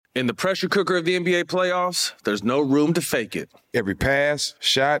In the pressure cooker of the NBA playoffs, there's no room to fake it. Every pass,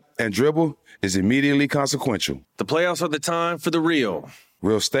 shot, and dribble is immediately consequential. The playoffs are the time for the real.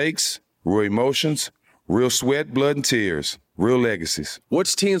 Real stakes, real emotions, real sweat, blood, and tears, real legacies.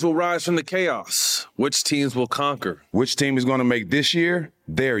 Which teams will rise from the chaos? Which teams will conquer? Which team is going to make this year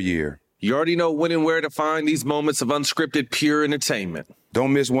their year? You already know when and where to find these moments of unscripted, pure entertainment.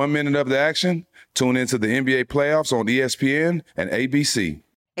 Don't miss 1 minute of the action. Tune into the NBA playoffs on ESPN and ABC.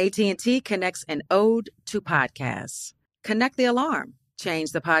 AT&T connects an ode to podcasts. Connect the alarm.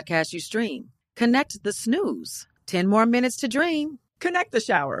 Change the podcast you stream. Connect the snooze. 10 more minutes to dream. Connect the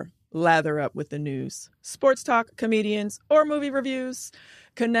shower. Lather up with the news. Sports talk, comedians, or movie reviews.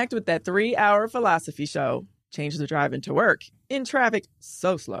 Connect with that 3-hour philosophy show. Change the drive into work. In traffic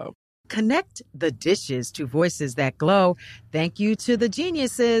so slow. Connect the dishes to voices that glow. Thank you to the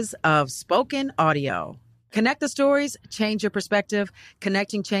geniuses of spoken audio. Connect the stories, change your perspective.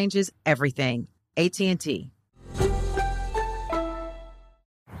 Connecting changes everything. AT&T.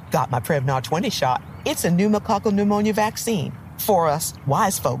 Got my Prevnar 20 shot. It's a pneumococcal pneumonia vaccine. For us,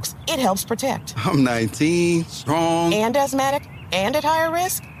 wise folks, it helps protect. I'm 19, strong. And asthmatic, and at higher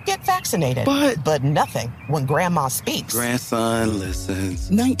risk. Get vaccinated. But nothing when grandma speaks. Grandson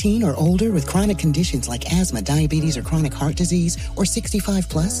listens. 19 or older with chronic conditions like asthma, diabetes, or chronic heart disease, or 65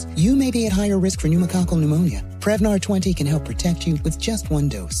 plus, you may be at higher risk for pneumococcal pneumonia. Prevnar 20 can help protect you with just one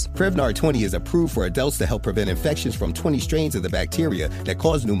dose. Prevnar 20 is approved for adults to help prevent infections from 20 strains of the bacteria that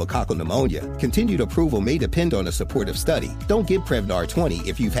cause pneumococcal pneumonia. Continued approval may depend on a supportive study. Don't give Prevnar 20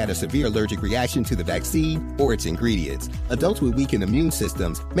 if you've had a severe allergic reaction to the vaccine or its ingredients. Adults with weakened immune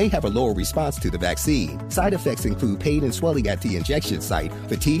systems may have a lower response to the vaccine. Side effects include pain and swelling at the injection site,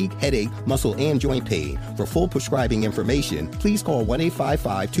 fatigue, headache, muscle, and joint pain. For full prescribing information, please call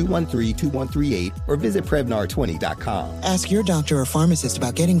 1-855-213-2138 or visit Prevnar20.com. Ask your doctor or pharmacist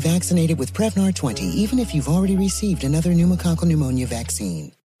about getting vaccinated with Prevnar 20, even if you've already received another pneumococcal pneumonia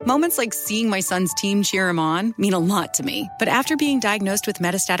vaccine. Moments like seeing my son's team cheer him on mean a lot to me. But after being diagnosed with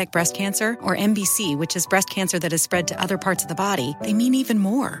metastatic breast cancer, or MBC, which is breast cancer that has spread to other parts of the body, they mean even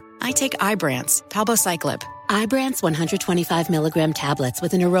more. I take Ibrance, palbociclib. Ibrance 125 milligram tablets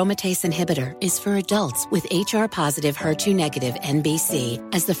with an aromatase inhibitor is for adults with HR-positive, HER2-negative MBC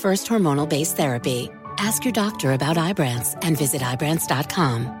as the first hormonal-based therapy. Ask your doctor about Ibrance and visit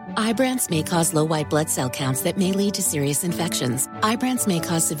Ibrance.com. Ibrance may cause low white blood cell counts that may lead to serious infections. Ibrance may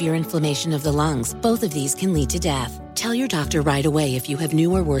cause severe inflammation of the lungs. Both of these can lead to death. Tell your doctor right away if you have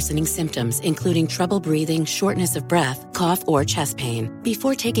new or worsening symptoms, including trouble breathing, shortness of breath, cough, or chest pain.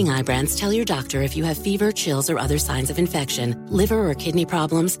 Before taking Ibrance, tell your doctor if you have fever, chills, or other signs of infection, liver or kidney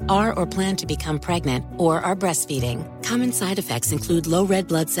problems, are or plan to become pregnant, or are breastfeeding. Common side effects include low red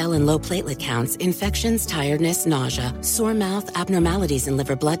blood cell and low platelet counts, infections, tiredness, nausea, sore mouth, abnormalities in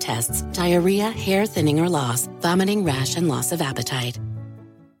liver blood tests, diarrhea, hair thinning or loss, vomiting, rash, and loss of appetite.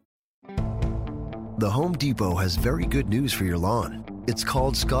 The Home Depot has very good news for your lawn. It's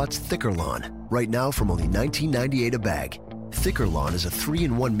called Scott's Thicker Lawn. Right now from only $19.98 a bag. Thicker Lawn is a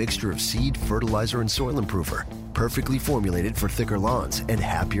 3-in-1 mixture of seed, fertilizer, and soil improver. Perfectly formulated for thicker lawns and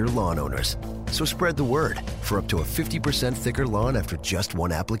happier lawn owners. So spread the word for up to a 50% thicker lawn after just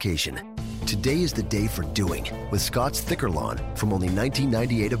one application. Today is the day for doing with Scott's Thicker Lawn from only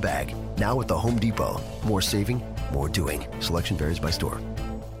 $19.98 a bag. Now at the Home Depot. More saving, more doing. Selection varies by store.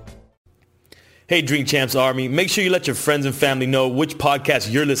 Hey, Drink Champs Army, make sure you let your friends and family know which podcast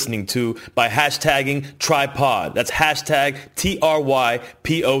you're listening to by hashtagging Trypod. That's hashtag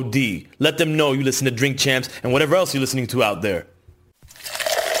TRYPOD. Let them know you listen to Drink Champs and whatever else you're listening to out there.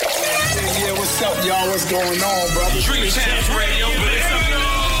 Yeah, what's up, y'all? What's going on, brother? Drink Champs Radio,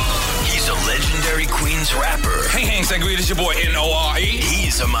 He's a legendary Queens rapper. Hey, Sangria, this your boy N.O.R.E.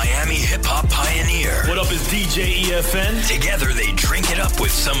 He's a Miami hip-hop pioneer. What up is DJ EFN? Together, they drink it up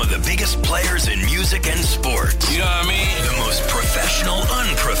with some of the biggest players in music and sports. You know what I mean? The most professional,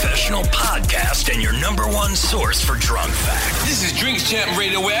 unprofessional podcast and your number one source for drunk facts. This is Drinks Champ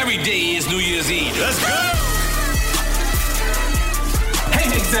Radio, where every day is New Year's Eve. Let's go! Hey,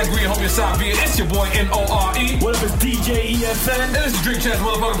 Sangria, hope you're Sabia. It's your boy N.O.R.E. What up is DJ EFN? And this is Drink Champs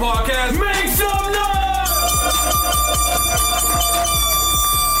Motherfucking Podcast. Make some noise!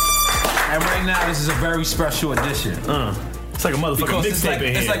 And right now, this is a very special edition. It's like a motherfucking mixtape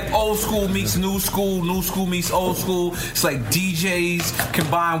in here. It's like old school meets new school meets old school. It's like DJs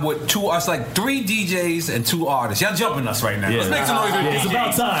combined with it's like 3 DJs and 2 artists. Y'all jumping us right now. Yeah. Let's make some noise. It's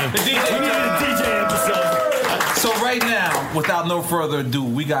about time. We need a DJ episode. So right now, without no further ado,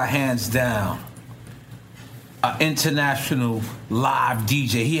 we got hands down an international live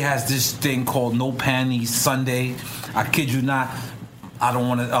DJ. He has this thing called No Panties Sunday. I kid you not. I don't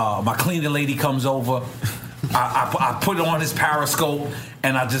want to. My cleaning lady comes over. I put it on his Periscope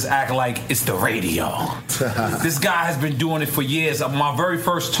and I just act like it's the radio. This guy has been doing it for years. My very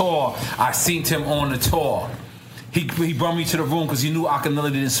first tour, I seen him on the tour. He brought me to the room because he knew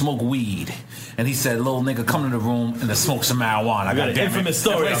Akinele didn't smoke weed. And he said, little nigga, come to the room and let's smoke some marijuana. I got an infamous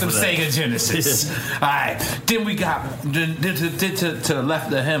story. Play some Sega Genesis. All right. Then we got, to the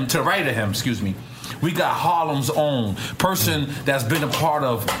left of him, to the right of him, excuse me. We got Harlem's own person that's been a part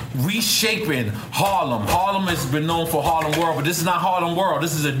of reshaping Harlem. Harlem has been known for Harlem World, but this is not Harlem World.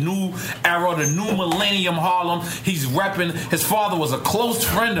 This is a new era, the new millennium Harlem. He's repping. His father was a close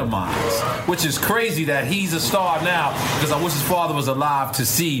friend of mine, which is crazy that he's a star now because I wish his father was alive to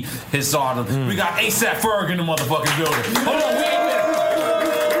see his star. We got A$AP Ferg in the motherfucking building. Hold on,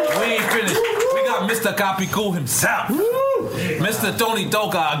 we ain't finished. We got Mr. Capicu himself. Mr. Tony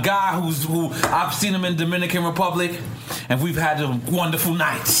Doka, a guy who I've seen him in Dominican Republic, and we've had wonderful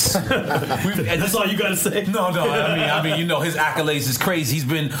nights. That's all you gotta say? No. I mean, you know, his accolades is crazy. He's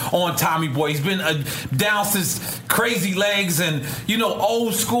been on Tommy Boy. He's been down since Crazy Legs, and you know,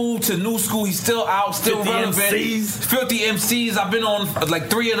 old school to new school. He's still out, still relevant. Filthy MCs. I've been on like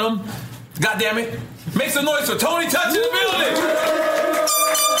 3 of them. God damn it! Make some noise for Tony Touch in the building.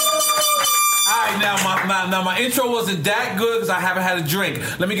 Alright, now my intro wasn't that good because I haven't had a drink.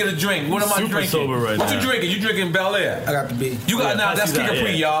 Let me get a drink. What am I drinking? Sober right what now. You drinking? You drinking Bel Air? I got the B. You got now. That's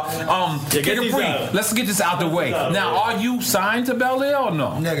Kick-a-Pree, y'all. Kick-a-Pree. Let's get this out the way. Now, are you signed to Bel Air or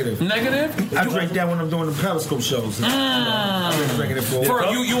no? Negative. I drink that when I'm doing the Periscope shows. I've been drinking it for.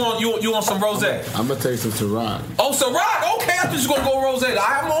 You want some rosé? I'm gonna take some Ciroc. Oh, Ciroc. Okay, I'm just gonna go rosé.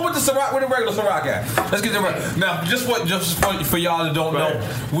 I'm on with the Ciroc. Where the regular Ciroc at? Let's get the regular. Now, just for y'all that don't know,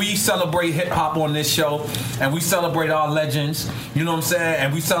 we celebrate hip hop on this show. And we celebrate our legends, you know what I'm saying?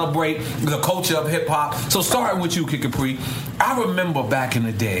 And we celebrate the culture of hip hop. So starting with you, Kick-a-Pree, I remember back in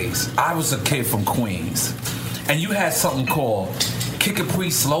the days, I was a kid from Queens, and you had something called Kick-a-Pree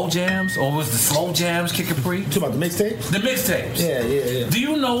Slow Jams, or was the Slow Jams Kick-a-Pree? You talking about the mixtapes? The mixtapes. Yeah. Do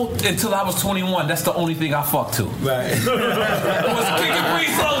you know, until I was 21, that's the only thing I fucked to. Right. It was Kick-a-Pree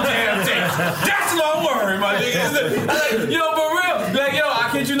Slow Jam tapes. That's my word, my nigga. Like, yo, for real. Like, yo, I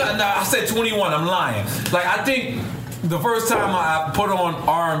kid you not. Nah, I said 21, I'm lying. Like, I think the first time I put on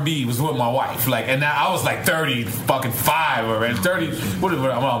R&B was with my wife. Like, and now I was like 35 already. 30, what is it?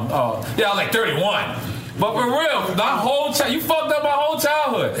 I was like 31. But for real, you fucked up my whole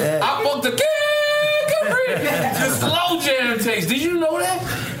childhood. I fucked the slow jam tapes. Did you know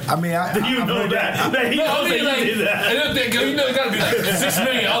that? I mean, you know that. You know, it gotta be like 6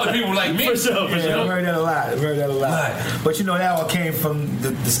 million other people like me. For sure. I've heard that a lot. Right. But you know, that all came from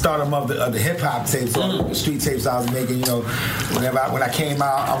the stardom of the hip hop tapes, or the street tapes I was making. You know, when I came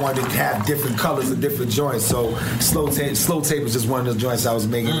out, I wanted to have different colors of different joints. So slow tape was just one of the joints I was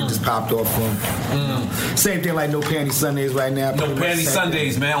making. It just popped off from. Same thing like No Panty Sundays right now. No Panty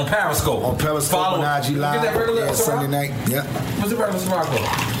Sundays, man, on Periscope. On Periscope on IG Live. Sunday night. Yeah. What's the regular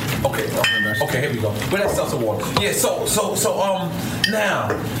Ciroc? Okay, here we go. But that's seltzer water. Yeah, so now,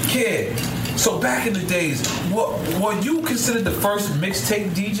 kid. So back in the days, were you considered the first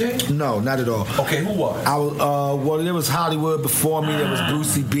mixtape DJ? No, not at all. Okay, who was? I was. Well, there was Hollywood before me. There was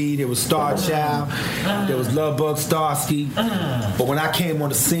Brucey B. There was Star Child. There was Lovebug Starsky. But when I came on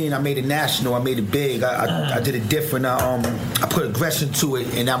the scene, I made it national. I made it big. I did it different. I put aggression to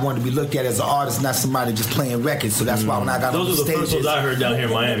it, and I wanted to be looked at as an artist, not somebody just playing records. So that's why when I got on the stages, those are the first ones I heard down here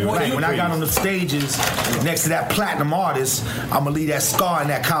in Miami. Right. When I got on the stages next to that platinum artist, I'm gonna leave that scar in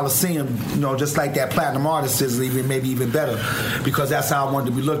that Coliseum. You know, just like that platinum artist is, maybe even better, because that's how I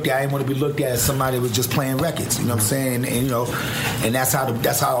wanted to be looked at. I didn't want to be looked at as somebody that was just playing records. You know what I'm saying? And you know, and that's how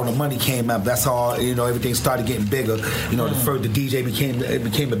all the money came up. That's how everything started getting bigger. You know, the DJ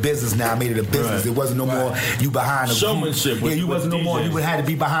became a business. Now I made it a business. It wasn't no more you behind a showmanship. Group. You wasn't no more. You had to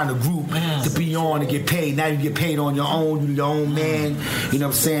be behind a group to be on and get paid. Now you get paid on your own. You're your own man. You know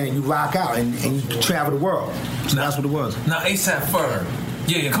what I'm saying? And you rock out and you travel the world. So that's what it was. Now A$AP Ferg.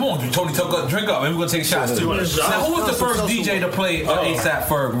 Yeah, come on, Tony, drink up, and we're gonna take shots too. Now, who was the first DJ to play an A$AP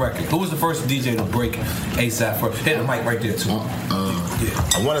Ferg record? Who was the first DJ to break A$AP Ferg? Hit the mic right there too.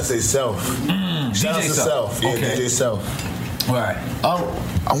 I want to say Self. DJ Self. Yeah, okay. DJ Self. Right.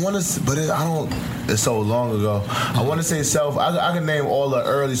 I want to, but I don't. It's so long ago. I want to say Self. I can name all the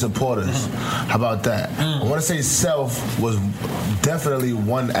early supporters. How about that? I want to say Self was definitely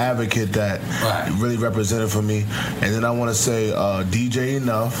one advocate that really represented for me. And then I want to say DJ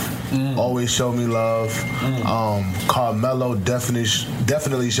Enough, always showed me love. Carmelo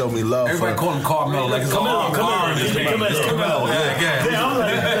definitely showed me love. Everybody call him Carmelo. Like it's Carmelo. Yeah. I'm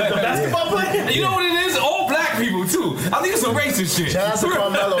like, the basketball player? You know what it is? All black people too. I think it's some racist shit. Shout out to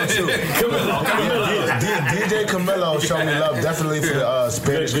Carmelo too. DJ Camilo showed me love definitely for the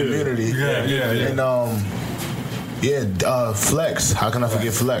Spanish community. And Flex. How can I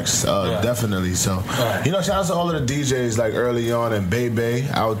forget Flex? Definitely. So, shout out to all of the DJs like early on and Bebe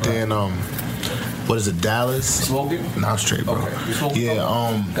out there in what is it, Dallas? Smoking? Nah, straight, bro. Okay.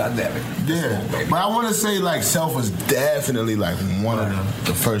 God damn it. Yeah. But I want to say like Self was definitely like one of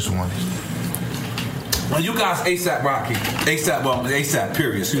the first ones. Well, you guys, ASAP Rocky, ASAP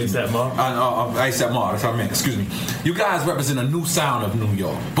period. ASAP Mob. ASAP Mob. That's what I meant. Excuse me. You guys represent a new sound of New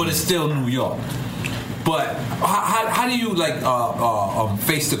York, but it's still New York. But how do you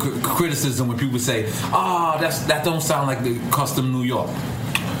face the criticism when people say, that don't sound like the custom New York?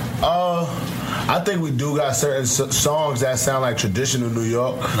 I think we do got certain songs that sound like traditional New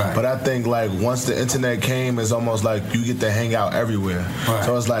York, but I think like once the internet came, it's almost like you get to hang out everywhere. Right.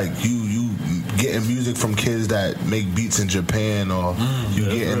 So it's like you getting music from kids that make beats in Japan, or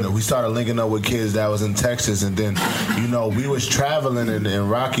we started linking up with kids that was in Texas, and then we was traveling and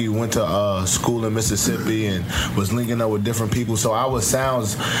Rocky went to school in Mississippi and was linking up with different people, so our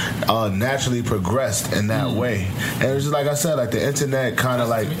sounds naturally progressed in that way. And it was just like I said, like the internet kind of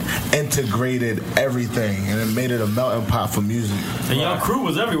like integrated everything and it made it a melting pot for music. And y'all crew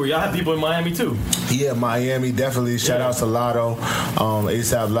was everywhere. Y'all had people in Miami too. Yeah, Miami definitely. Shout out to Lotto,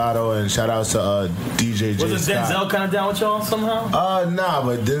 ASAP Lotto, and shout out to DJ J. Was Denzel kind of down with y'all somehow? Nah,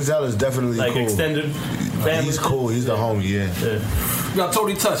 but Denzel is definitely like cool. Extended family. He's cool. He's the homie. Yeah. Y'all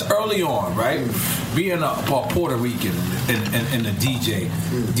totally touched early on, right? Being a Puerto Rican and the DJing,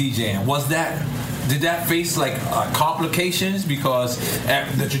 did that face like complications because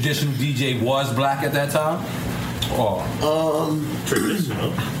the traditional DJ was black at that time? Or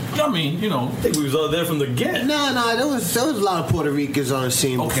traditional. I mean, you know, I think we was all there from the get. No, there was a lot of Puerto Ricans on the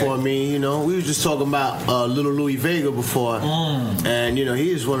scene before me. You know, we was just talking about Little Louis Vega before, and you know,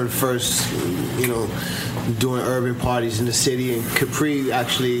 he is one of the first, you know, doing urban parties in the city. And Capri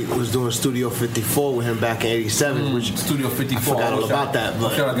actually was doing Studio 54 with him back in '87, which Studio 54. I forgot all about that,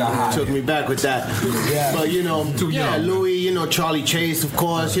 but it took me back with that. Yeah. But you know, Louis, you know, Charlie Chase, of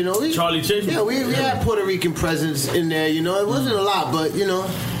course. You know, Charlie Chase. Yeah, we had Puerto Rican presence in there. You know, it wasn't a lot, but you know.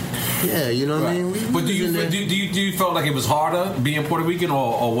 Yeah, you know what I mean. But do you felt like it was harder being Puerto Rican,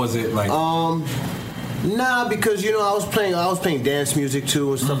 or was it like? Nah, because you know I was playing dance music too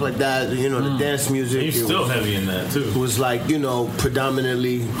and stuff like that. You know, the dance music. You're still heavy in that too. It was like, you know,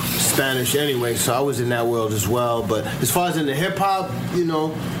 predominantly Spanish anyway, so I was in that world as well. But as far as in the hip hop, you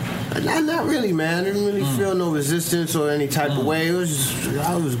know. Not really, man. I didn't really feel no resistance or any type of way. It was just,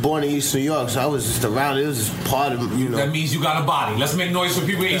 I was born in East New York, so I was just around it. It was just part of, you know. That means you got a body. Let's make noise for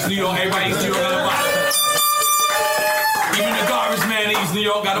people in East New York. Everybody in East New York got a body. Even the garbage man in East New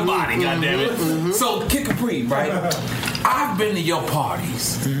York got a body, goddammit. So, Kid Capri, right? I've been to your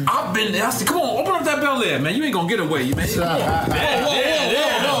parties. I've been there. I said, come on, open up that Bel Air, man. You ain't gonna get away, man. Whoa.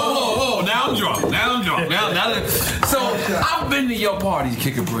 Now I'm drunk. So I've been to your parties,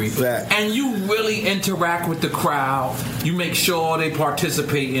 Kid Capri, and you really interact with the crowd. You make sure they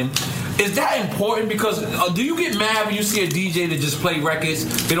participate in. Is that important? Because do you get mad when you see a DJ that just play records?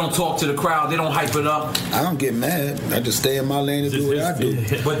 They don't talk to the crowd. They don't hype it up. I don't get mad. I just stay in my lane and do what I do.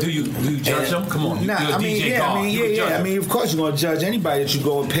 But do you judge them? Come on. Nah, I mean, of course you're gonna judge anybody that you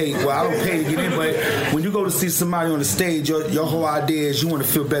go and pay. Well, I don't pay to get in, but when you go to see somebody on the stage, your whole idea is you want to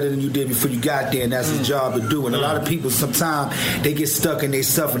feel better than you did before you got there, and that's his job to do. And a lot of people sometimes they get stuck in their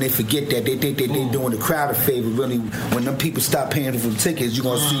stuff and they forget that. They think that they're doing the crowd a favor. Really, when them people stop paying for the tickets, you're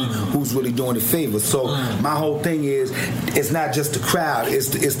gonna see who's really doing the favor. So my whole thing is, it's not just the crowd, it's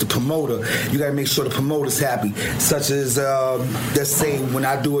the promoter. You gotta make sure the promoter's happy. Such as let's say when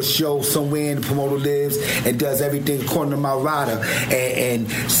I do a show somewhere and the promoter lives and does everything according to my rider, and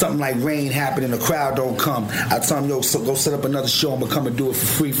something like rain happened and the crowd don't come, I tell him, yo, so go set up another show. I'm gonna come and do it for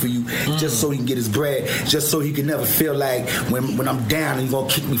free for you, just so he can get his bread, just so he can never feel like when I'm down and you're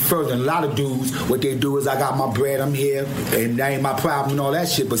gonna kick me further. And a lot of dudes, what they do is, I got my bread, I'm here, and that ain't my problem and all that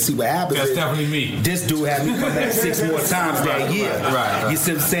shit. But see what happens is, definitely me. This dude had me come back 6 more times that year. Right. You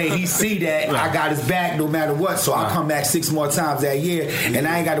see what I'm saying? He see that I got his back no matter what, so I come back 6 more times that year, and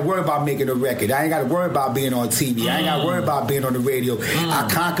I ain't got to worry about making a record. I ain't got to worry about being on TV. I ain't got to worry about being on the radio. I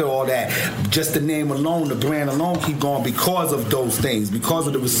conquer all that. Just the name alone, the brand alone, keep going because of those things, because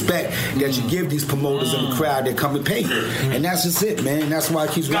of the respect that you give these promoters in the crowd that come and pay you. And that's just it, man. That's why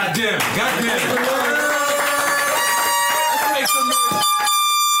it keeps going.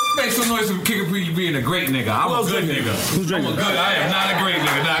 Make some noise for Kid Capri being a great nigga. I'm a good nigga. Who's drinking? I'm a good. I am not a great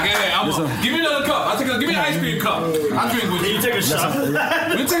nigga. Nah, give me another cup. Give me an ice cream cup. I'll drink with you. You take a shot.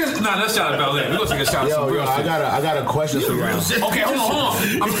 Let's shot at Bel-Air. We're gonna take a shot at some real shit. I got a question for you. Okay, hold on.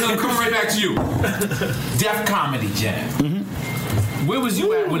 I'm coming right back to you. Def Comedy Jam. Mm-hmm. Where was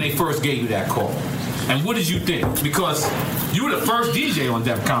you at when they first gave you that call? And what did you think? Because you were the first DJ on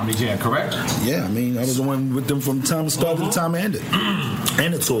Def Comedy Jam, correct? Yeah, I mean, I was the one with them from the time it started to the time it ended.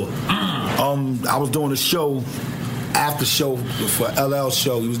 And the tour. I was doing a show, after show for LL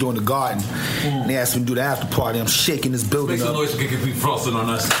show. He was doing the Garden. And they asked me to do the after party. I'm shaking this building Make some noise to get people frosting on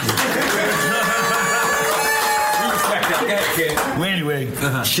us. Well, anyway,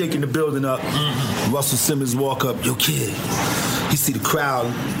 shaking the building up. Russell Simmons walk up. Yo, kid. He see the crowd,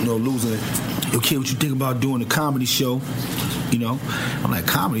 losing it. Yo, kid, what you think about doing a comedy show? I'm like,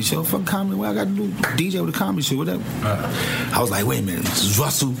 comedy show? Fuck comedy. What I got to do? DJ with a comedy show? Whatever. I was like, wait a minute. This is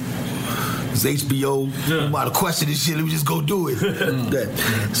Russell. It's HBO. I'm about to question this shit. Let me just go do it.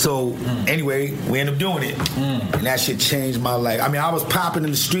 So, anyway, we ended up doing it. And that shit changed my life. I mean, I was popping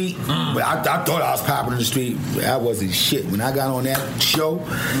in the street, but I thought I was popping in the street. But I wasn't shit. When I got on that show,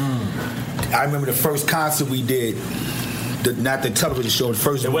 I remember the first concert we did. Not the television show. The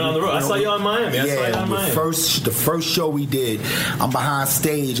first. It went on the road. I saw you in Miami. The first show we did. I'm behind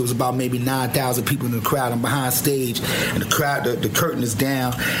stage. It was about maybe 9,000 people in the crowd. I'm behind stage, and the crowd, the curtain is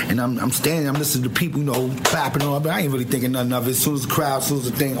down, and I'm standing. I'm listening to people, clapping on. But I ain't really thinking nothing of it. As soon as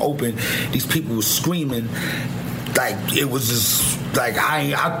the thing opened, these people were screaming, like it was just like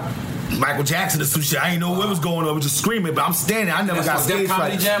Michael Jackson or some shit. I ain't know what was going on. I was just screaming, but I'm standing. I never got stage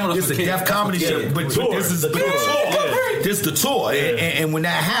fright. It's a Def Comedy Show, but this is the tour. This is the tour. And when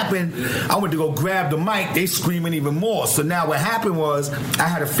that happened, I went to go grab the mic. They screaming even more. So now what happened was I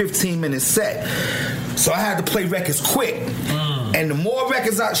had a 15-minute set. So I had to play records quick. And the more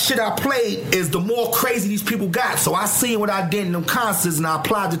records I played is the more crazy these people got. So I seen what I did in them concerts and I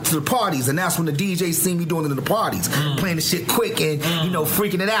applied it to the parties. And that's when the DJs seen me doing it in the parties. Playing the shit quick and,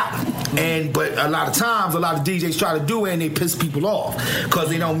 freaking it out. But a lot of times, a lot of DJs try to do it and they piss people off. Because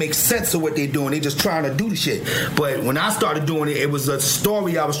they don't make sense of what they're doing. They just trying to do the shit. But when I started doing it, it was a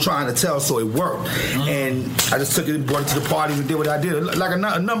story I was trying to tell, so it worked. And I just took it and brought it to the parties and did what I did. Like a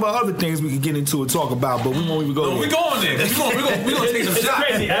number of other things we could get into and talk about, but we won't even go there. We're going there. We're going to take some shots. It's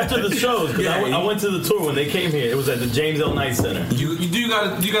crazy. After the shows, because I went to the tour when they came here. It was at the James L. Knight Center. You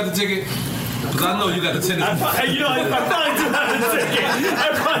got the ticket? Because I know you got the ticket. I probably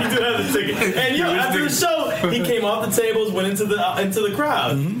do have the ticket. And after the show, he came off the tables, went into the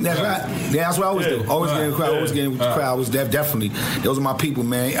crowd. That's right. Yeah, that's what I always do. Always get in the crowd. Always get in with the crowd. Was definitely. Those are my people,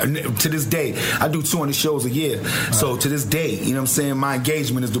 man. To this day, I do 200 shows a year. So to this day, you know what I'm saying, my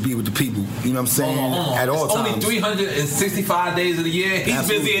engagement is to be with the people. You know what I'm saying? At all times. Only 365 days of the year. He's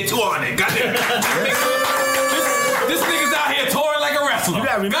busy at 200. Goddamn. This nigga's out here touring like a wrestler. You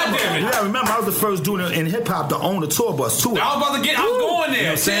gotta remember, I was the first dude in hip hop to own a tour bus too. I was going there. You know what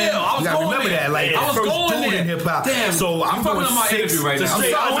I'm saying? You gotta remember that. Like, I was first dude in hip hop. Damn. So I'm fucking on my interview right now.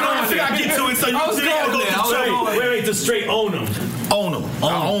 I get to it. So I was going there. Wait, to straight own them. Own them.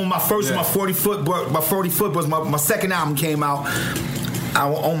 I own my first, my 40-foot bus. My second album came out. I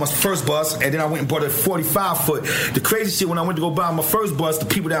owned my first bus, and then I went and bought a 45-foot. The crazy shit, when I went to go buy my first bus, the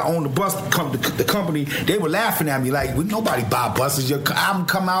people that owned the bus, the company, they were laughing at me like, nobody buy buses. Your album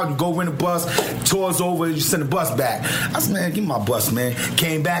come out, you go rent a bus, tour's over, you send the bus back. I said, man, give me my bus, man.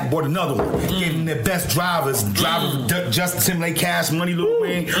 Came back, bought another one. Gave them their best drivers, Justin Timberlake, Cash Money, Lil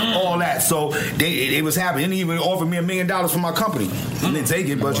Wayne, all that. So they was happy. They didn't even offer me $1 million for my company. I didn't take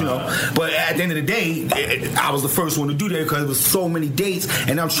it, but But at the end of the day, I was the first one to do that because there was so many dates.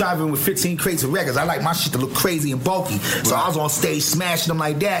 And I'm traveling with 15 crates of records. I like my shit to look crazy and bulky. So I was on stage smashing them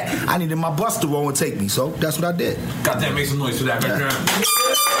like that. I needed my bus to roll and take me. So that's what I did. Goddamn, make some noise for that. Now,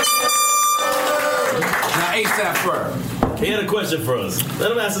 ASAP Ferg. He had a question for us.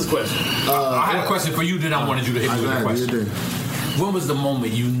 Let him ask his question. I had a question for you, then I wanted you to hit me with a question. When was the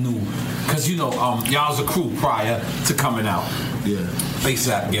moment you knew? Because, y'all was a crew prior to coming out. Yeah.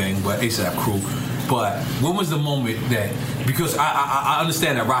 ASAP gang, but ASAP crew. But when was the moment that, because I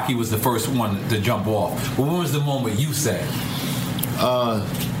understand that Rocky was the first one to jump off, but when was the moment you said,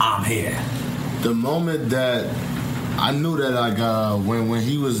 I'm here? The moment that I knew that when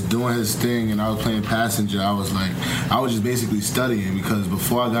he was doing his thing and I was playing Passenger, I was just basically studying because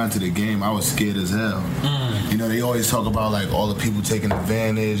before I got into the game, I was scared as hell. You know, they always talk about like all the people taking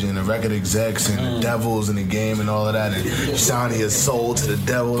advantage and the record execs and the devils in the game and all of that, and selling his soul to the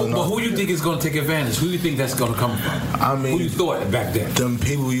devil. But who do you think is going to take advantage? Who do you think that's going to come from? I mean, who you thought back then? Them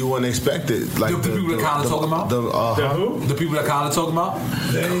people you wouldn't expect it. Like the people that Kyle talking about? The people that Kyle talking about?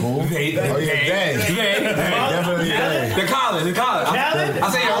 They. Definitely they. The Khaled. I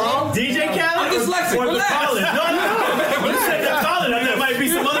say you're wrong. DJ Khaled? I'm dyslexic. Or the Relax. Khaled? No. You said the Khaled. There might be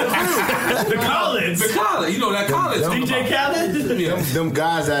some other crew. The Khaleds. The Khaled. You know that Khaled. DJ Khaled? Them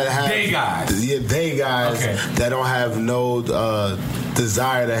guys that have they guys that don't have no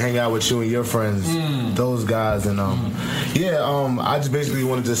desire to hang out with you and your friends. Those guys and I just basically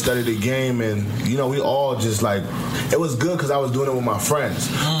wanted to study the game, and you know we all just like it was good because I was doing it with my friends.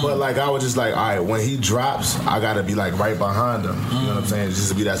 But like I was just like, all right, when he drops, I gotta be like right behind him. You know what I'm saying? Just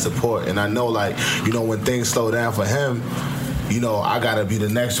to be that support. And I know like when things slow down for him, I gotta be the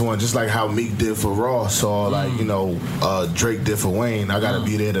next one, just like how Meek did for Ross, or like Drake did for Wayne. I gotta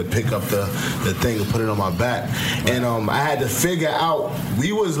be there to pick up the thing and put it on my back. And I had to figure out.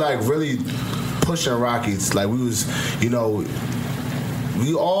 We was like really pushing Rockets. Like we was,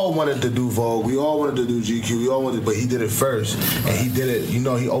 we all wanted to do Vogue. We all wanted to do GQ. We all wanted, but he did it first, and he did it.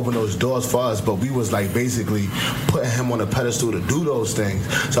 He opened those doors for us. But we was like basically putting him on a pedestal to do those things.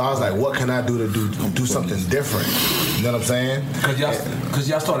 So I was like, what can I do to do something different? You know what I'm saying? Because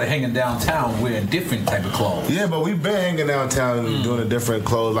y'all started hanging downtown wearing different type of clothes. Yeah, but we've been hanging downtown doing a different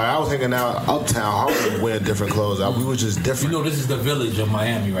clothes. Like I was hanging out uptown. I was wearing different clothes. We was just different. This is the village of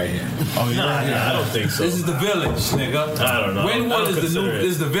Miami right here. Oh yeah, I don't think so. This is the village, nigga. I don't know. Wynwood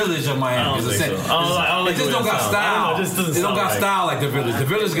is the village of Miami. I don't think so. It just don't got style. It don't got style like the village. The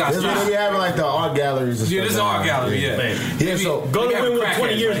village got style. We having like the art galleries and stuff. Yeah, this is art gallery. Yeah. So go to Wynwood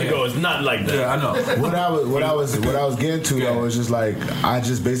 20 years ago. It's not like that. Yeah, I know. What I was getting to though was just like I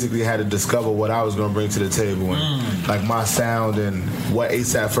just basically had to discover what I was gonna bring to the table and like my sound and what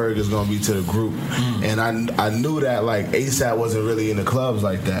ASAP Ferg is gonna be to the group. And I knew that like ASAP wasn't really in the clubs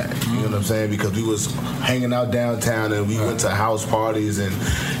like that. You know what I'm saying? Because we was hanging out downtown and we went to house parties and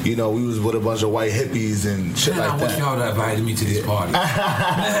we was with a bunch of white hippies and shit like that. I wish y'all would have invited me to these parties.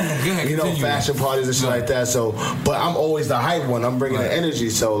 Fashion parties and shit like that. So, but I'm always the hype one. I'm bringing the energy.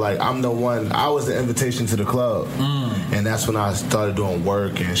 So like I'm the one. I was the invitation to the club, and that's when I started doing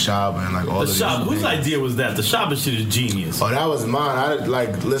work and Shabba and like all the shop. Whose idea was that? The Shabba shit is genius. Oh, that was mine.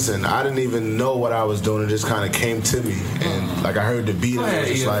 I didn't even know what I was doing. It just kind of came to me, and like I heard the beat, and it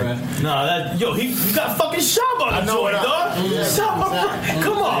was just like, he got fucking Shabba on the joint, dog. Shabba,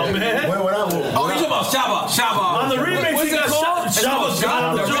 come on, man. You talking about Shabba? On the remix, he got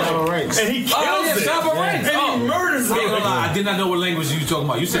Shabba Ranks, and he kills it. Shabba Ranks, and he murders it. I did not know what language you were talking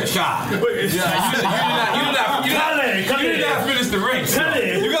about. You said Shah. You did not finish the ranks.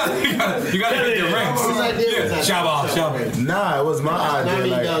 You got to get the ranks. Shabba. Nah, it was my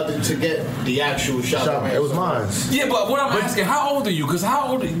idea. To get the actual Shabba. It was mine. Yeah, but what I'm asking, how old are you? Because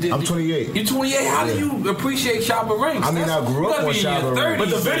how old are you? I'm 28. You're 28. How do you appreciate Shabba Ranks? I mean, I grew up on Shabba Ranks. But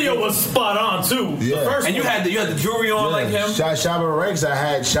the video was spot on too. Yeah. The first and you had the jewelry on like him. Shabba Ranks. I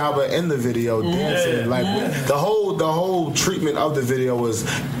had Shabba in the video dancing. Like the whole treatment of the video was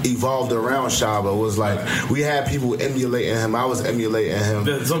evolved around Shabba. It was like we had people emulating him. I was emulating him.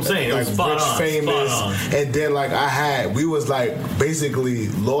 That's what I'm saying. Like rich, famous, and then like we was like basically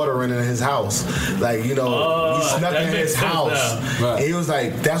loitering in his house. Like we snuck in his house. Right. And he was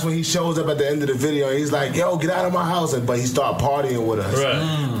like, that's when he shows up at the end of the video. And he's like, yo, get out of my house. But he started partying with us.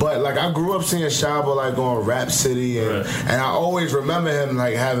 Right. But like I grew up seeing Shabba like on Rap City, and I always remember him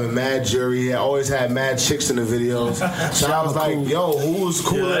like having mad jury. He always had mad chicks in the videos. So I was like, yo, who was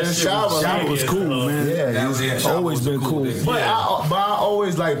cooler than Shabba? Shabba was cool, man. Yeah, he's always been cool. But I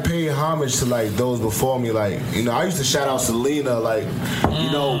always like paid homage to like those before me. Like I used to shout out Selena like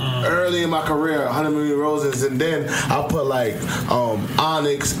early in my career, 100 Million Roses, and then I put like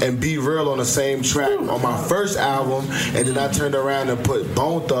Onyx and Be Real on the same track on my first album, and then I turned around and put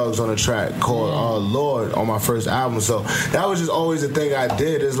Bone Thugs on a track called Lord on my first album. So that was just always the thing I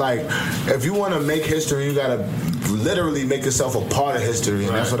did. Is like if you want to make history, you gotta literally make yourself a part of history,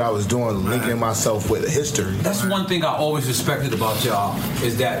 and that's what I was doing, linking myself with history. That's one thing I always respected about y'all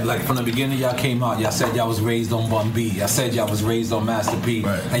is that like from the beginning y'all came out, y'all said y'all was raised on Bun B, y'all said y'all was raised on Master P,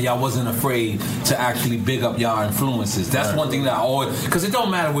 and y'all wasn't afraid to actually big up y'all influences. That's one thing that I always, because it don't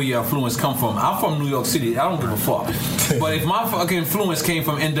matter where your influence come from. I'm from New York City, I don't give a fuck. But if my fucking influence came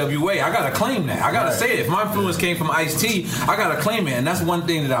from NWA, I gotta claim that. I gotta say it. If my influence came from Ice-T, I gotta claim it. And that's one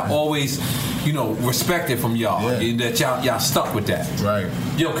thing that I always respected from y'all. That y'all stuck with that. Right.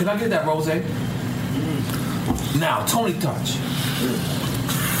 Yo, can I get that rose? Now, Tony Touch.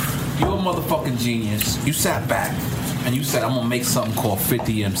 you're a motherfucking genius. You sat back and you said, I'm gonna make something called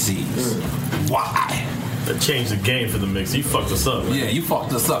 50 MCs. Why? That changed the game for the mix. You fucked us up, man. Yeah, you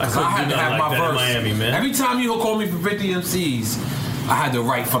fucked us up. Because I had to have my verse. In Miami, man. Every time you call me for 50 MCs, I had to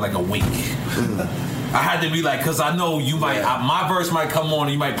write for like a week. I had to be like, because I know you might, my verse might come on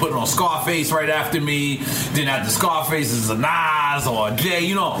and you might put it on Scarface right after me. Then after Scarface is a Nas or a Jay,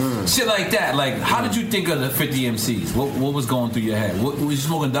 you know, shit like that. Like, how did you think of the 50 MCs? What was going through your head? Was you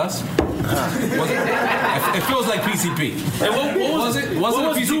smoking dust? It feels like PCP. And what was it? What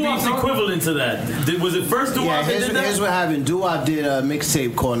was Doo-Wop's equivalent to that? Was it first Doo-Wop that did that? Here's what happened. Doo-Wop did a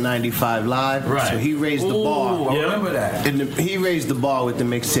mixtape called 95 Live. Right. So he raised the bar. I remember that. And he raised the bar with the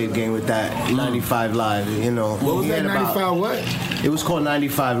mixtape game with that 95 Live. You know. What was that? 95 what? It was called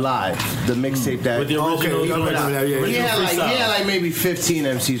 95 Live. The mixtape that. With the original. He had like maybe 15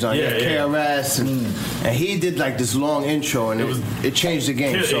 MCs on it. KRS and he did like this long intro and it changed the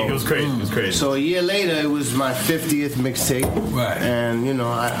game. It was crazy. It was crazy. So a year later, it was my 50th mixtape, and you know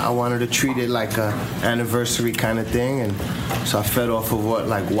I wanted to treat it like a anniversary kind of thing, and so I fed off of what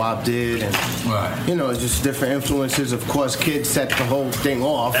like WAP did, and you know just different influences. Of course, Kid set the whole thing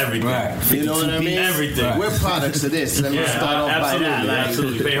off. Everything, you know what I mean? Everything. We're products of this. Let me start off by that. Like,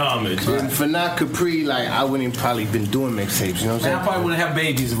 absolutely, pay homage. And for not Capri, like I wouldn't probably been doing mixtapes. You know what I'm saying? I probably wouldn't have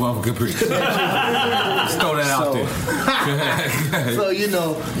babies if I was Capri. Just throw that out there. So you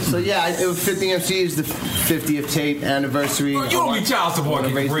know, it was 50 MCs, the 50th tape anniversary. You don't be child support.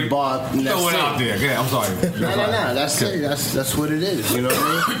 Raise the bar. Throw it out there. Yeah, I'm sorry. No. That's it. That's what it is. You know what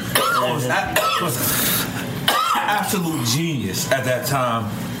I mean? That was absolute genius at that time.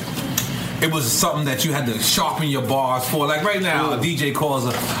 It was something that you had to sharpen your bars for. Like right now, a DJ calls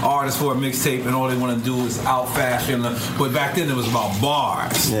an artist for a mixtape and all they want to do is out fashion. But back then it was about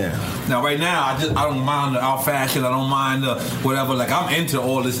bars. Yeah. Now right now, I don't mind the out fashion. I don't mind the whatever. Like I'm into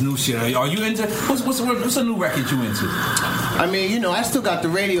all this new shit. Are you into? What's a new record you into? I mean, you know, I still got the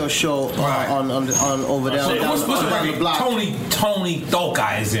radio show on over there. What's the record Tony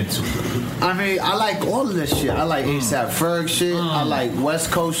Doka is into? I mean, I like all of this shit. I like ASAP Ferg shit. I like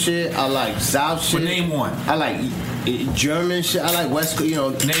West Coast shit. I like South shit. But name one. I like German shit. I like West Coast. You know,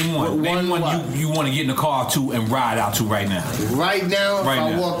 name one. Name one you want to get in the car to and ride out to right now. Right now, if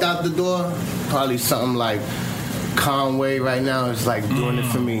I walked out the door, probably something like Conway. Right now is like doing it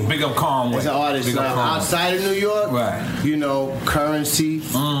for me. Big up Conway. As an artist, like outside of New York, you know, Currency,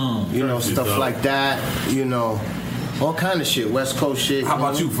 you know, stuff like that. You know. All kind of shit, West Coast shit. How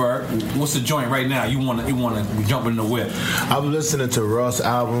about you, Ferg? What's the joint right now? You want to jump in the whip? I'm listening to Ross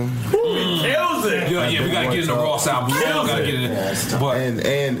album. Kills it. Yeah, we gotta get in the Ross album. We all gotta get in it.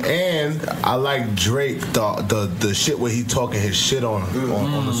 And I like Drake the shit where he talking his shit on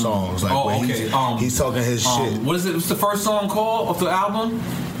the songs. Like he's talking his shit. What is it? What's the first song called of the album?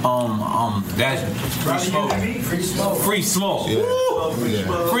 That's Free Smoke. Free Smoke. Yeah.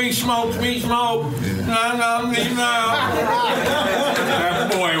 Free Smoke. Free Smoke. That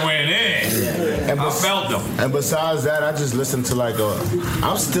boy went in. And I felt them. And besides that, I just listen to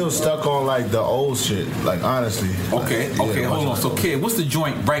I'm still stuck on like the old shit. Like honestly. Okay, hold on. So kid, what's the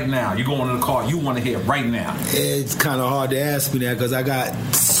joint right now? You going in the car? You want to hear right now? It's kind of hard to ask me that because I got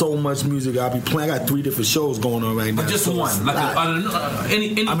so much music I'll be playing. I got 3 different shows going on right now. But just so one. Like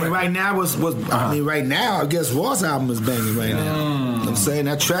any. I mean, right now right now I guess Ross album is banging right now. You know what I'm saying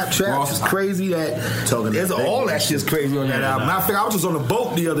that trap is crazy. There's all that shit's crazy on that album. Matter of fact, I was just on a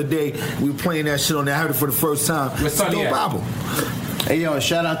boat the other day. We were playing that shit on there. I heard it for the first time. It's a dope album. Hey yo,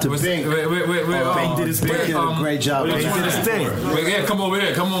 shout out to Bink. Bink did his thing. Bink did a great job. Bink did his thing. Yeah, come over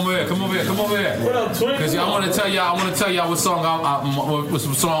here. What up, Twin? Because I want to tell y'all what song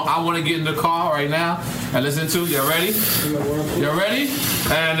I want to get in the car right now and listen to. You ready? You ready?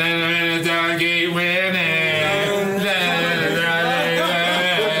 And then I get winning.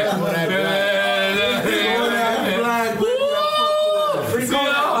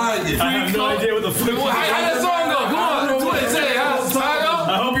 I have no idea what the fuck. How that song go? Come on, say how it go.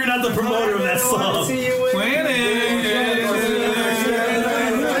 I hope you're not the promoter of that song.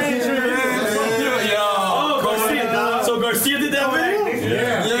 So Garcia did that with you?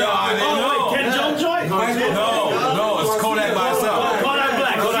 Yeah. Oh, wait, Ken Jones joint? No, it's Kodak by itself. Kodak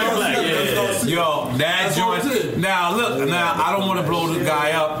Black. Yeah. Yo, that joint. Now look, I don't want to blow the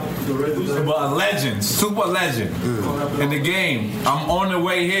guy up, but a legend, super legend in the game. I'm on the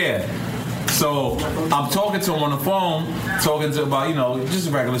way here. So I'm talking to him on the phone, talking to about, just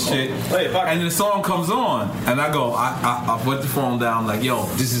regular shit. And then the song comes on, and I go, I put the phone down like, yo,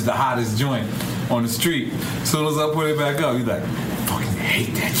 this is the hottest joint on the street. As soon as I put it back up, he's like, I fucking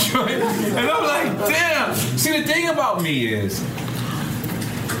hate that joint. And I'm like, damn. See, the thing about me is,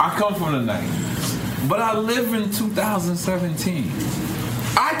 I come from the 90s, but I live in 2017.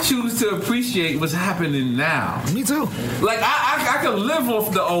 I choose to appreciate what's happening now. Me too. Like I can live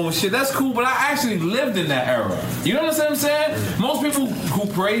off the old shit. That's cool, but I actually lived in that era. You know what I'm saying? Most people who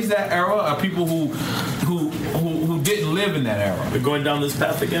praise that era are people who didn't live in that era. We're going down this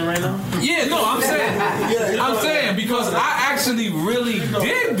path again right now? Yeah, no, I'm saying because I actually really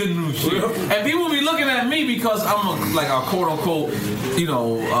dig the new shit, and people be looking at me because I'm a quote unquote,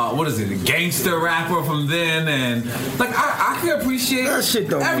 a gangster rapper from then, and like I can appreciate that shit.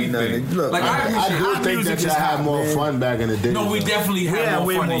 Don't mean nothing. Look, like I do think that y'all had more fun back in the day. No, we definitely had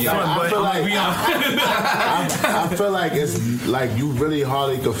more fun than y'all. I feel like it's like you really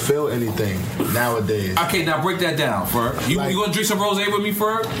hardly could feel anything nowadays. Okay, now break that down, Fer. You gonna drink some rosé with me,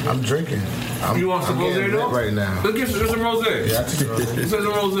 Fer? I'm drinking. You want some rosé though? Right now. Let's get some rosé. Yeah. Let's get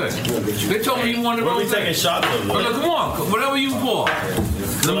some rosé. They told me you wanted rosé. We're taking shots of it. Come on, whatever you pour.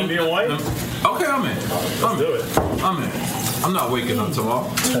 Let me be a white. Okay, I'm in. Let's do it. I'm in. I'm not waking up tomorrow.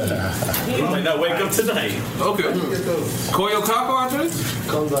 You might not wake up tonight. Okay. Koyo Taco, I think?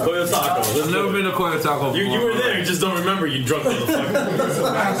 Koyo Taco. I've never been to Koyo Taco before. You were there, you just don't remember, you drunk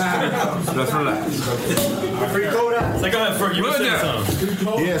motherfucker. Let's relax. It's like, go ahead, Ferg, you were saying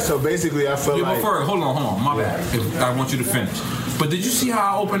something. Yeah, so basically I feel like... Ferg, hold on, my bad. I want you to finish. But did you see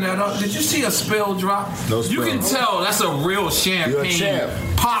how I opened that up? Did you see a spill drop? No spill. You can tell that's a real champagne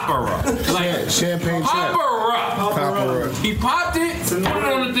popper-up. Like champagne popper-up. He popped it, put it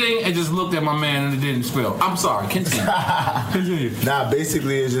on the thing, and just looked at my man and it didn't spill. I'm sorry, continue. Nah,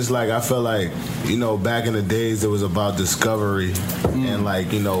 basically it's just like I feel like, back in the days it was about discovery and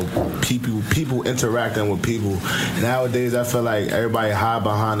like, people interacting with people. Nowadays I feel like everybody hide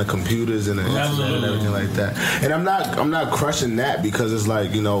behind the computers and the internet and everything like that. And I'm not crushing that because it's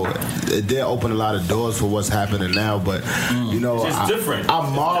like, it did open a lot of doors for what's happening now, but it's different. I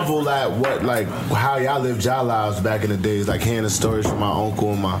marvel at how y'all lived y'all lives back in the days, like hearing the stories from my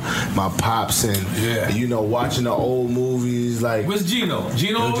uncle and my pops and watching the old movies. Like, where's Gino?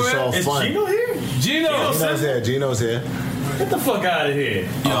 Gino over there? Is Gino here? Gino's here. Get the fuck out of here.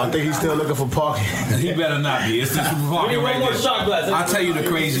 I think he's still looking for parking. He better not be. It's just parking right there. Shot glass. I'll tell you the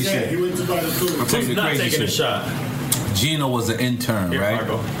crazy shit. I'll tell you the crazy shit. A shot. Gino was an intern, right?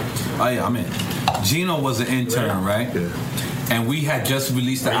 Oh yeah, I'm in. Gino was an intern, right? Yeah. And we had just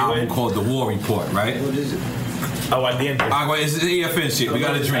released an album called The War Report, right? What is it? Oh, at the end. It's the EFN shit. We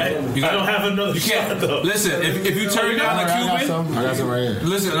gotta drink. I don't have another shot though. Listen, if you turn down a Cuban, I got some right here.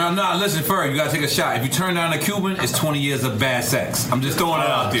 Listen, Ferg, you gotta take a shot. If you turn down a Cuban, it's 20 years of bad sex. I'm just throwing it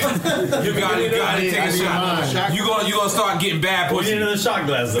out there. You gotta take a shot. You gonna start getting bad pussy. We need another shot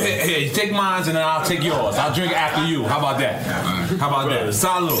glass though. Hey, take mine and then I'll take yours. I'll drink after you. How about that?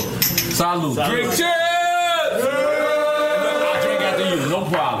 Salud. Drink cheers. I'll drink after you. No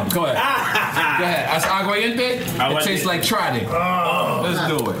problem. Go ahead. Go ahead. That's aguardiente. It tastes like Trident. Let's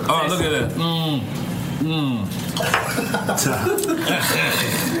do it. Oh, look at that.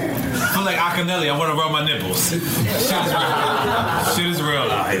 I feel like Akinelli. I want to rub my nipples. Shit is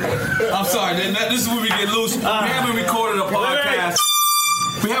real. I'm sorry. This is where we get loose. We haven't recorded a podcast.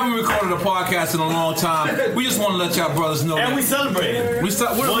 In a long time. We just want to let y'all brothers know. And we celebrated.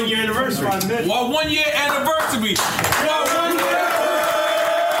 1 year anniversary. 1 year anniversary. 1 year.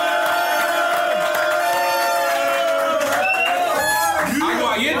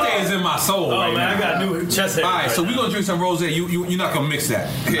 Aguardiente is in my soul. Oh man, I got new chest hair. All right, so we're gonna drink some rosé. You're not gonna mix that.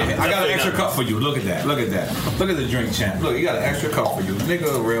 I got an extra cup for you. Look at that. Look at the drink, champ. Look, you got an extra cup for you. Nigga,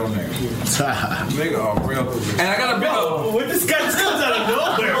 a real nigga. Nigga, a real. And I got a big up. What this guy just comes out of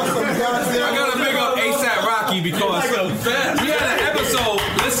nowhere? I got a big up ASAP Rocky because we had an episode.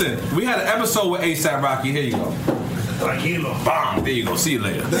 Listen, we had an episode with ASAP Rocky. Here you go. Bomb. There you go. See you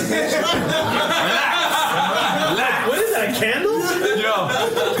later. Relax. What is that, a candle? Yo,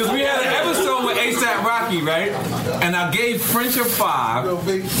 because we had an episode with ASAP Rocky, right? And I gave French a 5.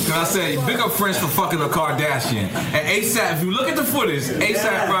 And I said, big up French for fucking a Kardashian. And ASAP, if you look at the footage,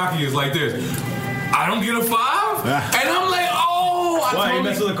 ASAP Rocky is like this. I don't get a 5? And I'm like, oh. Why, you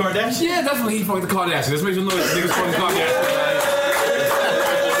mess with the Kardashian? Yeah, that's when he fucked the Kardashian. Let's make some noise. Niggas fucking Kardashian.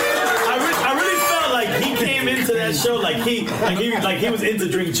 He came into that show like he was into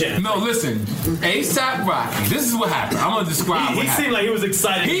Drink Champ. No, listen, ASAP Rocky. This is what happened. I'm gonna describe. He seemed like he was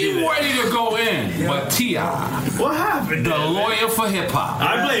excited. He ready to go in, but T.I. What happened? The lawyer for hip hop.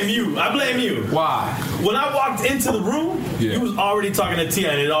 I blame you. Why? When I walked into the room, he was already talking to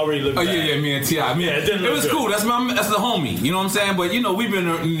T.I. and it already looked. Oh yeah, me and T.I. It was cool. That's the homie. You know what I'm saying? But we've been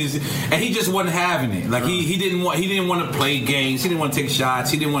in this, and he just wasn't having it. Like he didn't want to play games. He didn't want to take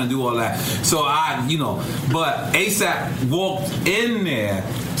shots. He didn't want to do all that. So but ASAP walked in there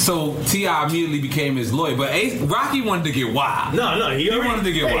So T.I. immediately became his lawyer, but Rocky wanted to get wild. No, he wanted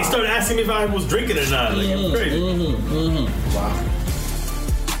to get wild. He started asking me if I was drinking or not. Like, it's crazy. Wow.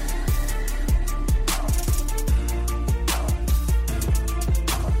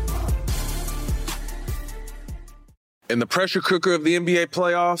 In the pressure cooker of the NBA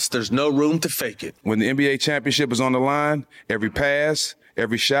playoffs, there's no room to fake it. When the NBA championship is on the line, every pass,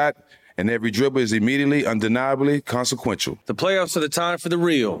 every shot, and every dribble is immediately, undeniably consequential. The playoffs are the time for the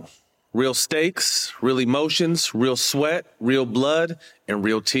real. Real stakes, real emotions, real sweat, real blood, and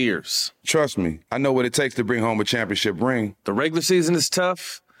real tears. Trust me, I know what it takes to bring home a championship ring. The regular season is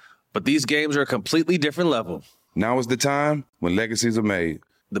tough, but these games are a completely different level. Now is the time when legacies are made.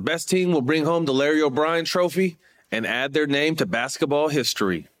 The best team will bring home the Larry O'Brien Trophy and add their name to basketball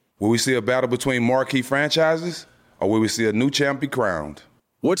history. Will we see a battle between marquee franchises, or will we see a new champ be crowned?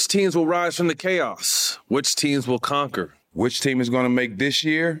 Which teams will rise from the chaos? Which teams will conquer? Which team is going to make this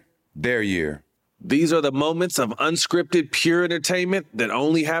year their year? These are the moments of unscripted, pure entertainment that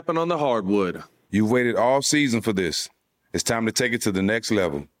only happen on the hardwood. You've waited all season for this. It's time to take it to the next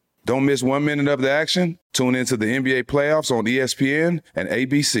level. Don't miss 1 minute of the action. Tune into the NBA playoffs on ESPN and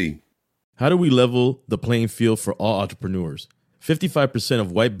ABC. How do we level the playing field for all entrepreneurs? 55%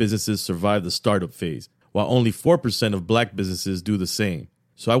 of white businesses survive the startup phase, while only 4% of black businesses do the same.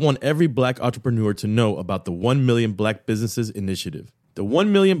 So I want every black entrepreneur to know about the 1 Million Black Businesses Initiative. The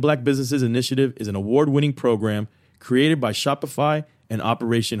 1 Million Black Businesses Initiative is an award-winning program created by Shopify and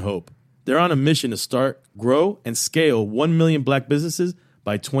Operation Hope. They're on a mission to start, grow, and scale 1 million black businesses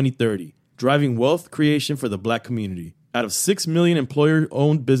by 2030, driving wealth creation for the black community. Out of 6 million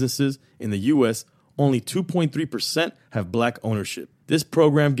employer-owned businesses in the U.S., only 2.3% have black ownership. This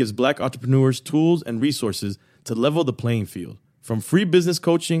program gives black entrepreneurs tools and resources to level the playing field, from free business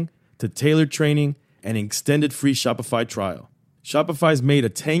coaching to tailored training and an extended free Shopify trial. Shopify's made a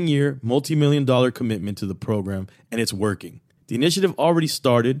 10-year, multi-million-dollar commitment to the program, and it's working. The initiative already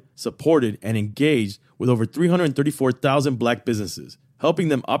started, supported, and engaged with over 334,000 black businesses, helping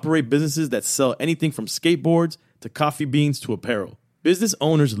them operate businesses that sell anything from skateboards to coffee beans to apparel. Business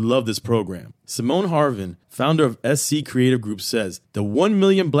owners love this program. Simone Harvin, founder of SC Creative Group, says, "The 1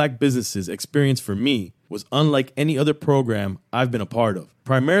 Million Black Businesses experience for me was unlike any other program I've been a part of,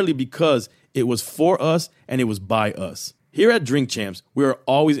 primarily because it was for us and it was by us." Here at Drink Champs, we are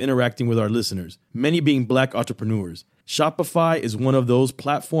always interacting with our listeners, many being black entrepreneurs. Shopify is one of those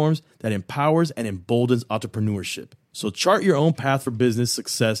platforms that empowers and emboldens entrepreneurship. So chart your own path for business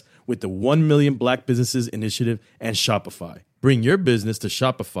success with the 1 Million Black Businesses Initiative and Shopify. Bring your business to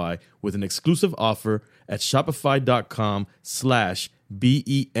Shopify with an exclusive offer at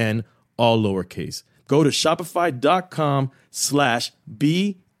shopify.com/BEN, all lowercase. Go to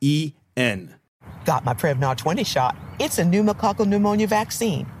shopify.com/BEN. Got my Prevnar 20 shot. It's a pneumococcal pneumonia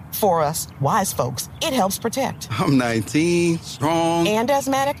vaccine. For us, wise folks, it helps protect. I'm 19, strong. And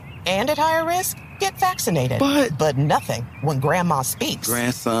asthmatic, and at higher risk? Get vaccinated. But nothing when grandma speaks.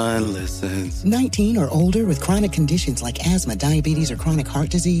 Grandson listens. 19 or older with chronic conditions like asthma, diabetes, or chronic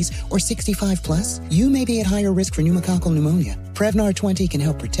heart disease, or 65 plus, you may be at higher risk for pneumococcal pneumonia. Prevnar 20 can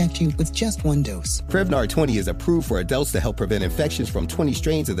help protect you with just one dose. Prevnar 20 is approved for adults to help prevent infections from 20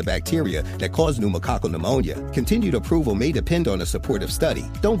 strains of the bacteria that cause pneumococcal pneumonia. Continued approval may depend on a supportive study.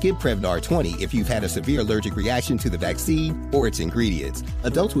 Don't give Prevnar 20 if you've had a severe allergic reaction to the vaccine or its ingredients.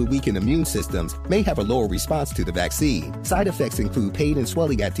 Adults with weakened immune systems may have a lower response to the vaccine. Side effects include pain and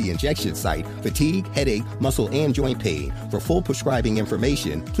swelling at the injection site, fatigue, headache, muscle, and joint pain. For full prescribing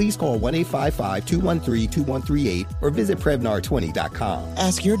information, please call 1-855-213-2138 or visit Prevnar20.com.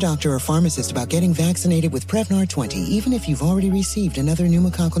 Ask your doctor or pharmacist about getting vaccinated with Prevnar 20, even if you've already received another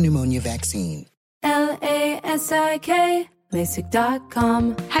pneumococcal pneumonia vaccine. LASIK.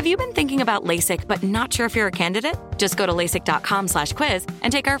 LASIK.com. Have you been thinking about LASIK but not sure if you're a candidate? Just go to LASIK.com/quiz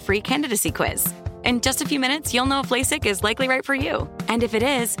and take our free candidacy quiz. In just a few minutes, you'll know if LASIK is likely right for you. And if it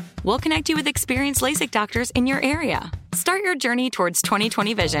is, we'll connect you with experienced LASIK doctors in your area. Start your journey towards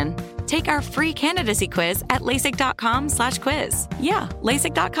 20/20 vision. Take our free candidacy quiz at LASIK.com/quiz. Yeah,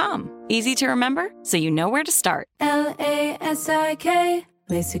 LASIK.com. Easy to remember, so you know where to start. LASIK.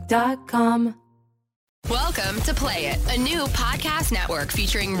 LASIK.com. Welcome to Play It, a new podcast network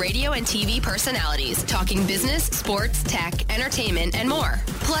featuring radio and TV personalities talking business, sports, tech, entertainment, and more.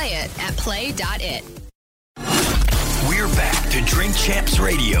 Play it at play.it. We're back to Drink Champs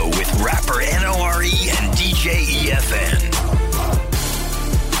Radio with rapper NORE and DJ EFN.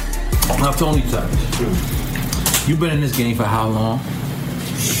 Now, Tony Tubbs, you've been in this game for how long?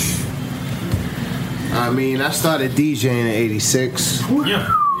 I mean, I started DJing in '86. Yeah.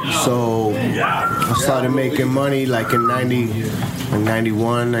 So I started making money like in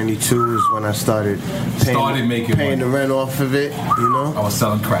 91, 92 is when I started paying the rent off of it, you know? I was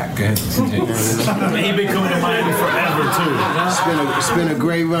selling crack. Go ahead. He been coming to Miami forever, too. It's been a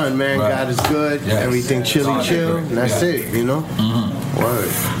great run, man. Right. God is good. Yes. Everything chilly chill. And that's it, you know? Mm-hmm.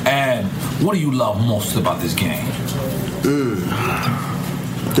 Word. And what do you love most about this game?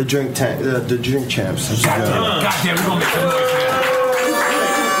 The drink champs. Goddamn, we're gonna make some noise, man.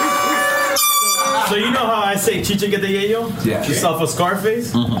 So you know how I say Chicha get the yayo? Yeah. She's off of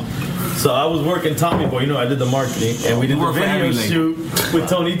Scarface? Mm-hmm. So I was working Tommy Boy, you know I did the marketing, and we did the video shoot with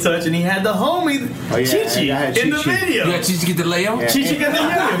Tony Touch, and he had the homie Chichi in the video. Yeah, Chichi get the layout? Yeah. Chichi get the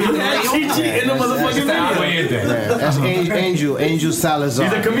yayo. He had Chichi in the motherfucking video. That's Angel Salazar.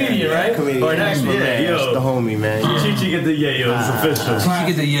 He's a comedian, right? Comedian. Or an actor, That's the homie, man. Chichi get the yayo. It's official. Chichi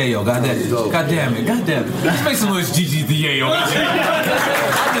get the yayo. God damn it. Let's make some noise, Chichi the yayo. I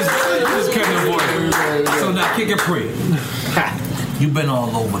just kept the voice. So now, kick it free. You've been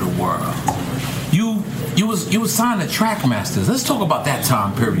all over the world. You was signed to Trackmasters. Let's talk about that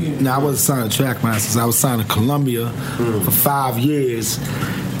time period. No, I wasn't signed to Trackmasters. I was signed to Columbia for 5 years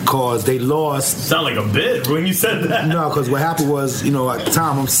because they lost. Sound like a bit when you said that. No, because what happened was, you know, at the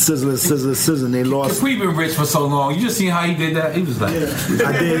time I'm sizzling. They lost. We've been rich for so long. You just seen how he did that? He was like, I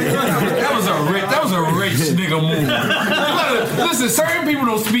did. That was a rich nigga move. Listen, certain people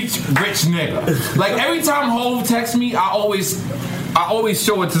don't speak rich nigga. Like every time Hov texts me, I always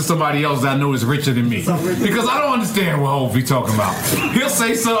show it to somebody else that I know is richer than me. Because I don't understand what Hov be talking about. He'll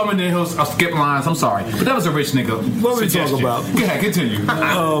say something and then I'll skip lines. I'm sorry. But that was a rich nigga. What were we talking about? Go ahead, continue.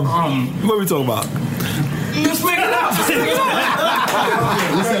 What were we talking about? Just make it up.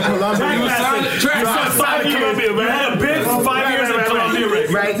 Listen, Columbia. You said 5 years, man. I had a bid for 5 years in Columbia.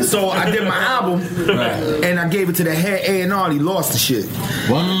 Right, so I did my album, and I gave it to the head A&R. He lost the shit.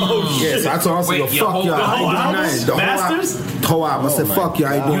 Oh shit! Yeah, so I told him, fuck y'all, I ain't doing nothing. The whole album. I said, fuck y'all,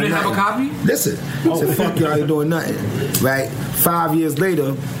 I ain't doing nothing. You didn't have a copy? Listen, I said, fuck y'all, I ain't doing nothing. Right, 5 years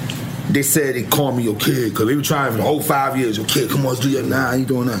later, they said they called me your kid, because they were trying for the whole 5 years. Your kid, come on, let's do your, nah, I ain't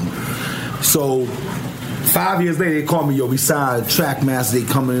doing nothing. So 5 years later, they called me, yo, we signed Trackmaster. They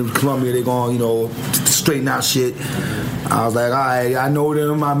coming in Columbia. They going, you know, straighten out shit. I was like, all right, I know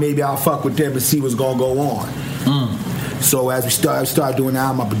them. Maybe I'll fuck with them and see what's going to go on. So as we started doing the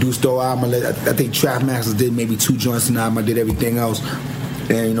album, I produced the album. I think Trackmasters did maybe 2 joints in the album. I did everything else.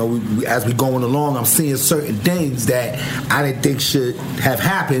 And, you know, as we going along, I'm seeing certain things that I didn't think should have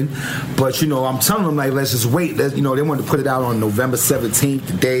happened. But, you know, I'm telling them, like, let's just wait. You know, they wanted to put it out on November 17th,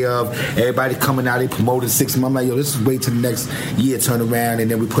 the day of. Everybody coming out, they promoted 6 months. I'm like, yo, let's just wait till the next year, turn around, and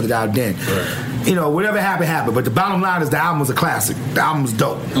then we put it out then. Right. You know, whatever happened, happened. But the bottom line is the album was a classic. The album was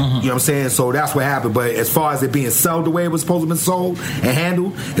dope. You know what I'm saying? So that's what happened. But as far as it being sold the way it was supposed to be sold and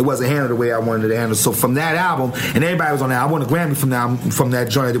handled, it wasn't handled the way I wanted it to handle. So from that album, and everybody was on that. I won a Grammy from that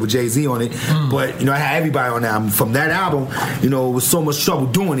joint with Jay-Z on it. But, you know, I had everybody on that album. From that album, you know, it was so much trouble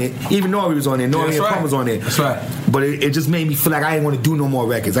doing it. Even Nori was on there. Nori and Pump was on there. That's right. But it just made me feel like I didn't want to do no more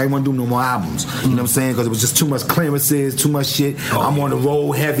records. I didn't want to do no more albums. You know what I'm saying? Because it was just too much clearances, too much shit. I'm on the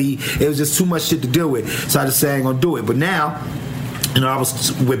road heavy. It was just too much shit to deal with. So I just said I ain't going to do it. But now, you know, I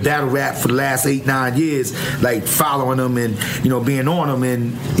was with battle rap for the last 8-9 years, like following them and, you know, being on them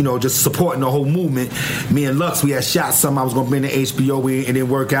and, you know, just supporting the whole movement. Me and Lux, we had shot something I was going to bring to HBO. It didn't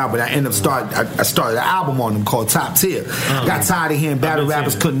work out, but I ended up I started an album on them called Top Tier. Got tired of hearing battle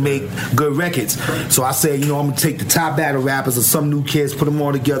rappers couldn't make good records. So I said, you know, I'm going to take the top battle rappers and some new kids, put them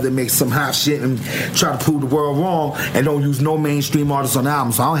all together, make some hot shit and try to prove the world wrong and don't use no mainstream artists on the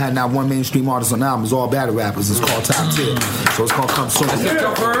album. So I don't have not one mainstream artist on the album. It's all battle rappers. It's called Top Tier. So it's going to come soon. Is your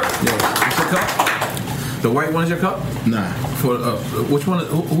cup, Herb? Yeah. It's your cup? The white one is your cup? Nah. For which one?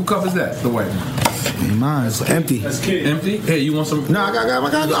 Who cup is that? The white one? Mine's empty. Empty? Hey, you want some? No, I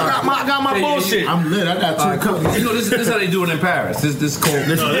got my bullshit. I'm lit. I got 2 cups. You know, this is how they do it in Paris. This cold.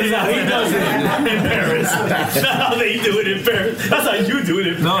 No, that's how he does it in Paris. That's how they do it in Paris. That's how you do it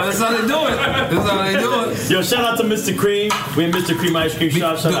in Paris. No, that's how they do it. That's how they do it. Yo, shout out to Mr. Cream. We in Mr. Cream Ice Cream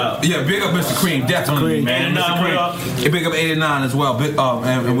Shop. Shout out. Yeah, big up Mr. Cream. Definitely, man. Mr. Cream. Yeah, big up 89 as well.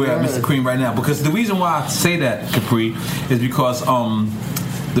 And we're at Mr. Cream right now. Because the reason why I say that, Capri, is because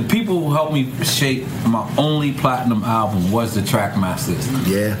the people who helped me shape my only platinum album was the Trackmasters.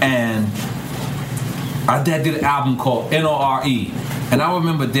 Yeah. And I did an album called NORE. And I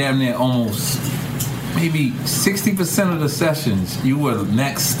remember damn near almost maybe 60% of the sessions, you were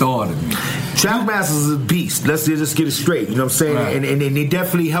next door to me. Trackmasters is a beast. Let's just get it straight. You know what I'm saying? Right. And they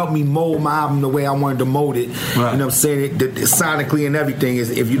definitely helped me mold my album the way I wanted to mold it. Right. You know what I'm saying? Sonically and everything.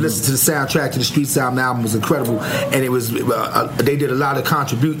 If you listen to the soundtrack to the Street Sound album, was incredible. And it was they did a lot of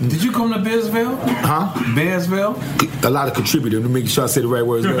contributing. Did you come to Bearsville? Huh? Bearsville? A lot of contributing. To make sure I say the right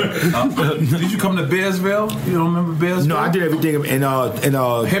words. Did you come to Bearsville? You don't remember Bearsville? No, I did everything in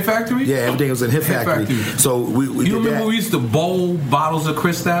Hit Factory? Yeah, everything was in Hit Factory. So we you did remember that. we used to bowl bottles of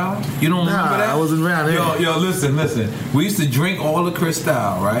Cristal? You don't remember that? I wasn't around there. Yo, listen. We used to drink all the Cristal,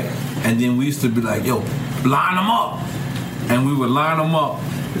 right? And then we used to be like, yo, line them up. And we would line them up.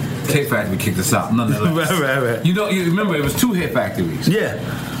 Hit Factory kicked us out, nonetheless. right. You remember it was 2 Hit Factories. Yeah.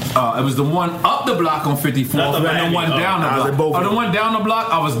 It was the one up the block on 54th and the one down the block. The one down the block,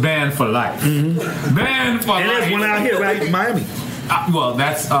 I was banned for life. Mm-hmm. Banned for life. And there's one out here, right? Miami. Well,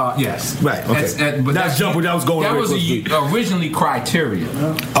 that's yes. Right. Okay. But that's jumper. That was going. That was originally Criteria.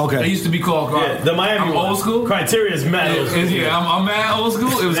 Okay. It used to be called. The Miami I'm old school. Criteria is mad old school. Yeah, I'm mad old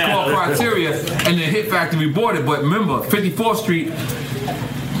school. It was called Criteria, and the Hit Factory bought it. But remember, 54th Street.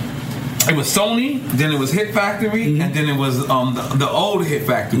 It was Sony, then it was Hit Factory, and then it was the old Hit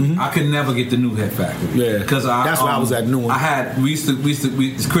Factory. I could never get the new Hit Factory. Yeah, because that's why I was at new one. We used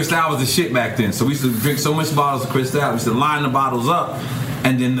to Cristal was the shit back then, so we used to drink so much bottles of Cristal. We used to line the bottles up,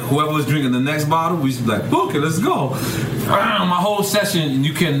 and then whoever was drinking the next bottle, we used to be like, okay, let's go. My whole session,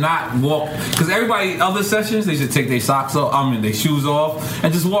 you cannot walk, because everybody other sessions they should take their socks off, their shoes off,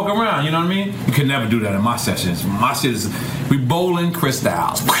 and just walk around. You know what I mean? You can never do that in my sessions. My shit is we bowling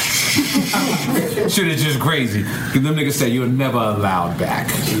Cristals. Shit is just crazy. Cause them niggas say you're never allowed back.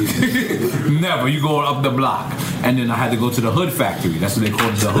 Never. You going up the block. And then I had to go to the Hood Factory. That's what they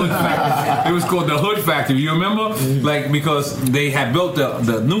called it, the Hood Factory. It was called the Hood Factory. You remember? Like, because they had built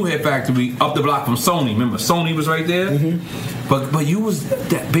the new Hit Factory up the block from Sony. Remember, Sony was right there. But you was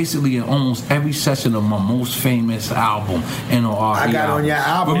basically in almost every session of my most famous album, NORE. I got on your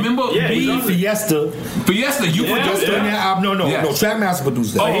album. Remember me? Fiesta. You produced on your album. No, Trackmaster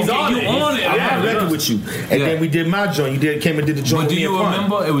produced that. Oh, he's on it. I had a record with you, and then we did my joint. You came and did the joint. But do you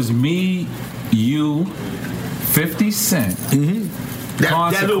remember? It was me, you, 50 Cent.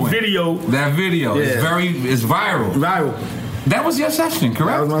 That little video. That video is it's viral. That was your session,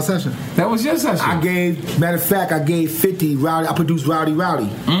 correct? That was my session. That was your session. Matter of fact, I gave 50 Rowdy. I produced Rowdy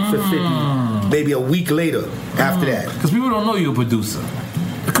for 50. Maybe a week later after that. Because people don't know you're a producer.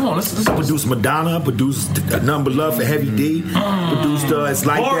 Come on, let's produce Madonna, produce Number Love for Heavy D, produced It's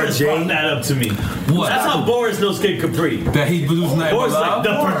Like Boris That Jay. brought that up to me. What? That's how Boris knows Kid Capri. That he produced Number Boris Love?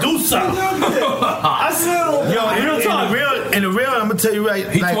 like the producer. I said, in the real, I'm gonna tell you right.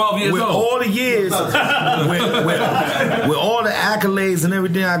 He's 12 years with old. all the years, with all the accolades and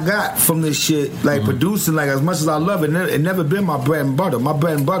everything I got from this shit, like producing, like as much as I love it, it never been my bread and butter. My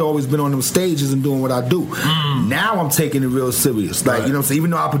bread and butter always been on them stages and doing what I do. Now I'm taking it real serious. Like, you know what I'm saying?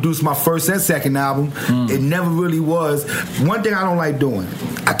 Even though I produced my first and second album, it never really was. One thing I don't like doing,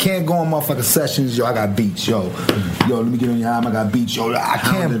 I can't go on motherfucking sessions, yo, I got beats, yo, let me get on your album, I got beats, yo.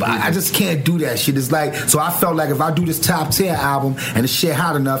 I just can't do that shit. It's like, so I felt like if I do this top 10 album and the shit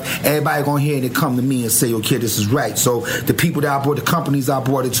hot enough, everybody gonna hear it and come to me and say, yo, kid, this is right. So the people that I brought, the companies I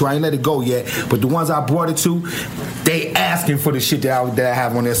brought it to, I ain't let it go yet, but the ones I brought it to, they asking for the shit that I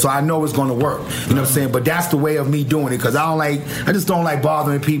have on there, so I know it's gonna work. You know what I'm saying? But that's the way of me doing it, because I just don't like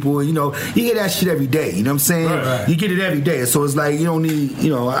bothering people. You know, you get that shit every day. You know what I'm saying? Right. You get it every day, so it's like you don't need. You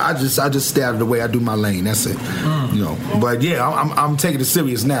know, I just stay out of the way. I do my lane. That's it. You know, but yeah, I'm taking it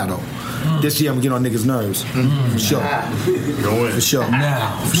serious now though. This year I'm getting on niggas' nerves. For sure. For sure.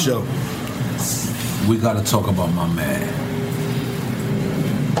 Now, for sure. We gotta talk about my man.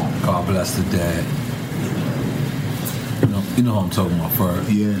 God bless the dead. You know who I'm talking about, Ferg.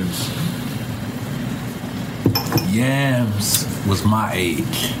 Yams was my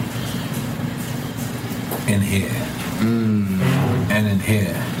age in here. And in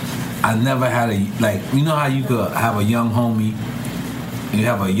here. I never had you know how you could have a young homie and you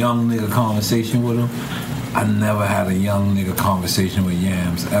have a young nigga conversation with him? I never had a young nigga conversation with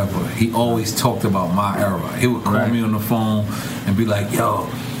Yams ever. He always talked about my era. He would call me on the phone and be like, yo,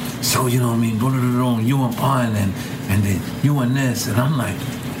 so you know what I mean, you and Pun and then you and this, and I'm like,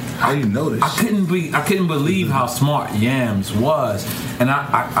 I didn't know this. I couldn't believe how smart Yams was, and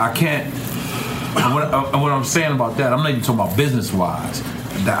I can't. What I'm saying about that, I'm not even talking about business wise.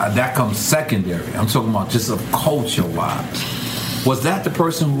 That comes secondary. I'm talking about just a culture wise. Was that the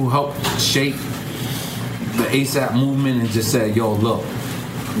person who helped shape the ASAP movement and just said, yo, look,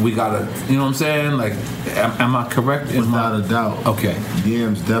 we gotta, you know what I'm saying? Like, am I correct? Without a doubt. Okay.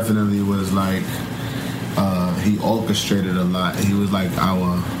 Yams definitely was like he orchestrated a lot. He was like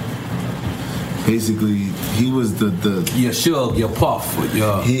our. Basically, he was the your Suge, your Puff,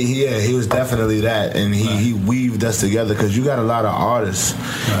 your he was definitely that, and he weaved us together because you got a lot of artists, you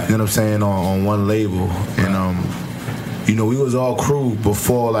know what I'm saying, on one label, and you know, we was all crew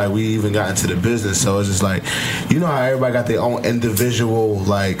before like we even got into the business, so it's just like, you know how everybody got their own individual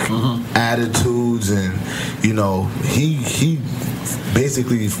like attitudes, and you know he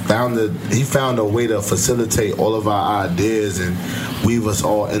basically found a way to facilitate all of our ideas and weave us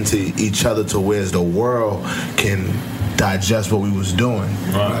all into each other to where the world can digest what we was doing.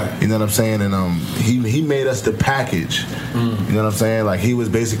 Right. You know what I'm saying? And he made us the package. You know what I'm saying? Like he was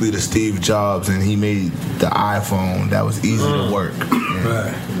basically the Steve Jobs, and he made the iPhone that was easy to work.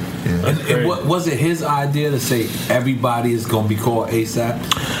 Right. Yeah. And what was it his idea to say everybody is gonna be called ASAP?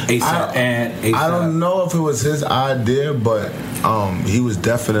 ASAP. I don't know if it was his idea, but he was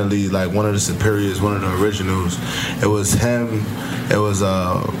definitely like one of the superiors, one of the originals. It was him. It was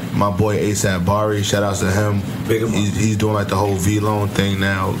my boy ASAP Bari. Shout outs to him. He's doing like the whole V-Lone thing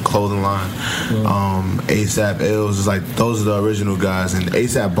now, clothing line. ASAP Ills is like, those are the original guys. And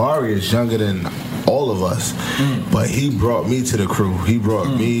ASAP Bari is younger than all of us, but he brought me to the crew. He brought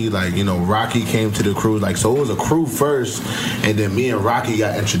me, like, you know, Rocky came to the crew, like, so it was a crew first, and then me and Rocky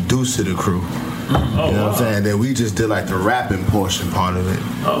got introduced to the crew. You know what I'm saying? Then we just did like the rapping portion part of it.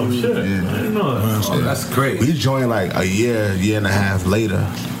 Oh shit! I didn't know that. Oh, that's great. We joined like a year and a half later.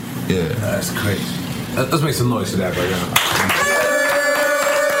 Yeah, that's great. Let's make some noise for that right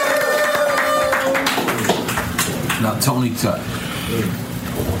now. Now, Tony Tuck.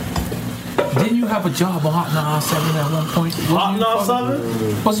 Didn't you have a job on Hot 97 at one point? Hot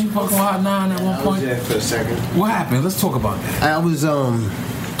 97? Wasn't you fucking Hot 9 at one point? Yeah, for a second. What happened? Let's talk about that. I was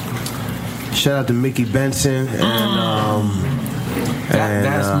shout out to Mickey Benson and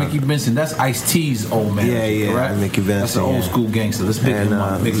that's Mickey Benson. That's Ice-T's old man. Yeah, correct? Mickey Benson. That's an old school gangster. Let's pick him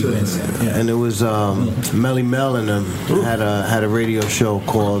up. Mickey Benson. Yeah. And it was Melly Mel and them had a radio show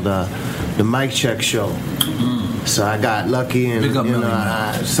called the Mic Check Show. So I got lucky, and you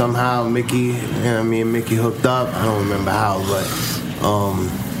know, somehow Mickey, me and Mickey hooked up. I don't remember how, but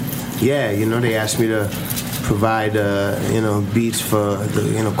yeah, you know, they asked me to provide beats for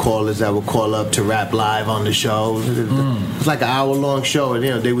the callers that would call up to rap live on the show. It was like an hour-long show, and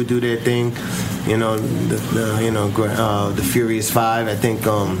they would do their thing. The Furious Five. I think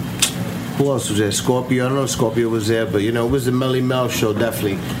who else was there? Scorpio. I don't know if Scorpio was there, but it was the Melly Mel show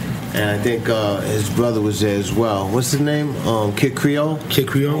definitely. And I think his brother was there as well. What's his name? Kid Creole? Kid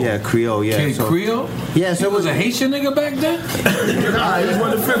Creole? Yeah, Creole, yeah. Kid Creole? Yeah, so it was a Haitian nigga back then? Nah, he was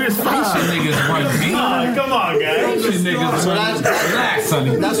one of the Furious Five. Haitian niggas run me. Come on, guys. Haitian niggas relax,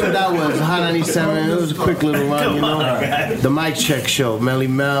 sonny. That's what that was, Hot 97. It was a quick little run, Come on, guys. The Mic Check Show, Melly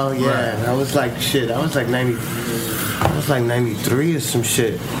Mel, yeah. Right. I was like 93 or some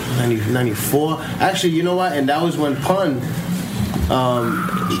shit. 94. Actually, you know what? And that was when Pun...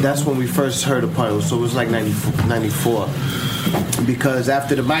 that's when we first heard of Pun, so it was like 94. Because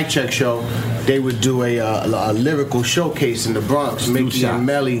after the Mic Check Show, they would do a lyrical showcase in the Bronx. Mickey and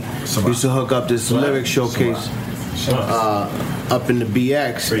Melly used to hook up this lyric showcase up in the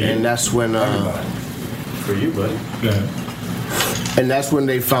BX, and that's when for you, buddy. And that's when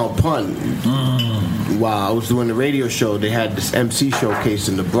they found Pun. While I was doing the radio show, they had this MC showcase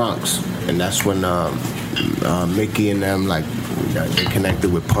in the Bronx, and that's when Mickey and them they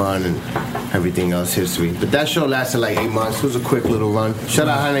connected with Pun and everything else history. But that show lasted like 8 months. It was a quick little run. Shout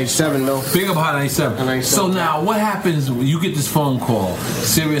out Hot 97 though. Big up Hot 97. So now what happens when you get this phone call?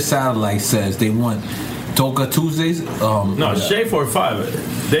 Sirius Satellite says they want Toka Tuesdays. No, Shay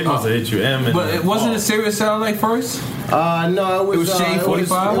 45. They must have hit you. But it wasn't a Sirius Satellite first? No, it was Shade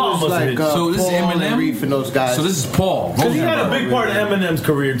 45. So this is Eminem. Reef and those guys. So this is Paul. Because he had a big part of Eminem's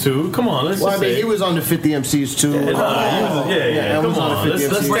career too. Come on, let's just say he was on the 50 MCs too. Yeah. Come on,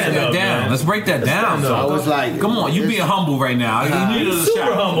 let's break that down. Let's break that down. So I was like, come on, you being humble right now. You need another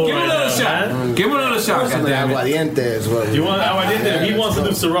shot. Give him another shot. Give him another shot. Goddamn it. You want Aguardiente? He wants to do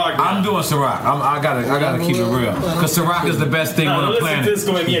Ciroc. I'm doing Ciroc. I gotta keep it real. Because Ciroc is the best thing on the planet.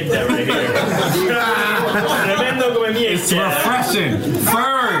 Listen to this right here. It's refreshing.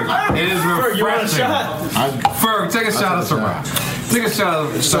 Ferg. It is refreshing. You want a shot? Ferg, take a shot of Ciroc. Take a shot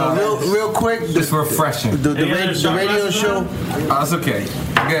of So real quick, it's refreshing. The radio show. That's okay.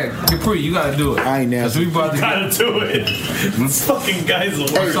 Okay, Capri, you gotta do it. I ain't now. You gotta do it. This fucking guy's the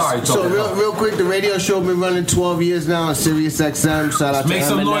worst. Sorry, so real quick, the radio show been running 12 years now on Sirius XM. Shout out to Make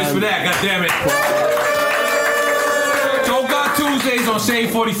some noise for that. God damn it. Soca Tuesdays on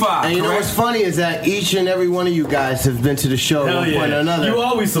Shade 45. And you know what's funny is that each and every one of you guys have been to the show at one point or another. You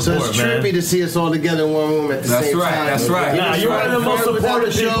always support, so it's man. trippy to see us all together in one room at the same time. That's right. Nah, you're one of the most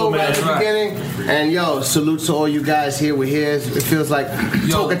supportive people, man. Right at the beginning. And yo, salute to all you guys here. We're here. It feels like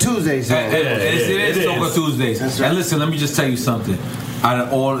Soca Tuesdays. It is Soca Tuesdays. That's right. And listen, let me just tell you something. Out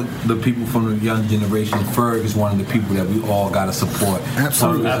of all the people from the young generation, Ferg is one of the people that we all got to support.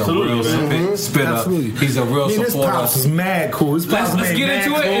 Absolutely. Ferg is a real spit up. He's a real supporter. His pops is mad cool. His pops Let's get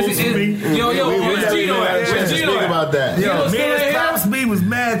into it. Yo, where's Gino at? Where's Gino Speak about that. Yo, me and his pops me was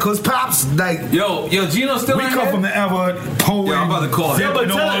mad because pops like Yo, Gino still we in come here? from the era poet. Yo, I'm about to call him. Yeah, but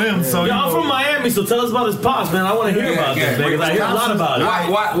Zipping all them. So I'm from Miami, so tell us about his pops, man. I want to hear about this, man, because I hear a lot about it.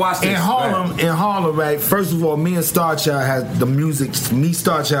 Watch this. In Harlem, right? First of all, me and Starchild had the music. Me,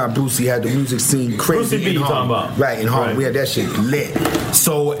 Starchild, and Brucey had the music scene crazy. Brucey B, in you Harlem. talking about? Right, in Harlem. Right. We had that shit lit.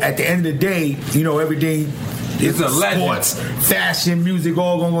 So at the end of the day, you know, everything. It's a legend. Sports, fashion, music,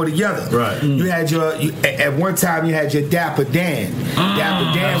 all gonna go together. Right. You had at one time you had your Dapper Dan.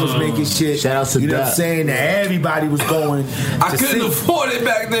 Dapper Dan was making shit. Shout out to you know Dap. what I'm saying? That everybody was going. I to couldn't see. afford it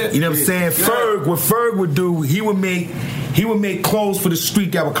back then. You know what I'm saying? Ferg, what Ferg would do, he would make clothes for the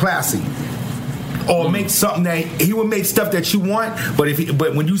street that were classy. Or make something that he would make stuff that you want, but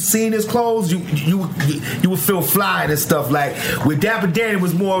when you seen his clothes, you would feel fly and stuff. Like with Dapper Dan, it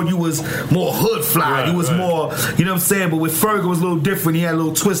was more hood fly. He was more, you know what I'm saying. But with Ferg, it was a little different. He had a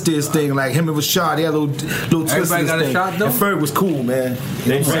little twist to his thing. Like him and Rashad, he had a little twist to his Everybody got a thing. shot, though? And Ferg was cool, man.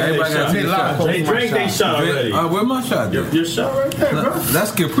 They drank, they shot already. Where my shot? Your shot right there, bro. That's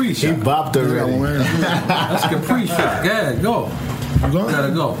Capri shot. He bopped already. That's Capri shot. Yeah, go. You gotta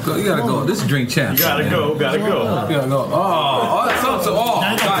go. You gotta go. This is Drink Champs. You gotta go. You gotta go. Oh, that's also. Oh,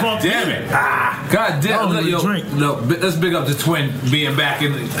 God damn it. God damn it. Yo, let's big up the twin being back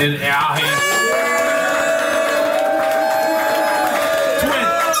in our hands. Twin.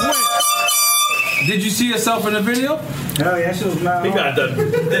 Did you see yourself in the video? Hell yeah, she was mad. He got the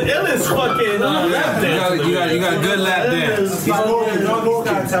illest fucking lap dance. You got a good lap dance. He's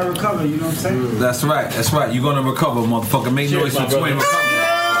working to recover, you know what I'm saying? That's right. You're gonna recover, motherfucker. Make noise for twin recover.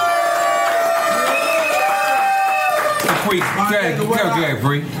 Go ahead,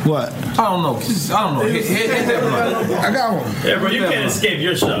 Bree. What? I don't know. Hit that blunt. I got one. Yeah, bro, you can't escape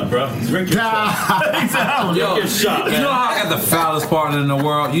your shot, bro. Drink your shot. Drink your shot, You man. know how I got the foulest partner in the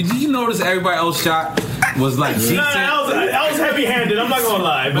world? Did you notice everybody else shot was like decent? I was heavy-handed. I'm not gonna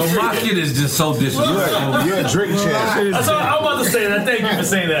lie. But my shit is just so disrespectful. You're a drink champ. That's all I'm about to say that. Thank you for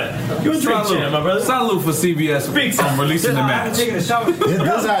saying that. You're a drink champ, my brother. Salute for CBS on releasing the match. This is how y'all get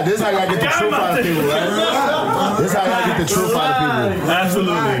the truth out of people, right? This is how y'all get the truth out of people.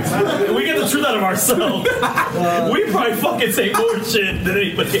 Absolutely. We get the truth out of ourselves. We probably fucking say more shit than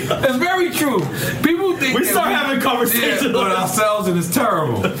anybody else. It's very true. People think we start having conversations with ourselves and it's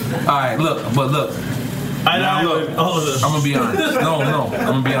terrible. All right, look. I'm gonna be honest. No, I'm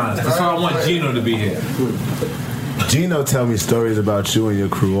gonna be honest. That's why I want Gino to be here. Gino tell me stories about you and your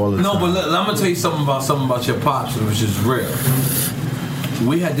crew all the time. No, but look, I'm gonna tell you something about your pops, which is real.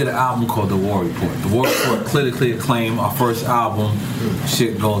 We had did an album called The War Report. The War Report critically acclaimed. Our first album,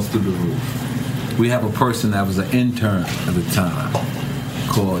 shit goes through the roof. We have a person that was an intern at the time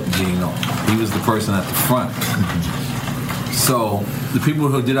called Gino. He was the person at the front. So the people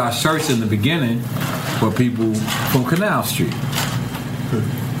who did our shirts in the beginning were people from Canal Street.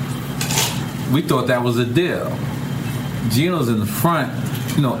 We thought that was a deal. Gino's in the front,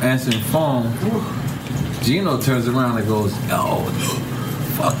 answering phone. Gino turns around and goes, "Yo,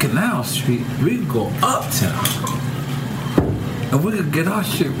 fuck Canal Street. We can go uptown and we could get our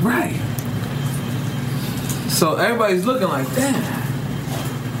shit right." So everybody's looking like, damn.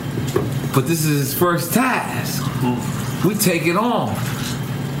 But this is his first task. We take it on.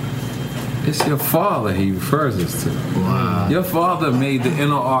 It's your father he refers us to. Wow. Your father made the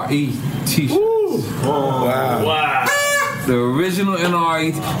NRE t-shirts. Oh, wow. The original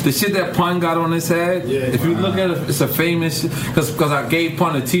NRE, the shit that Pun got on his head. Yeah, if you look at it, it's a famous, because I gave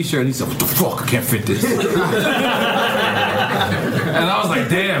Pun a t-shirt and he said, "What the fuck, I can't fit this." And I was like,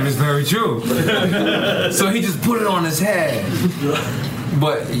 damn, it's very true. So he just put it on his head.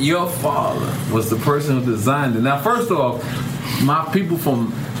 But your father was the person who designed it. Now, first off, my people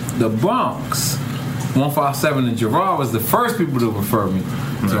from the Bronx, 157 and Gerard, was the first people to refer me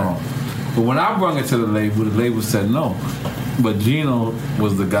to him. But when I brought it to the label said no. But Gino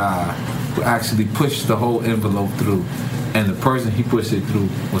was the guy who actually pushed the whole envelope through. And the person he pushed it through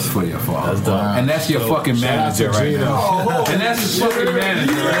was for your father. Wow. And that's your fucking manager right now. And that's his fucking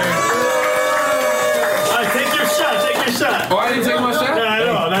manager right now. All right, take your shot. Oh, I didn't take my shot? No.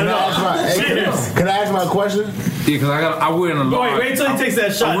 Can I ask my question? Yeah, because I wear a large. Wait till he takes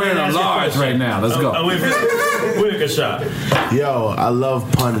that shot. I'm wearing a large right now. Let's go. Wait a shot. Yo, I love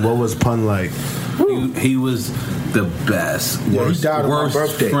Pun. What was Pun like? He was the best. Yeah, he died on my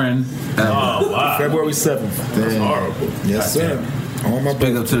birthday. Friend ever. Oh, wow. February 7th. That's horrible. Yes, sir.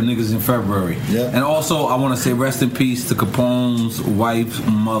 Big up to the niggas in February. Yeah. And also, I want to say rest in peace to Capone's wife's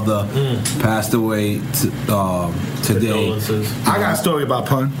mother. Passed away today. I got a story about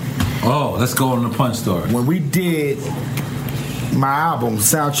Pun. Oh, let's go on the Pun story. When we did my album,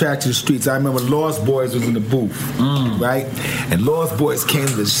 Soundtrack to the Streets, I remember Lost Boys was in the booth, right? And Lost Boys came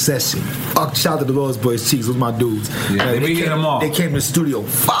to the session. Shout out to the Lost Boys Cheeks, those my dudes. Yeah, they came, them all. They came to the studio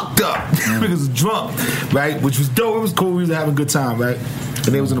fucked up. Niggas was drunk, right? Which was dope. It was cool. We was having a good time, right?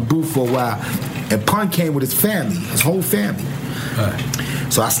 And they was in the booth for a while. And Pun came with his family, his whole family.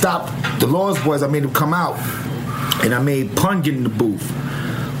 Right. So I stopped the Lost Boys. I made them come out. And I made Pun get in the booth.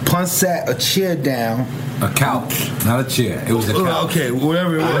 Pun sat a chair down. A couch, not a chair. It was a couch. Okay,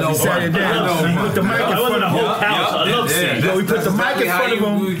 whatever it was. He sat it down. He put the mic in front of him. So we put the mic in front of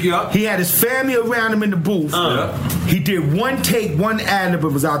him. He had his family around him in the booth. He did one take, one ad-lib,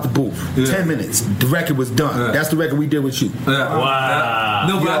 and was out the booth. 10 minutes. The record was done. That's the record we did with you. Wow.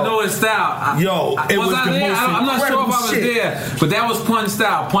 No, but I know his style. It was the most I'm not sure if I was shit. there, but that was Pun's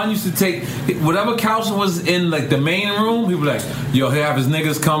style. Pun used to take whatever couch was in like the main room. He would be like, yo, he'll have his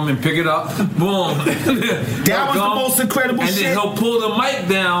niggas come and pick it up. Boom. That was the most incredible shit. And then he'll pull the mic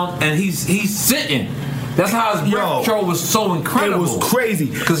down and he's sitting. That's how his retro was so incredible. It was crazy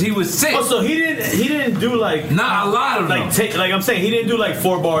because he was sick. Oh, so he didn't do like not a lot of like them. Like I'm saying, he didn't do like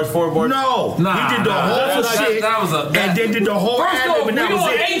 4 bars. No, he did the whole shit. That was and then did the whole first ad-lib, and that was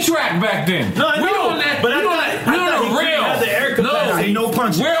it. We doing 8-track back then. No, I know. We doing that. But we on the rail. Had the air capacity. No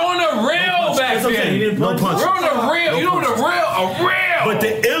punches. We're on the rail back then. He didn't punch. We're on the rail. You know what a rail? But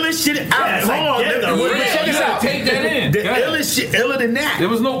the illest shit out. Check this out. Take that in. The illest shit, iller than that. There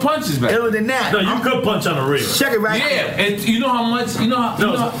was no punches back. Iller than that. No, you could punch on a rail. Check it right. Yeah, and you know how much, you know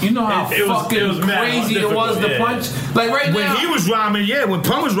how fucking crazy it was to punch. Like right when now, he was rhyming, when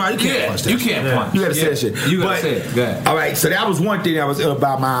Pun was rhyming, you can't punch that. You can't punch. You gotta say that shit. You gotta say it. Go ahead. All right, so that was one thing that was ill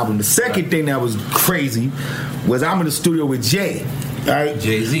about my album. The second thing that was crazy was I'm in the studio with Jay. All right,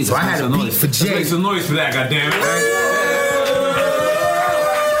 Jay-Z. So I had a beat for Jay. Let's make some noise for that, goddammit.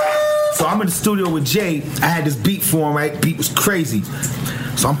 So I'm in the studio with Jay. I had this beat for him, right? Beat was crazy.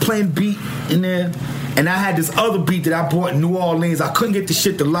 So I'm playing beat in there. And I had this other beat that I bought in New Orleans. I couldn't get the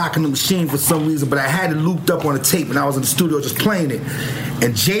shit to lock in the machine for some reason, but I had it looped up on a tape, and I was in the studio just playing it.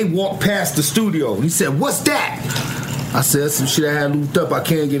 And Jay walked past the studio. And he said, "What's that?" I said, "That's some shit I had looped up. I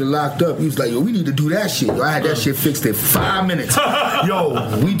can't get it locked up." He was like, "Yo, we need to do that shit." Yo, I had that shit fixed in 5 minutes.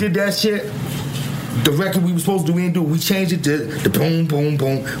 Yo, we did that shit. The record we were supposed to do, we didn't do. We changed it to the boom, boom,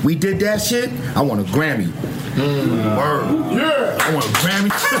 boom. We did that shit. I want a Grammy. Word. Yeah. I want a Grammy.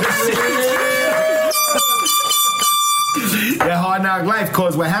 That Hard Knock Life,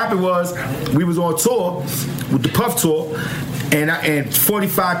 cause what happened was we was on tour with the Puff Tour, and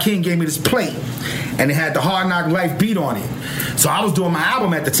 45 King gave me this plate, and it had the Hard Knock Life beat on it. So I was doing my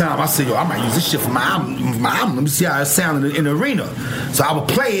album at the time. I said, "Yo, I might use this shit for my album. Let me see how it sounded in the arena." So I would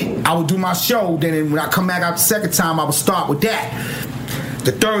play it. I would do my show. Then when I come back out the second time, I would start with that.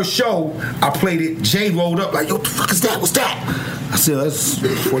 The third show, I played it. Jay rolled up like, "Yo, what the fuck is that? What's that?" I said, "That's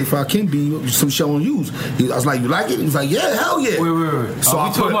 45 King beat, some show on use." I was like, "You like it?" He was like, "Yeah, hell yeah." Wait. So I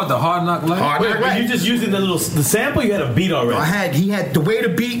talking about the Hard Knock Life? Were you just using the sample? You had a beat already. He had the way the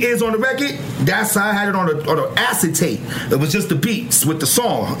beat is on the record. That's how I had it on the acid tape. It was just the beats with the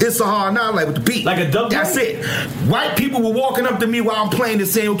song. It's a Hard Knock Life with the beat. Like a dub. That's it. White people were walking up to me while I'm playing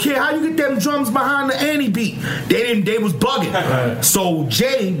this saying, "Okay, how you get them drums behind the Annie beat?" They was bugging. So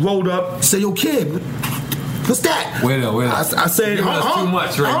Jay rolled up, said, "Yo, kid, what's that?" Wait up. I said, that's too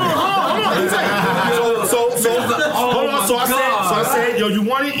much right now. Hold on. He's like, hold on. So I said, "Yo, you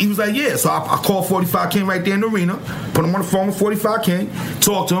want it?" He was like, "Yeah." So I called 45 King right there in the arena, put him on the phone with 45 King,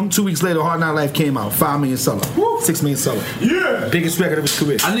 talked to him. 2 weeks later, Hard Knock Life came out, 5 million seller, 6 million seller. Yeah, biggest record of his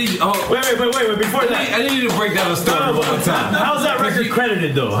career. I need. Wait. Before that, I need you to break down the story one more time. How's that record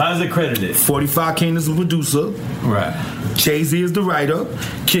credited though? How's it credited? 45 King is the producer. Right. Jay-Z is the writer.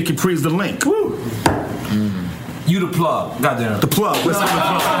 Kid Capri is the link. Woo. You the plug. Goddamn. The plug. What's the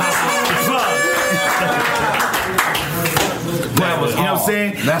plug? That was you know what I'm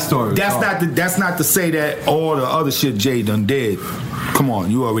saying? That story. That's not to say that all the other shit Jay done did come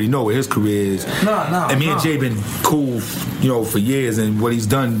on, you already know what his career is. And me and Jay been cool, for years, and what he's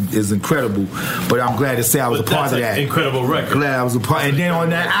done is incredible. But I'm glad to say I was a part of that. Incredible record. Glad I was a part. And then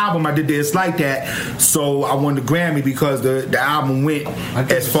on that album, I did It's Like That. So I won the Grammy because the album went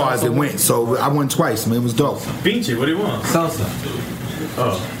as far as it went. So I won twice, man. It was dope. Beachy, what do you want? Salsa.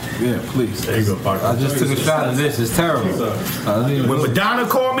 Oh. Yeah, please. There you go, Parker. I just took a shot of this. It's terrible. When Madonna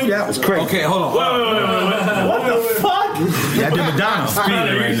called me, that was crazy. Okay, hold on. Wait. What the fuck? Yeah, I did Madonna.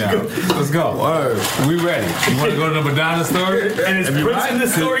 Speeding right now. Let's go. We ready. You want to go to the Madonna story? And is Prince in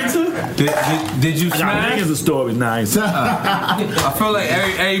this story too? Did you smash? Niggas a story, nice. I feel like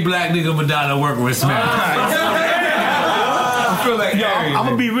every black nigga Madonna working with smash. I feel like I'm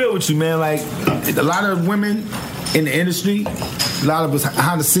gonna be real with you, man. Like a lot of women in the industry, a lot of us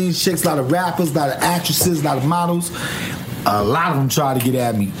behind the scenes chicks, a lot of rappers, a lot of actresses, a lot of models. A lot of them try to get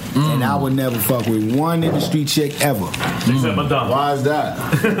at me, and I would never fuck with one industry chick ever. Except Madonna. Why is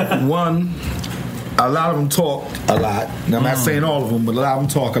that? One, a lot of them talk a lot. Now, I'm not saying all of them, but a lot of them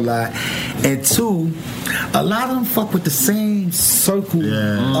talk a lot. And two, a lot of them fuck with the same circle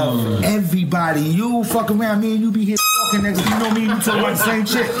of everybody. You fuck around, me and you be here talking next, you know me, you talk about the same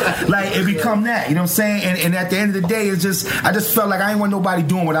shit. Like, it become that, you know what I'm saying? And at the end of the day, it's just, I just felt like I ain't want nobody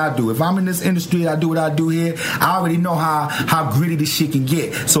doing what I do. If I'm in this industry and I do what I do here, I already know how gritty this shit can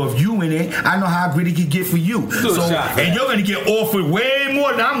get. So if you in it, I know how gritty it can get for you. And you're gonna get offered way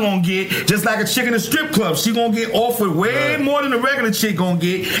more than I'm gonna get, just like a chick in a strip club. She gonna get offered way more than a regular chick gonna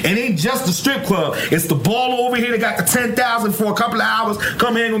get. And it ain't just the strip club. It's the baller over here that got the $10,000 for a couple of hours.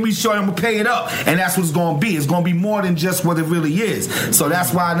 Come here with me, short, I'm gonna pay it up. And that's what it's gonna be. It's gonna be more than just what it really is. So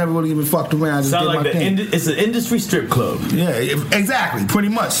that's why I never really even fucked around. I just Sound did like my thing. it's an industry strip club. Yeah, exactly, pretty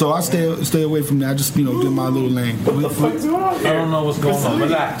much. So I stay away from that. I just did my little lane. What the fuck's going on here? I don't know what's going on.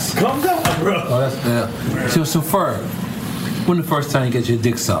 Relax. Calm down, bro. So Ferg, when the first time you get your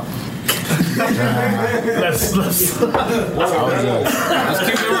dick sucked? Let's keep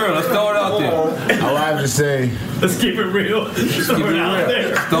it real. Let's throw it out there. I would have to say. Let's keep it real. Let's keep it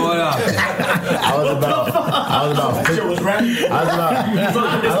real. Throw it out there. I was about. It's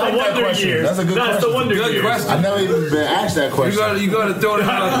the wonder years. That's a good question. That's the wonder years. question. I've never even been asked that question. You gotta throw it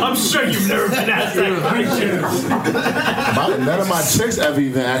out there. I'm sure you've never been asked that question. None of my chicks ever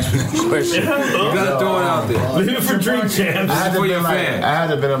even asked me that question. You gotta throw it out there. Leave it for Dream Champs. I had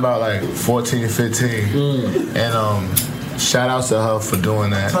to been about like 14, 15. And shout outs to her for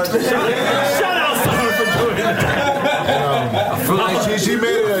doing that. Shout outs to her for doing that. And, I feel like she made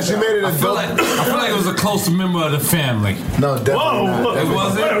it a dope. I feel like it was a close member of the family. No, definitely not. It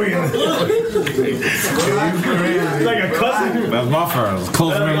wasn't. Like a cousin. That's my first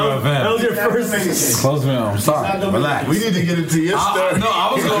close member of the family. That was your first. Close member. I'm sorry. Relax. We need to get into your story. No,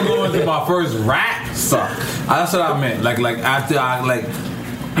 I was gonna go into my first rap suck. That's what I meant. Like after I like.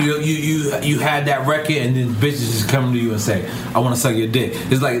 You had that record and then bitches just come to you and say, I want to suck your dick.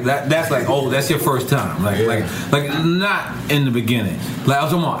 It's like that's like, oh, that's your first time. Like not in the beginning. Like I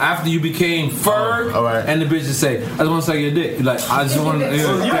was talking about after you became Ferg, and the bitches say, I just want to suck your dick. You're like, I just want to. You're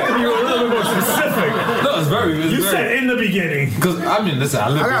a little bit more specific. No, it's very. You said in the beginning. Because I mean, listen,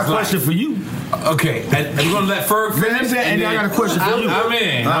 I got a question for you. Okay, and you're gonna let Ferg finish, and I got a question for you. I'm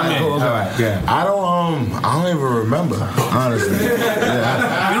in. All right, yeah. I don't even remember, honestly.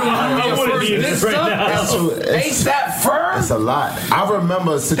 I wouldn't be in this right now. Ain't that Ferg? It's a lot. I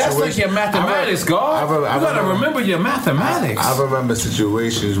remember situations. That's like your mathematics, God. You gotta remember your mathematics. I remember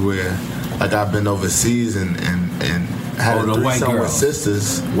situations where, like, I've been overseas and had a threesome with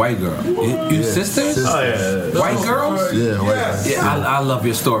sisters. White girl. You sisters? Oh, yeah. White girls? Yeah, white girls. Yeah, I love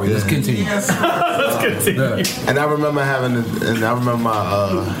your story. Let's continue. Let's continue. And I remember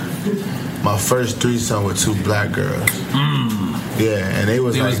my first threesome with two black girls. Yeah, and they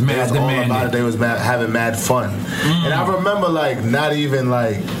was all about it. They was having mad fun. And I remember not even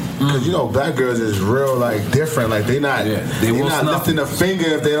because you know black girls is real different. They not lifting a finger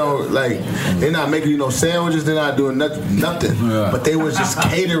if they don't they're not making you no sandwiches. They're not doing nothing. But they was just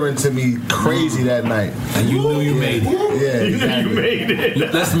catering to me crazy that night. And you knew you made it. Yeah, you knew you made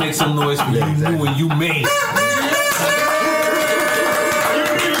it. Let's make some noise for you knew when you made it.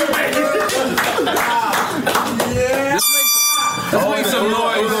 Let's make some noise.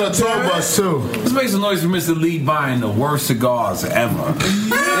 On a tour bus too. Let's make some noise for Mr. Lee buying the worst cigars ever.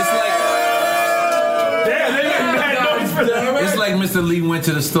 It's like Mr. Lee went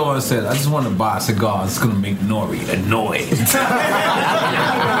to the store and said, I just want to buy a cigar that's going to make Nori annoyed.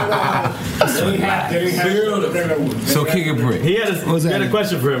 So kick it, Brick. He had a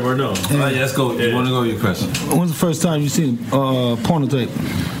question for him or no? Let's go. You want to go with your question? When's the first time you seen porno tape?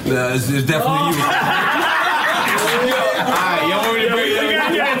 It's definitely you. Alright, y'all want me to break it?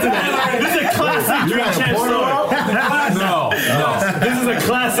 This is a classic Drink Champ story. No. This is a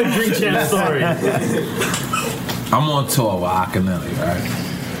classic Drink Champ story. I'm on tour with Akinelli, right?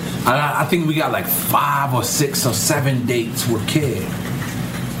 I think we got like 5 or 6 or 7 dates with Kid.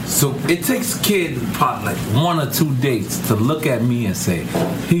 So it takes Kid probably like 1 or 2 dates to look at me and say,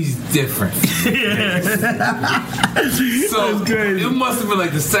 he's different. So it must have been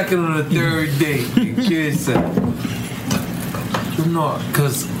like the 2nd or the 3rd date. And Kid said, no,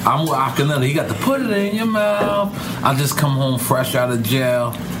 because I'm with Akinelli. He got to put it in your mouth. I just come home fresh out of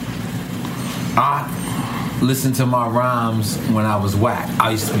jail. I listen to my rhymes when I was whack. I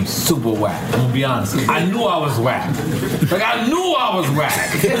used to be super whack. I'm gonna be honest. I knew I was whack. Like I knew I was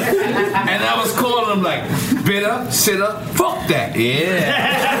whack. And I was calling them like bitter, sitter, fuck that. Yeah.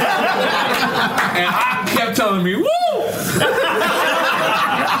 And I kept telling me, woo!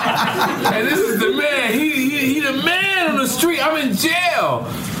 And this is the man. He the man on the street. I'm in jail.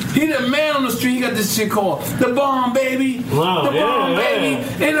 He the man on the street. He got this shit called the bomb, baby. Wow, the bomb,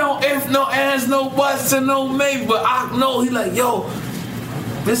 baby. You know, if no ands, no buts, and no maybe. But I know he like, yo,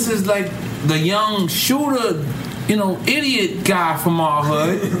 this is like the young shooter, you know, idiot guy from our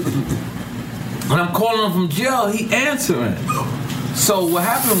hood. And I'm calling him from jail. He answering. So what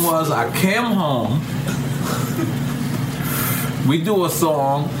happened was I came home. We do a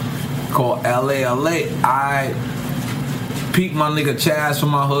song called LA. I peep my nigga Chaz from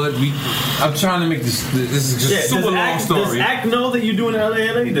my hood. I'm trying to make this is just super long story. Does Ak know that you're doing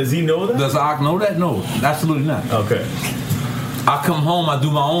LA? Does he know that? Does Ak know that? No, absolutely not. Okay. I come home, I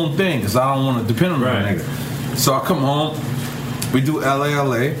do my own thing because I don't want to depend on that nigga. So I come home, we do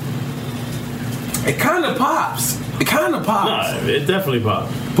LA. It kind of pops. Nah, it definitely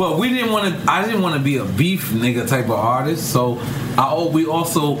pops. But I didn't want to be a beef nigga type of artist. So we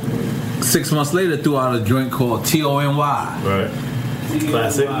also 6 months later threw out a joint called TONY. Right.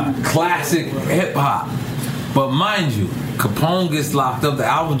 Classic hip hop. But mind you, Capone gets locked up, the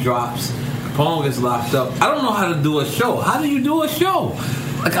album drops, Capone gets locked up. I don't know how to do a show. How do you do a show?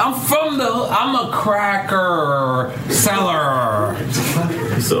 Like I'm a cracker seller.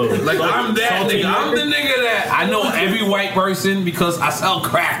 So like I'm that nigga. I'm the nigga that I know every white person because I sell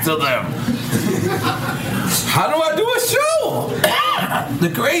crack to them. How do I do a show? The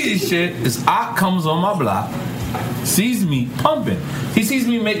crazy shit is Ak comes on my block, sees me pumping. He sees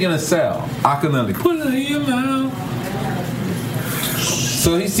me making a sale. Akinelli, put it in your mouth.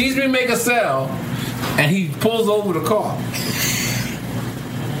 So he sees me make a sale, and he pulls over the car.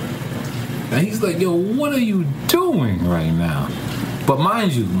 And he's like, yo, what are you doing right now? But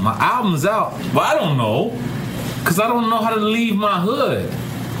mind you, my album's out, but I don't know. Because I don't know how to leave my hood.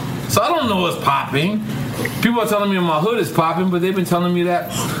 So I don't know what's popping. People are telling me my hood is popping, but they've been telling me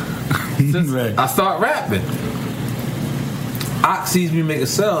that since I start rapping. Ak sees me make a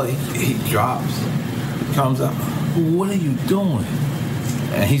sell, he drops, comes up, what are you doing?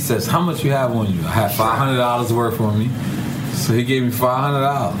 And he says, how much you have on you? I had $500 worth on me. So he gave me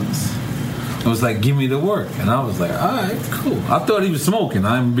 $500. It was like, give me the work. And I was like, all right, cool. I thought he was smoking,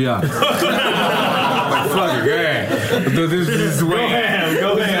 I'm gonna be honest. Like, fuck it, go ahead. This is way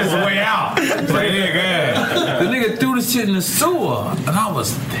out. This is way out. Like, yeah, go ahead. The nigga threw the shit in the sewer, and I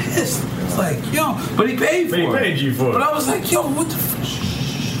was pissed. It's like, yo, but he paid for it. He paid you for it. But I was like, yo, what the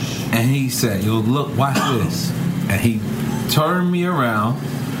fuck? And he said, yo, look, watch this. And he turned me around,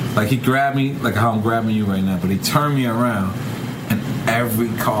 like he grabbed me, like how I'm grabbing you right now, but he turned me around, and every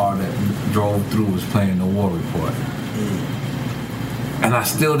car that drove through was playing the War Report. And I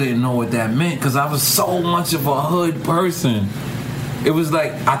still didn't know what that meant because I was so much of a hood person. It was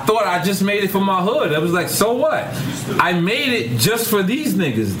like, I thought I just made it for my hood. I was like, so what? I made it just for these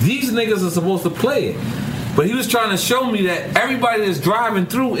niggas. These niggas are supposed to play it. But he was trying to show me that everybody that's driving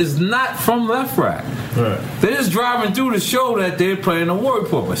through is not from Left Rack. Right. They're just driving through to show that they're playing the War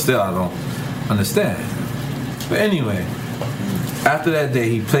Report. But still, I don't understand. But anyway, after that day,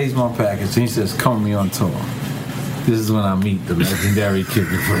 he plays my package and he says, come with me on tour. This is when I meet the legendary Kid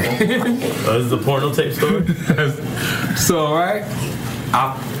Capri. This is the porno tape story? So, right?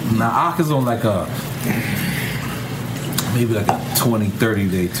 Now, Ak is on like maybe like a 20, 30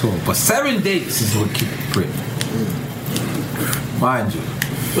 day tour. But 7 dates is what Kid Capri. Mind you.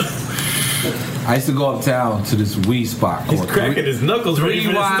 I used to go uptown to this weed spot. He's cracking his knuckles. Three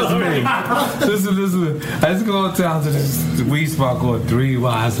Wise Men. Listen. I used to go uptown to this weed spot called Three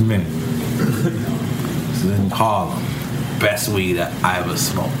Wise Men. It's in Harlem. Best weed I ever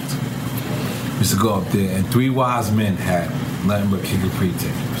smoked. I used to go up there, and Three Wise Men had nothing but Kid Capri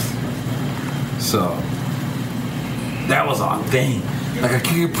tapes. So that was our thing. Like a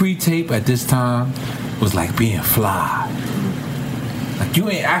Kid Capri tape at this time was like being fly. Like you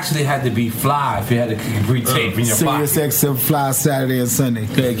ain't actually had to be fly if you had a Capri tape in your pocket. Sirius XM Fly Saturday and Sunday.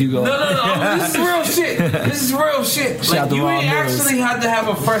 Okay, keep going. No. This is real shit. This is real shit. Shout Like you Ron ain't Mills. actually had to have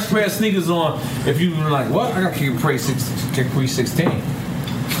a fresh pair of sneakers on if you were like, what? I got Capri 16.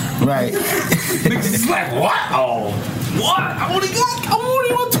 Right. Niggas is like, what? Oh, what? I'm only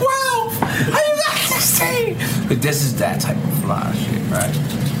on 12. How you got 16? But this is that type of fly shit, right?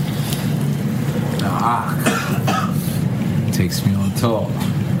 Now, takes me on tour.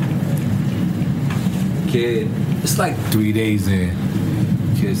 Kid, it's like 3 days in.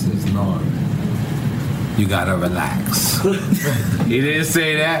 Kid says, no, you gotta relax. He didn't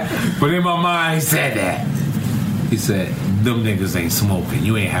say that, but in my mind, he said that. He said, them niggas ain't smoking.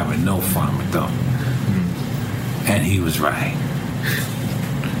 You ain't having no fun with them. And he was right.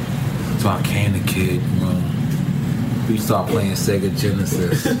 So I came to Kid room. We started playing Sega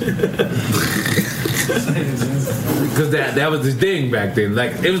Genesis. Because that was the thing back then.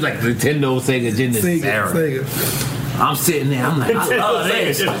 Like it was like Nintendo, Sega Genesis era. I'm sitting there, I'm like, I love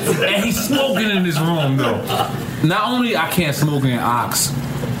this. And he's smoking in this room though. Not only I can't smoke in Ox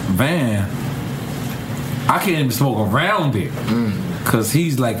van, I can't even smoke around it. Cause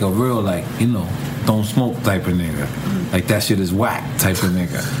he's like a real don't smoke type of nigga. Like that shit is whack type of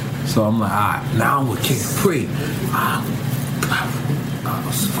nigga. So I'm like, alright, now I'm with Kid Capri.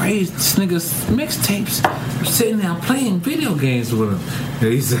 Raised this nigga's mixtapes. I'm sitting there playing video games with him.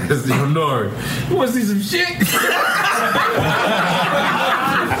 And he says, yo, Nori, you wanna see some shit?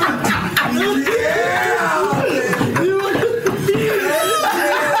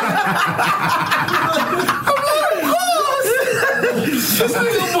 This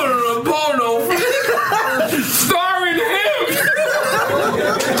nigga put on a porno starring him.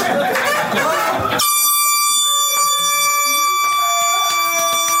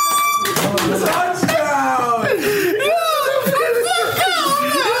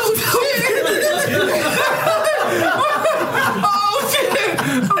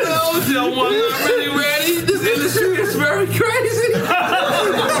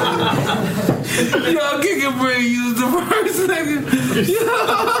 Yo, Kid Capri used the first nigga. Yo.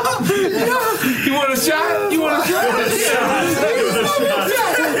 You want a shot? You want a shot?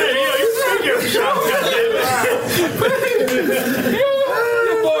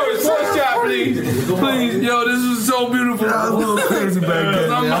 Boris, one shot, please. Please, yo, this was so beautiful. I was a little crazy back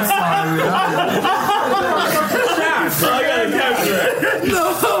then. I'm sorry. I gotta capture it. No.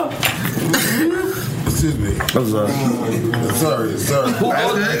 Excuse me. I'm sorry. Sorry. Yo,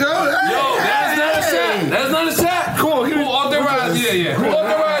 that's not a shot. That's not a shot. Come on, who authorized? Yeah. Who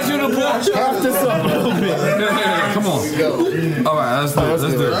authorized you to pour? Half this up a little bit. Come on. All right, let's do it. Let's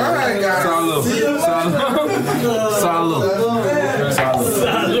do it. All right, guys. Salud.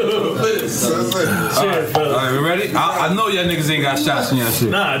 Cheers, All right, we ready? I know y'all niggas ain't got shots in y'all shit.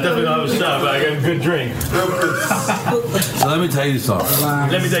 Nah, I definitely don't have a shot, but I got a good drink. So let me tell you something.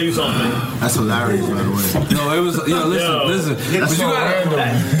 That's hilarious, by the way. No, it was. Yo, listen. But you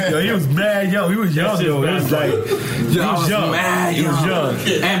gotta. Yo, he was mad. Yo, he was young. Yo, he was like, He was mad. He was young.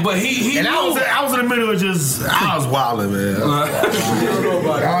 And but he. And I was in the middle of just. I was wilding, man. You was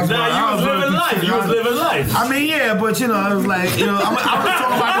living life. You was living life. I mean, yeah, but you know, I was like, you know, I was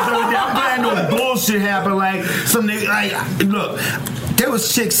talking about this every day. I'm glad no bullshit happened. Like some nigga, like, look, there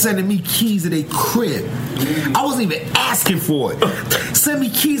was chicks sending me keys to their crib. I wasn't even asking for it. Send me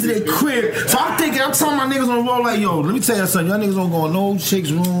keys to their crib. So I'm telling my niggas on the road, like, yo, let me tell you something. Y'all niggas don't go in no chick's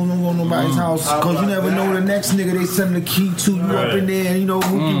room, don't go in nobody's house, cause you never know the next nigga they send the key to you up in there, and you know,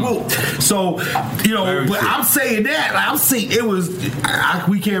 whoop. So, you know, but I'm saying that, like, I'm saying it was,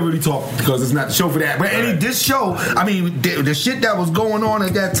 we can't really talk because it's not the show for that. But this show, I mean, the shit that was going on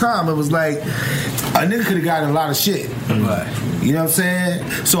at that time, it was like, a nigga could have gotten a lot of shit. Right. You know what I'm saying?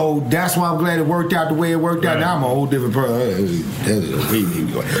 So that's why I'm glad it worked out the way it worked out. Now I'm a whole different person.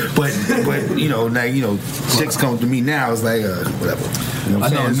 But you know, now you know, chicks come to me now. It's like whatever. You know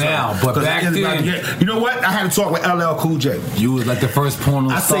what I'm saying? Now, but back then, you know what? I had to talk with LL Cool J. You was like the first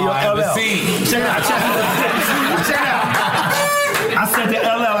porno star I ever seen. Check out. I said to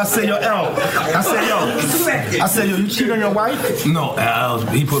LL, I said, yo, L. I said, yo, you cheat on your wife? No, L,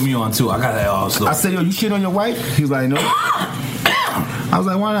 he put me on too. I got L. So. I said, yo, you cheat on your wife? He was like, no. I was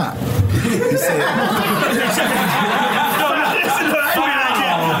like, why not? He said,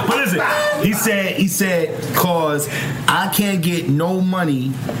 but listen, he said, cause I can't get no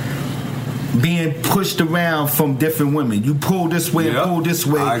money being pushed around from different women. You pull this way and pull this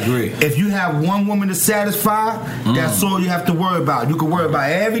way. I agree. If you have one woman to satisfy, that's all you have to worry about. You can worry about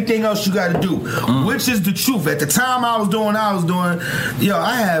everything else you got to do, which is the truth. At the time I was doing,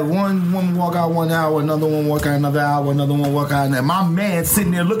 I had one woman walk out 1 hour, another one walk out another hour, another one walk out, and my man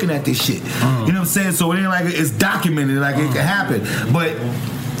sitting there looking at this shit. You know what I'm saying? So it ain't like it's documented, like it can happen. But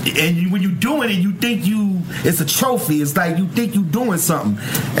when you doing it, you think it's a trophy. It's like you think you doing something.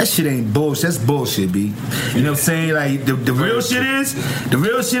 That shit ain't bullshit. That's bullshit, B. You know what I'm saying? Like the real shit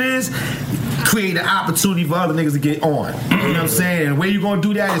is create an opportunity for other niggas to get on. You know what I'm saying? And the way you gonna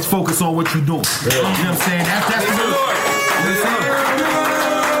do that is focus on what you doing. You know what I'm saying?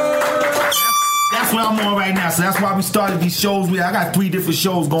 That's what I'm on right now. So that's why we started these shows. I got 3 different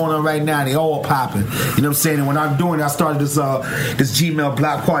shows going on right now. They all popping. You know what I'm saying? And when I'm doing it, I started this Gmail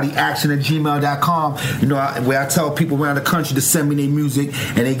block party action at gmail.com. You know, where I tell people around the country to send me their music,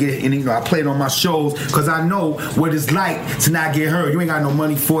 and they get, and I play it on my shows because I know what it's like to not get heard. You ain't got no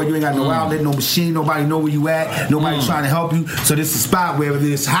money for it. You ain't got no outlet, no machine. Nobody know where you at. Nobody trying to help you. So this is a spot where whether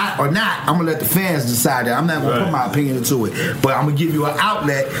it's hot or not, I'm gonna let the fans decide that. I'm not gonna put my opinion into it, but I'm gonna give you an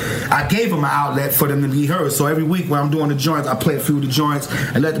outlet. I gave them an outlet for them to be heard. So every week when I'm doing the joints, I play a few of the joints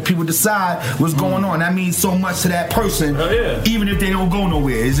and let the people decide what's going on. That means so much to that person, even if they don't go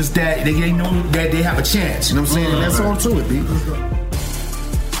nowhere. It's just that they know that they have a chance. You know what I'm saying? And that's all to it, B.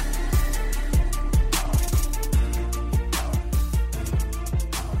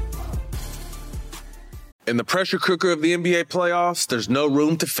 In the pressure cooker of the NBA playoffs, there's no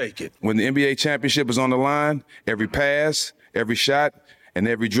room to fake it. When the NBA championship is on the line, every pass, every shot, and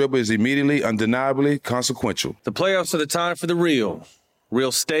every dribble is immediately, undeniably consequential. The playoffs are the time for the real.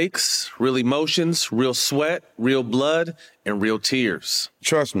 Real stakes, real emotions, real sweat, real blood, and real tears.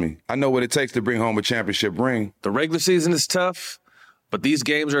 Trust me, I know what it takes to bring home a championship ring. The regular season is tough, but these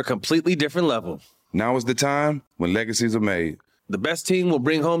games are a completely different level. Now is the time when legacies are made. The best team will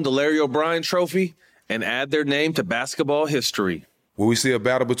bring home the Larry O'Brien Trophy and add their name to basketball history. Will we see a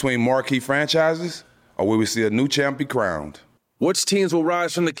battle between marquee franchises, or will we see a new champ be crowned? Which teams will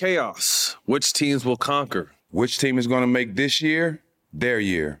rise from the chaos? Which teams will conquer? Which team is going to make this year their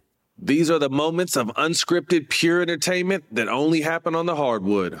year? These are the moments of unscripted, pure entertainment that only happen on the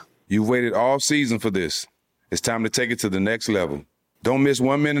hardwood. You've waited all season for this. It's time to take it to the next level. Don't miss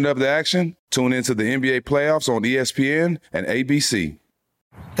 1 minute of the action. Tune into the NBA playoffs on ESPN and ABC.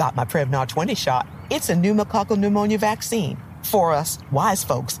 Got my Prevnar 20 shot. It's a pneumococcal pneumonia vaccine. For us, wise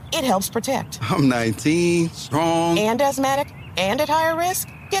folks, it helps protect. I'm 19, strong. And asthmatic, and at higher risk?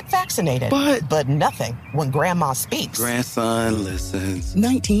 Get vaccinated. But nothing when grandma speaks. Grandson listens.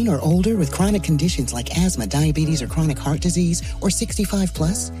 19 or older with chronic conditions like asthma, diabetes, or chronic heart disease, or 65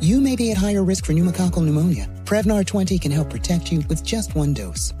 plus, you may be at higher risk for pneumococcal pneumonia. Prevnar 20 can help protect you with just 1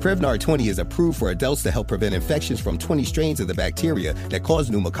 dose. Prevnar 20 is approved for adults to help prevent infections from 20 strains of the bacteria that cause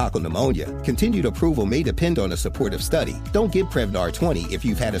pneumococcal pneumonia. Continued approval may depend on a supportive study. Don't give Prevnar 20 if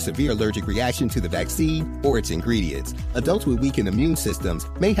you've had a severe allergic reaction to the vaccine or its ingredients. Adults with weakened immune systems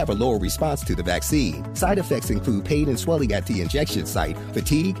may have a lower response to the vaccine. Side effects include pain and swelling at the injection site,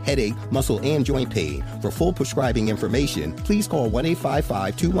 fatigue, headache, muscle, and joint pain. For full prescribing information, please call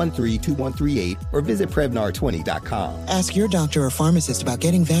 1-855-213-2138 or visit Prevnar20.com. Ask your doctor or pharmacist about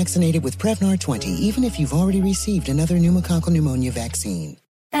getting vaccinated with Prevnar 20, even if you've already received another pneumococcal pneumonia vaccine.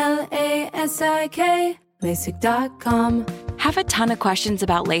 LASIK, LASIK.com. Have a ton of questions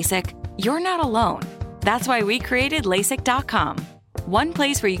about LASIK? You're not alone. That's why we created LASIK.com. One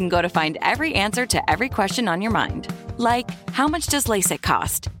place where you can go to find every answer to every question on your mind. Like, how much does LASIK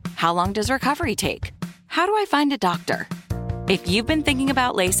cost? How long does recovery take? How do I find a doctor? If you've been thinking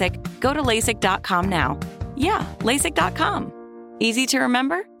about LASIK, go to LASIK.com now. Yeah, LASIK.com. Easy to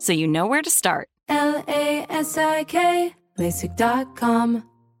remember, so you know where to start. LASIK, LASIK.com.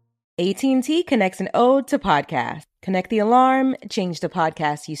 AT&T connects an ode to podcasts. Connect the alarm, change the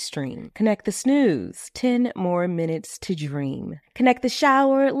podcast you stream. Connect the snooze, 10 more minutes to dream. Connect the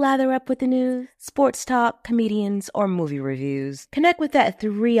shower, lather up with the news, sports talk, comedians, or movie reviews. Connect with that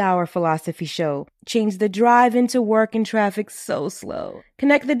 3-hour philosophy show. Change the drive into work and traffic so slow.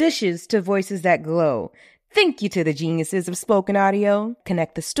 Connect the dishes to voices that glow. Thank you to the geniuses of spoken audio.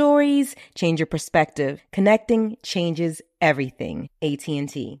 Connect the stories, change your perspective. Connecting changes everything.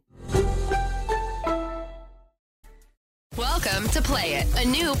 AT&T. Welcome to Play It, a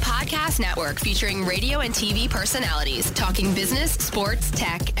new podcast network featuring radio and TV personalities talking business, sports,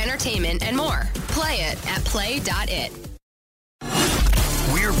 tech, entertainment, and more. Play it at play.it.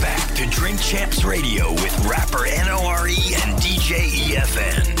 We're back to Drink Champs Radio with rapper NORE and DJ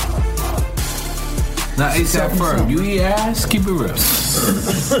EFN. Now, ASAP Ferg, you eat ass? Keep it real.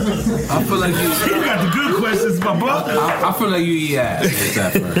 I feel like you got the good questions, my brother. I feel like you eat ass,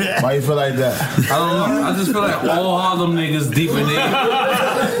 ASAP Ferg. Why you feel like that? I don't know. I just feel like all Harlem niggas deep in their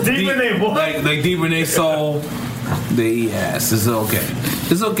deep in their soul, they eat ass. It's okay.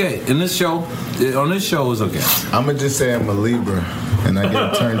 It's okay. On this show, it's okay. I'ma just say I'm a Libra, and I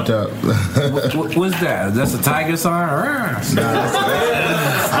get turned up. What's that? That's a tiger sign? That's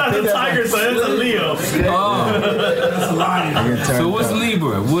not a tiger sign. That's a Leo. Oh, that's a lion. So what's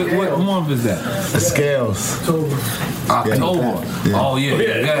Libra? What month is that? The scales. October. Yeah. Oh yeah.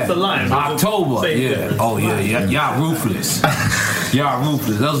 It's a lion. October. Same Yeah. difference. Oh yeah. Y'all ruthless. Y'all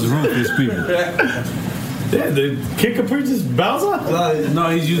ruthless. Those are ruthless people. Yeah, the Kid Capri just bounce off? No,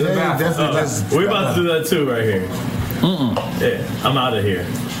 he's using the bathroom. We're about to do that too right here. Yeah, I'm out of here.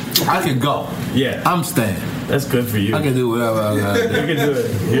 I can go. Yeah. I'm staying. That's good for you. I can do whatever I gotta do. You can do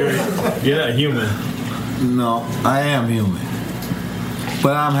it. You're not human. No, I am human.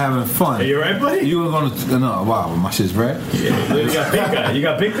 But I'm having fun. Are you right, buddy? You were gonna no, wow, my shit's red. Yeah, you got pink eye. You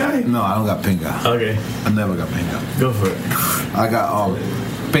got pink eye? No, I don't got pink eye. Okay. I never got pink eye. Go for it. I got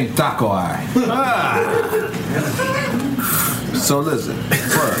pink taco eye. So listen,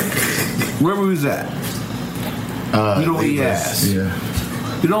 Ferg, where was that? You don't eat ass. Yeah.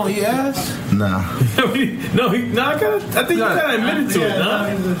 You don't eat ass? Nah. I think you gotta admit it to it, huh?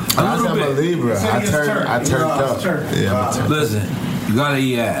 A little bit. Libra. I turned up. Yeah. Listen, you gotta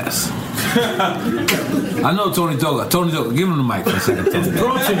eat ass. I know Tony Toga. Tony Toga, give him the mic for a second. It's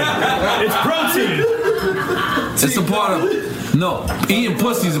protein. It's protein. It's a part of. No, eating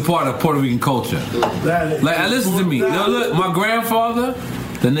pussy is a part of Puerto Rican culture. Like, listen to me. Yo, look, my grandfather,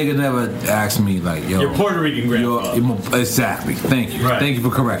 the nigga never asked me, like, yo. Your Puerto Rican grandfather. Exactly. Thank you. Right. Thank you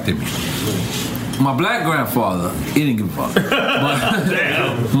for correcting me. My black grandfather, he didn't give a fuck.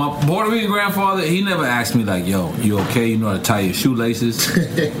 But my Puerto Rican grandfather, he never asked me, like, yo, you okay? You know how to tie your shoelaces?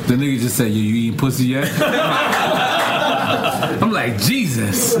 The nigga just said, yo, you eating pussy yet? I'm like,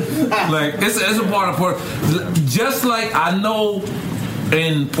 Jesus. Like, it's a part of Puerto. Just like I know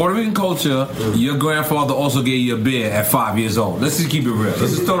in Puerto Rican culture, your grandfather also gave you a beer at 5 years old. Let's just keep it real.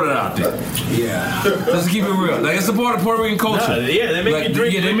 Let's just throw that out there. Yeah. Let's keep it real. Like, it's a part of Puerto Rican culture. Yeah, they make you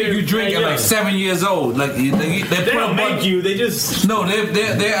drink. Yeah, they make you drink at like 7 years old. Like they don't make you. They just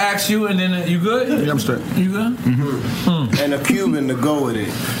they ask you and then you good. Yeah, I'm straight. You good? Mm-hmm. And a Cuban to go with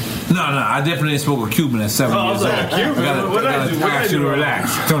it. No, I definitely didn't smoke a Cuban at 7 years old. What I ask you to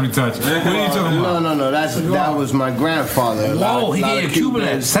relax, Tony Touch. What are you talking about? No. That was my grandfather. Whoa, he gave a Cuban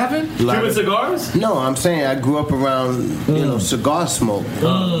at 7? Cuban cigars? No, I'm saying I grew up around cigar smoke. You know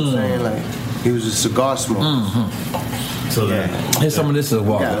what I'm saying? Like he was a cigar smoker. So here's some of this as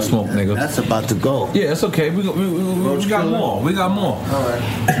well. Smoke, nigga. That's about to go. Yeah, it's okay. We got more. We got more. All right.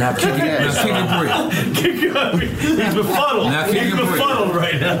 Now kick it. He's befuddled. Now kick He's it free. befuddled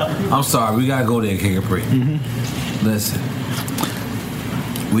right now. I'm sorry. We gotta go there and kick it free. Listen,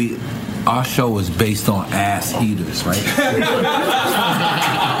 our show is based on ass eaters, right?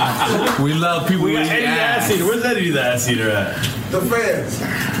 We love people We who got eat Eddie the ass. ass eater. Where's Eddie the ass eater at? The fans.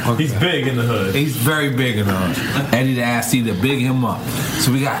 He's big in the hood. He's very big in the hood. Eddie the ass eater, big him up.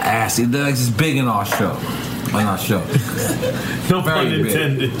 So we got ass eater. They're like just big in our show. On our show. No Very pun big.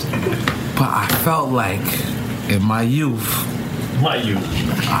 intended. But I felt like in my youth,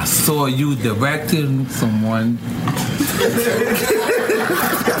 I saw you directing someone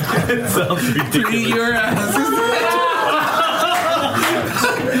It sounds ridiculous. to eat your ass.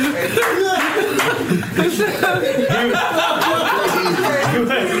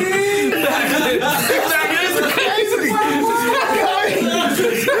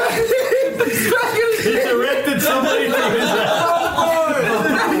 He directed somebody to his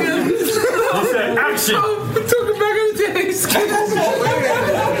He said, action. Took it back in the days.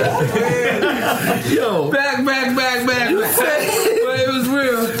 Yo. Back. But it was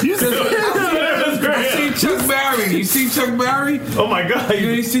real. You said it was great. I see Chuck Berry. You see Chuck Berry? Oh my God.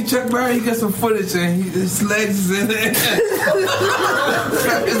 You see Chuck Berry? He got some footage and his legs is in there.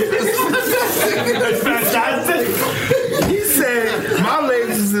 It's fantastic. He said my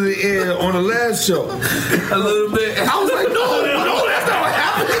legs is in the air on the last show. A little bit. I was like, no, that's not what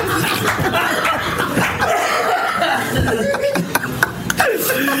happened.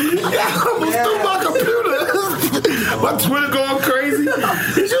 I almost threw my computer. My Twitter going crazy.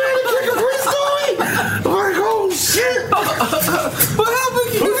 Did you hear the Kick Capri story? I'm like, oh shit. What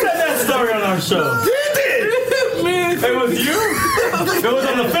happened? Who said that story on our show? You did. Man. It was you? It was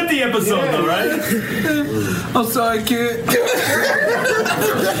on the 50 episode, though, right? I'm sorry, kid.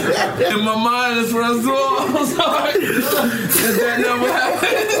 In my mind, that's what I saw. I'm sorry. That never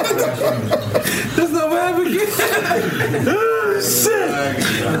happened. That's never happened again. Oh, shit.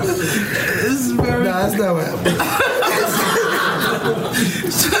 This is very... Nah, that's never happened.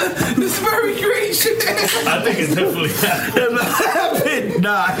 This is very great shit. I think it's definitely happened.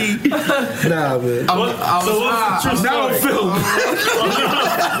 Nah, man. So what's the true Now I'm story?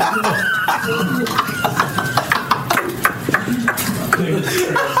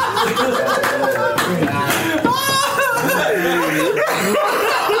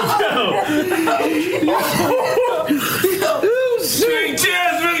 Sweet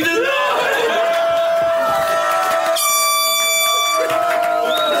cheers, make the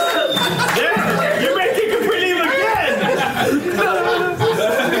You're making Capri leave again.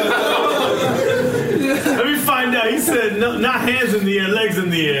 Let me find out. He said no, not hands in the air, legs in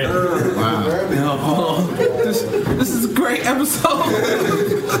the air. Wow. This is a great episode.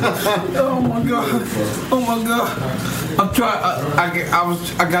 Oh my god. Oh my god. I'm trying.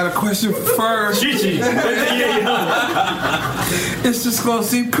 I got a question first. Chichi. It's just gonna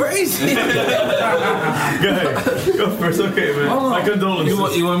seem crazy. Go ahead. Go first. Okay, man. My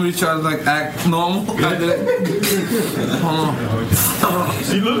condolences. You want me to try to like act normal? Hold on.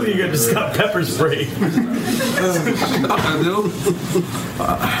 You look like you just got pepper spray. I do.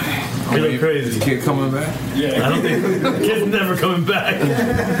 You look crazy. Kid coming back? Yeah. I don't think the kid's never coming back.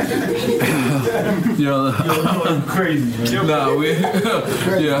 Yo, crazy. Man. Nah, we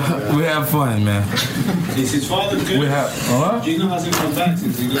have fun, man. Is his father good? We have. Gino hasn't come back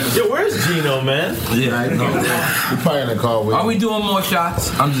since he left. Yo, where's Gino, man? Yeah, I know. We're probably in the car with Are we doing more shots?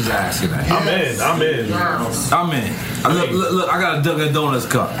 I'm just asking that. I'm in. Look, I got a Dunkin' Donuts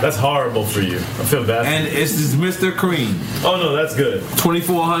cup. That's horrible for you. I feel bad. And it's this Mr. Cream. Oh no, that's good.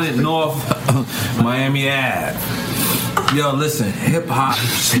 2400 North Miami Ave. Yo, listen, hip hop.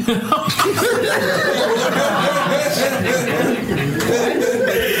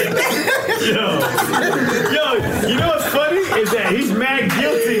 Yo, you know what's funny is that he's mad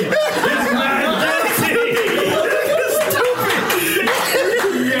guilty. He's mad guilty.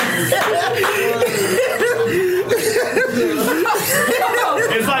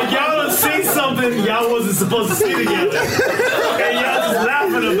 It's like y'all done seen something y'all wasn't supposed to see together, and y'all just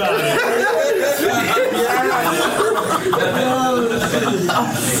laughing about it.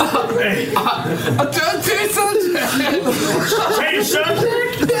 Hey, I'm trying to change something. Change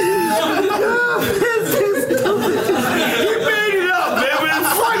subject? He made it up, man, but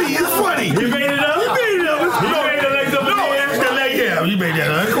it's funny. It's funny. You made it up? You made it up. You made the legs up in the air? Yeah, you made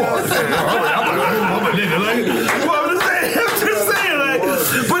that up. Come on. I'm a nigga. Like, well, I'm just saying, like,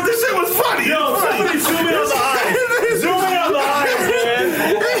 but this shit was funny. Yo, somebody zoom in on the eyes. Zoom in on the eyes, man.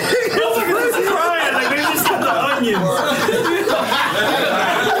 Yo, look at this crying. Like, they just got the onions.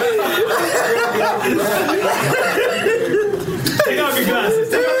 Take off your glasses.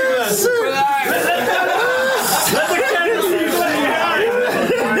 Take off your glasses. Let the camera see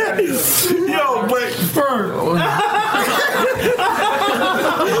you. Yo, but first.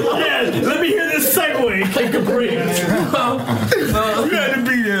 Yeah, let me hear this segue. Take a break. You had to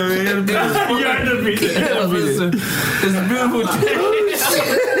be there, man. You had to be there. Listen, it's a beautiful thing.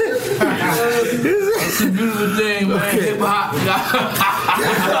 It's a beautiful thing, man. Hip hop.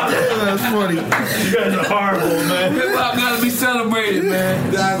 That's funny. You guys are horrible, man. Hip hop gotta be celebrated,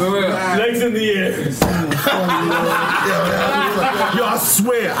 man. For real. Legs in the air. Yo, I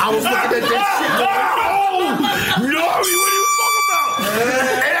swear, I was looking at that shit. No, what are you talking about?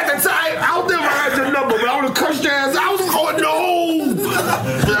 And at the time, I never had your number, but I would have cussed your ass. I was going, no. I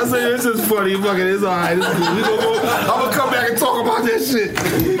said, this is funny. Fucking, it's all right. It's good. I'm gonna come back and talk about that shit.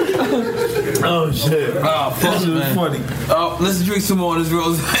 Oh shit! Oh, fuck, This is man. funny. Oh, let's drink some more of this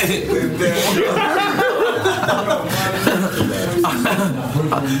rosé.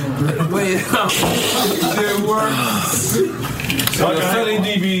 Wait, it didn't work. Sunny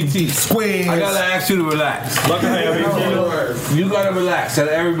DBT. Squares. I gotta ask you to relax. You gotta relax. Tell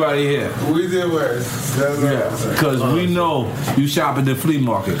everybody here. We did worse. Yeah, because we know you shop at the flea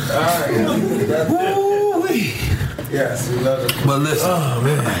market. Yes, we love it. But listen, all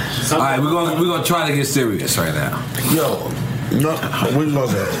right, we're gonna try to get serious right now. Yo, no, we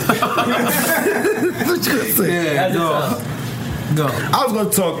love that. Yeah, go. I was gonna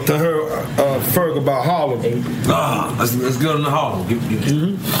talk to her, Ferg, about Harlem. Let's go to Harlem.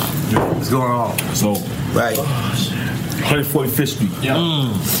 Let's go to Harlem. So, right, 145th Street.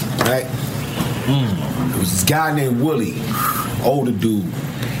 Right. There was this guy named Willie, older dude.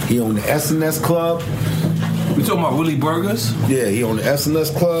 He owned the S&S Club. We talking about Willie Burgers? Yeah, he owned the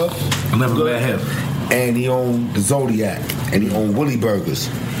SNS Club. I never met him. And he owned the Zodiac. And he owned Willie Burgers.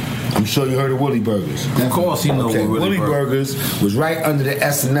 I'm sure you heard of Willie Burgers. Of course you know Willie Burgers was right under the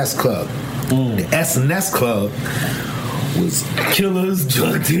SNS Club. The SNS Club was killers,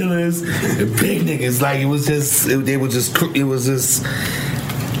 drug dealers, and big niggas. Like, it was just,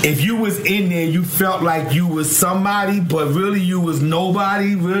 if you was in there, you felt like you was somebody, but really you was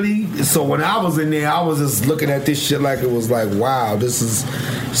nobody, really. So when I was in there, I was just looking at this shit like it was like, wow, this is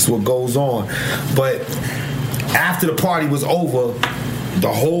what goes on. But after the party was over,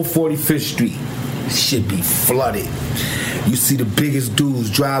 the whole 45th Street should be flooded. You see the biggest dudes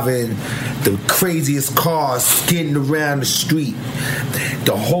driving the craziest cars skidding around the street.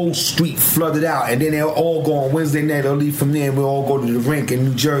 The whole street flooded out. And then they'll all go on Wednesday night. They'll leave from there and we'll all go to the rink in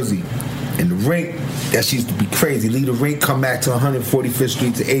New Jersey. And the rink, that used to be crazy. Leave the rink, come back to 145th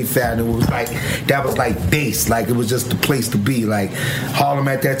Street to 8th Avenue. It was like, that was like base. Like, it was just the place to be. Like, Harlem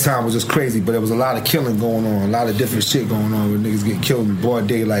at that time was just crazy. But there was a lot of killing going on. A lot of different shit going on where niggas get killed in broad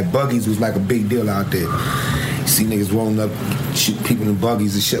daylight. Buggies was like a big deal out there. You see niggas rolling up, shooting people in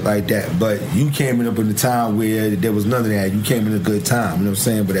buggies and shit like that. But you came up in a time where there was none of that. You came in a good time, you know what I'm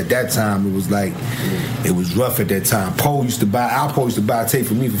saying? But at that time, it was like, it was rough at that time. Al used to buy a tape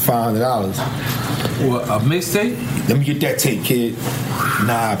for me for $500. What, a mixtape? Let me get that tape, kid.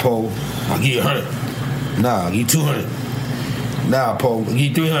 Nah, Paul, I'll give you 100. Nah, I'll give you 200. Nah, Paul, I'll give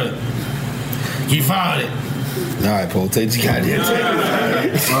you 300. Give you 500. All right, Paul, take your goddamn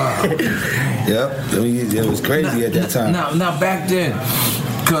tape. Wow. Yep, it was crazy at that time. Now back then,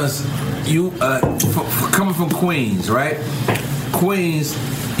 because you coming from Queens, right? Queens,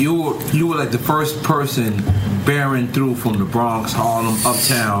 you were like the first person bearing through from the Bronx, Harlem,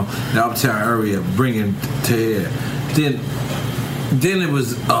 Uptown, the Uptown area, bringing to here. Then it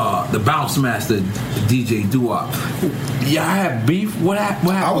was the Bounce Master, DJ Doo-Wop. Yeah, I had beef. What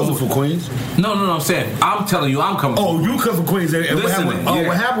happened? I wasn't from Queens. No, I'm saying. I'm telling you, I'm coming. Oh, you come from Queens. And what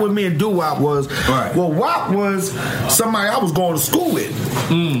happened with me and Doo-Wop was, well, Wop was somebody I was going to school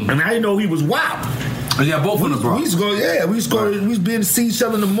with, and I didn't know he was Wop. Yeah, both in the Bronx. We used to go. Yeah, we used to go. We used to be in to see each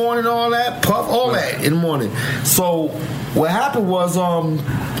other in the morning, all that, Puff, all that in the morning. So what happened was,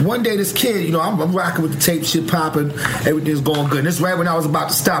 one day this kid, you know, I'm rocking with the tape, shit popping, everything's going good. And this right when I was about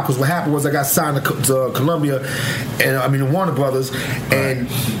to stop, because what happened was I got signed to Columbia, and Warner Brothers,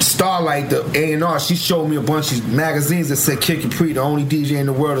 and Starlight, the A&R, she showed me a bunch of magazines that said Kid Capri, the only DJ in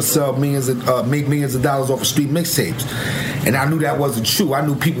the world to sell make millions of dollars off of street mixtapes. And I knew that wasn't true. I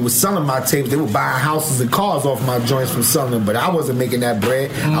knew people were selling my tapes. They were buying houses and cars off my joints from selling them, but I wasn't making that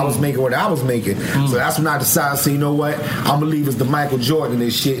bread. I was making what I was making. So that's when I decided to say, you know what? I'm going to leave as the Michael Jordan and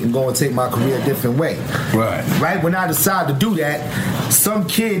this shit and go and take my career a different way. Right when I decided to do that, some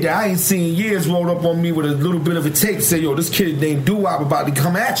kid that I ain't seen in years rolled up on me with a little bit of a tape and said, yo, this kid named Doo-Wop about to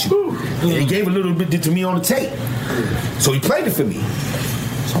come at you. And he gave a little bit to me on the tape. So he played it for me.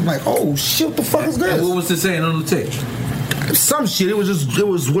 So I'm like, oh shit, what the fuck is this? And what was it saying on the tape? Some shit. It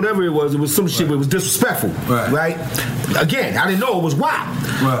was whatever it was. It was some shit, but it was disrespectful. Right? Again, I didn't know it was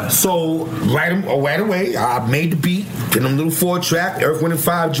WAP. So right away, I made the beat in them little 4-track, Earth, Wind &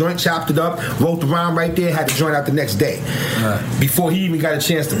 Fire joint, chopped it up, wrote the rhyme right there, had the joint out the next day. Before he even got a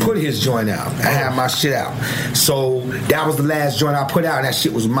chance to put his joint out, I had my shit out. So that was the last joint I put out, and that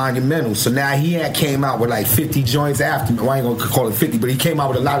shit was monumental. So now he came out with like 50 joints after. Well, I ain't gonna call it 50, but he came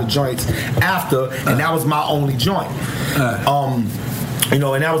out with a lot of joints after, and that was my only joint. You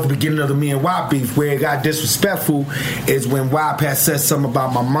know, and that was the beginning of the me and Wop beef. Where it got disrespectful is when Wop had said something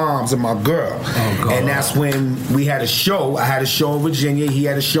about my moms and my girl. And that's when we had a show. I had a show in Virginia. He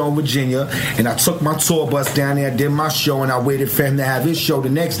had a show in Virginia. And I took my tour bus down there, did my show, and I waited for him to have his show the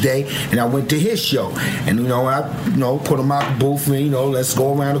next day. And I went to his show. And, you know, I put him out the booth and, you know, let's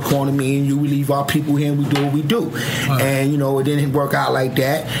go around the corner. Me and you, we leave our people here and we do what we do. And, you know, it didn't work out like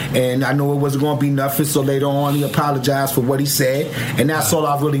that. And I knew it wasn't going to be nothing. So later on, he apologized for what he said. And that's all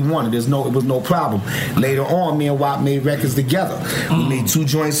I really wanted. It was no problem. Later on, me and Wop made records together. We made 2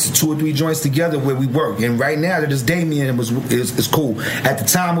 or 3 joints together where we worked. And right now, to this day, me and him is cool. At the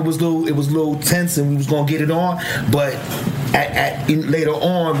time, it was a little tense, and we was gonna get it on. But later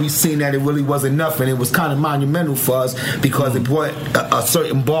on, we seen that it really wasn't nothing. It was kind of monumental for us because it brought a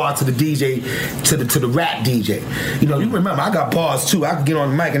certain bar to the DJ, to the rap DJ. You know, you remember I got bars too. I could get on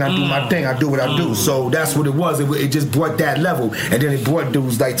the mic and I do my thing. I do what I do. So that's what it was. It just brought that level, and then it brought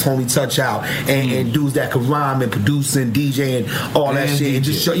dudes like Tony Touch out and dudes that could rhyme and produce and DJ and all that shit. It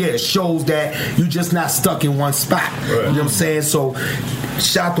just it shows that you just not stuck in one spot. You know what I'm saying? So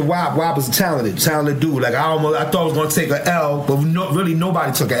shout to Wop. Wop is a talented dude. Like I thought I was gonna take an L, but really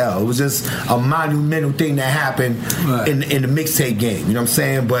nobody took an L. It was just a monumental thing that happened in the mixtape game. You know what I'm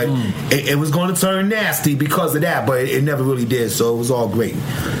saying? But it was gonna turn nasty because of that, but it never really did. So it was all great.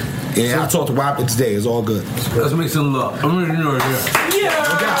 And I talked to Wop today. It's all good. Let's make some love. I'm ready to know it. Yeah.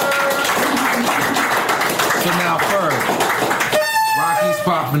 So now first, Rocky's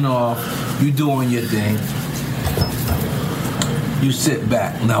popping off. You doing your thing. You sit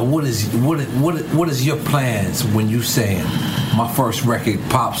back. Now, what is your plans when you saying my first record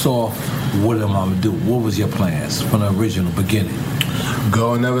pops off? What am I gonna do? What was your plans from the original beginning?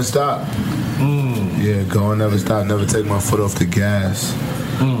 Go and never stop. Yeah, go and never stop. Never take my foot off the gas.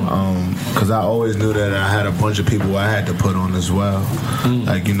 Because I always knew that I had a bunch of people I had to put on as well.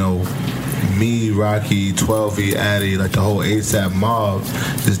 Like, you know, me, Rocky, 12E, Addy, like the whole ASAP mob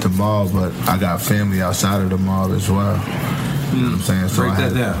is the mob, but I got family outside of the mob as well. You know what I'm saying? So break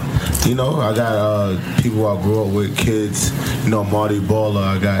that down. You know, I got people I grew up with, kids, you know, Marty Baller,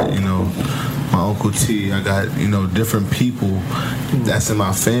 I got, you know, my Uncle T, I got, you know, different people that's in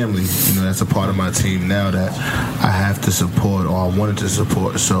my family, you know, that's a part of my team now that I have to support or I wanted to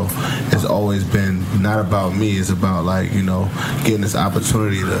support. So it's always been not about me, it's about, like, you know, getting this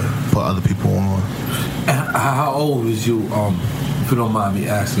opportunity to put other people on. How old was you, if you don't mind me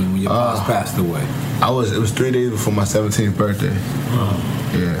asking, when your pops passed away? It was 3 days before my 17th birthday.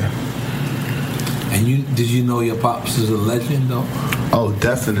 Yeah. And did you know your pops is a legend though? Oh,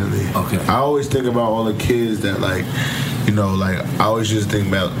 definitely. Okay. I always think about all the kids that, like, you know, like I always just think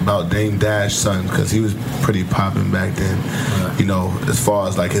about Dame Dash's son because he was pretty popping back then. Right. You know, as far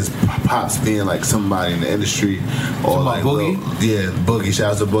as like his pops being like somebody in the industry, or like Boogie. Boogie.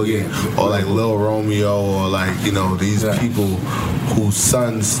 Shout out to Boogie, or like Lil Romeo, or like, you know, these people whose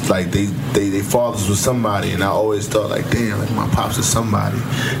sons like they fathers was somebody, and I always thought like, damn, like my pops is somebody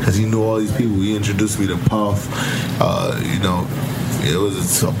because he knew all these people. He introduced me to Puff. You know. It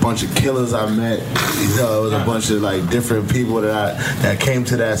was a bunch of killers I met. You know, it was a bunch of like different people that came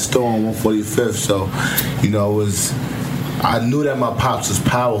to that store on 145th. So, you know, I knew that my pops was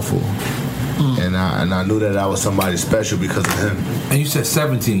powerful, and I knew that I was somebody special because of him. And you said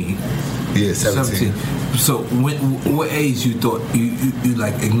 17. Yeah, 17. So, what age you thought you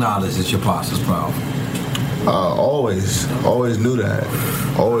like acknowledged that your pops was powerful? Always knew that.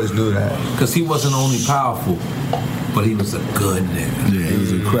 Always knew that. Because he wasn't only powerful, but he was a good nigga. Yeah, he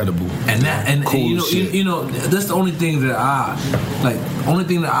was incredible. And that, and cool you know, that's the only thing that I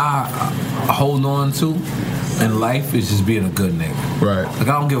hold on to in life is just being a good nigga. Right. Like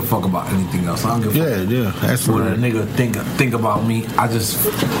I don't give a fuck about anything else. I don't give a fuck. Yeah, that's what right. a nigga think about me. I just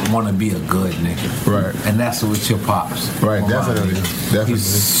want to be a good nigga. Right. And that's what your pops. Right. Definitely.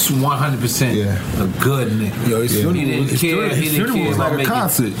 He's 100% a good nigga. Yo, his funeral was like a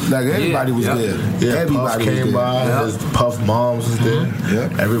concert. Like everybody was there. Yeah, everybody Puff came by. His Puff moms was there.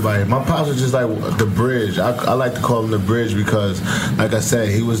 Yeah. Everybody. My pops was just like the bridge. I like to call him the bridge because, like I said,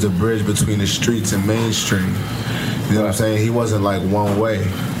 he was the bridge between the streets and mainstream. You know what I'm saying? He wasn't like one way.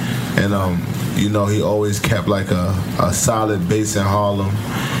 And, you know, he always kept like a solid base in Harlem.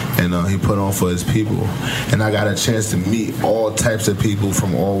 And he put on for his people. And I got a chance to meet all types of people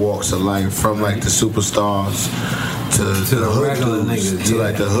from all walks of life, from like the superstars to the hood dudes, to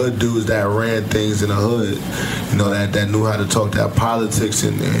like the hood dudes that ran things in the hood, you know, that knew how to talk that politics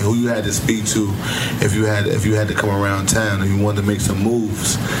and who you had to speak to if you had to come around town and you wanted to make some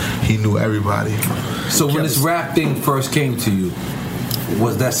moves. He knew everybody. So when this rap thing first came to you,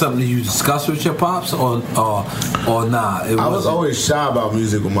 was that something you discussed with your pops or nah? I was always shy about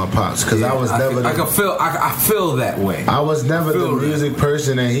music with my pops because I was never. I feel that way. I was never the music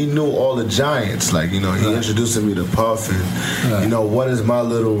person, and he knew all the giants. Like, you know, he introduced me to Puff, and you know, what is my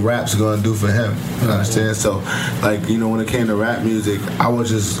little raps gonna do for him? You understand? So, like, you know, when it came to rap music, I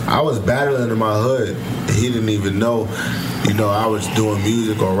was battling in my hood. He didn't even know. You know, I was doing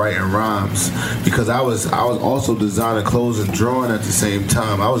music or writing rhymes because I was also designing clothes and drawing at the same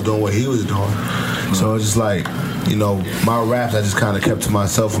time. I was doing what he was doing. So it's just like, you know, my raps I just kind of kept to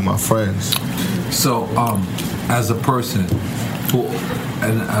myself and my friends. So, as a person who,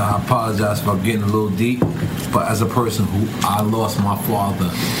 and I apologize for getting a little deep, but as a person who I lost my father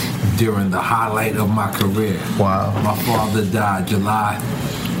during the highlight of my career. Wow. My father died July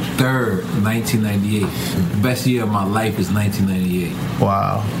 3rd, 1998. The best year of my life is 1998.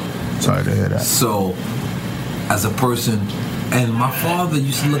 Wow. Sorry to hear that. So, as a person, and my father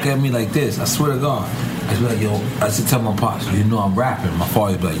used to look at me like this, I swear to God. He's like, yo, I said, tell my pops, you know I'm rapping. My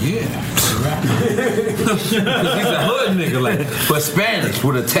father's like, yeah, I'm rapping. He's a hood nigga, like, but Spanish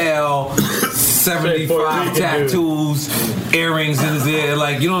with a tail, 75 tattoos, earrings in his ear,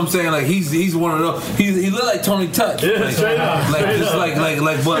 like, you know what I'm saying? Like, he's one of those. He look like Tony Touch, like, straight up, like straight just up. like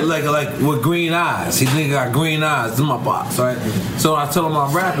with green eyes. He nigga got green eyes. This is my pops, right? So I tell him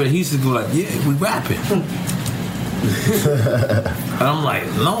I'm rapping. He used to go like, yeah, we rapping. And I'm like,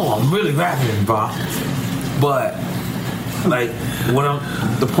 no, I'm really rapping, bro. But like,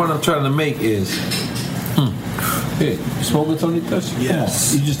 the point I'm trying to make is, hey, you smoking Tony Touch?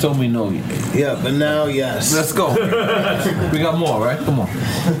 Yes. You just told me no. Yeah, but now yes. Let's go. We got more, right? Come on.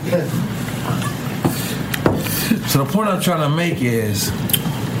 So the point I'm trying to make is,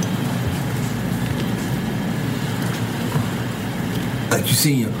 like you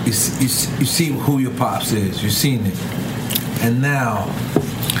see who your pops is. You've seen it, and now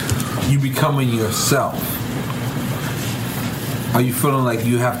you becoming yourself. Are you feeling like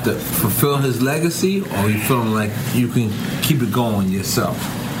you have to fulfill his legacy, or are you feeling like you can keep it going yourself?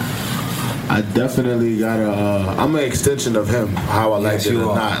 I definitely gotta. I'm an extension of him, how I like it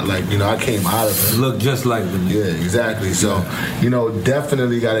or not. Like, you know, I came out of it. Look just like him. Yeah, exactly. So, you know,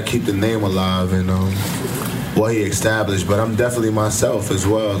 definitely gotta keep the name alive and what he established. But I'm definitely myself as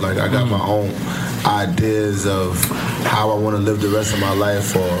well. Like, I got my own ideas of how I want to live the rest of my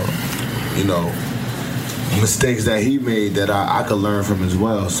life, or, you know, mistakes that he made that I could learn from as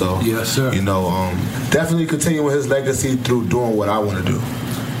well. So, yes, sir. You know, definitely continuing his legacy through doing what I want to do.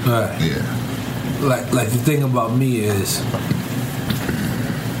 Right. Yeah. Like the thing about me is,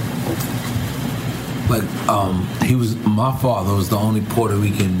 like, my father was the only Puerto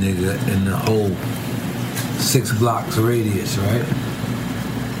Rican nigga in the whole 6 blocks radius, right?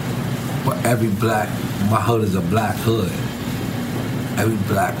 But my hood is a black hood. Every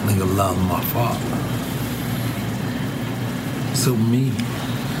black nigga loved my father. So my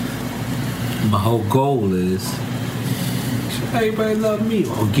whole goal is, should everybody love me,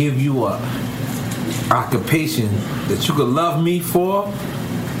 or give you a occupation that you could love me for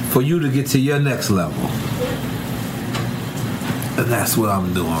you to get to your next level. And that's what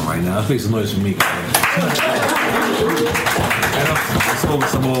I'm doing right now. Let's make some noise for me. Smoking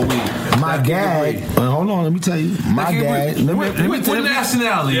some more weed. My dad. Hold on, let me tell you. My dad. What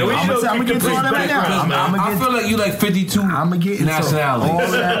nationality? Yeah, I'm gonna get to all that right now. I feel like you like 52 nationalities.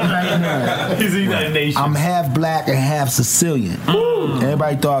 All that right now. He's a United Nations. I'm half black and half Sicilian.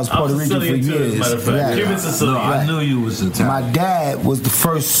 Everybody thought I was Puerto Rican for years. Cuban Sicilian. No, I knew you was Italian. My dad was the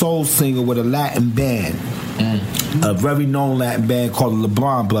first soul singer with a Latin band. A very known Latin band called the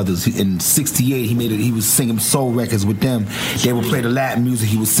LeBron Brothers. In '68, he was singing soul records with them. They would play the Latin music.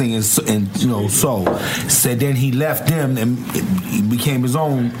 He was singing, and soul. So then he left them and he became his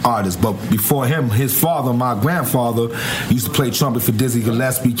own artist. But before him, his father, my grandfather, used to play trumpet for Dizzy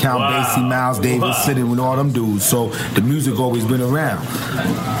Gillespie, Count Basie, Miles Davis, sitting with all them dudes. So the music always been around.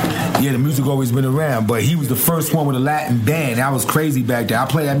 Yeah, the music always been around, but he was the first one with a Latin band. That was crazy back then. I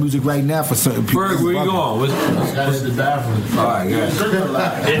play that music right now for certain people. Berg, where you going? That's the bathroom. All right, guys.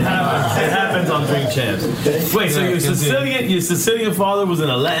 It happens on Drink Champs. Wait, so your Sicilian father was in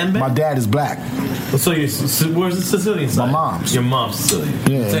a Latin band? My dad is black. So where's the Sicilian side? My mom's. Your mom's Sicilian.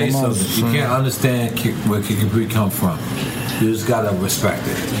 Yeah, Tell you something. You can't understand where Kid Capri come from. You just gotta respect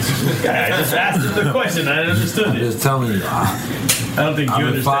it. I just asked the question. I understood I'm it. just telling you. I don't think you I've been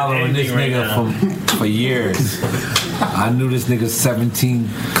understand following this anything right nigga for years. I knew this nigga 17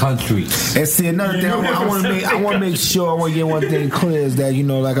 countries. And see, another thing I want to make sure, I want to get one thing clear is that,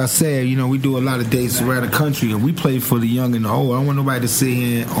 like I said, we do a lot of dates around the country and we play for the young and the old. I don't want nobody to sit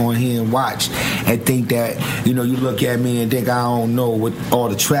here and watch and think that, you look at me and think I don't know what all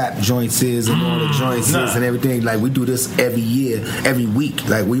the trap joints is and all the joints is and everything. Like, we do this every year, every week.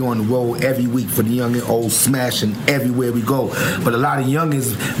 Like, we on the road every week for the young and old, smashing everywhere we go. But a lot of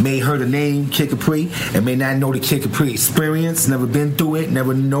youngins may heard the name Kid Capri and may not know the Kid Capri experience, never been through it,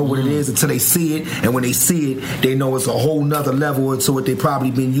 never know what it is until they see it. And when they see it, they know it's a whole nother level to what they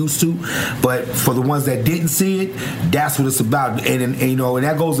probably been used to. But for the ones that didn't see it, that's what it's about. And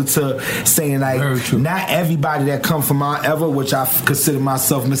that goes into saying, like, not everybody that come from our era, which I consider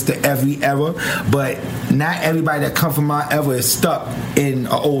myself Mr. Every Era, but not everybody that come from our era is stuck in an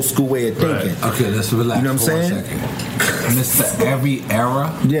old school way of thinking. Right. Okay, let's relax. You know what I'm saying? Mr. Every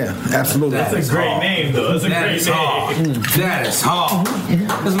Era? Yeah, absolutely. That's a great name, though. That's a great name. That is hard.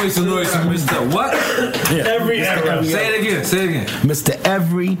 Let's make some noise for Mr. What? Yeah. Every Era. Say it again. Mr.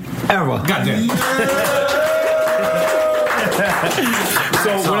 Every Era. Goddamn.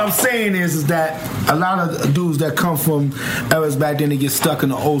 So what I'm saying is that a lot of dudes that come from eras back then, they get stuck in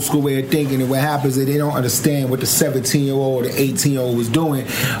the old school way of thinking, and what happens is they don't understand what the 17-year-old or the 18-year-old was doing,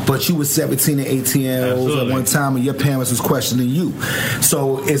 but you were 17 and 18-year-olds at one time, and your parents was questioning you.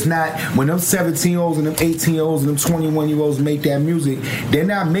 So it's not, when them 17-year-olds and them 18-year-olds and them 21-year-olds make that music, they're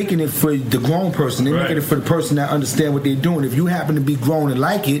not making it for the grown person. They're making it for the person that understand what they're doing. If you happen to be grown and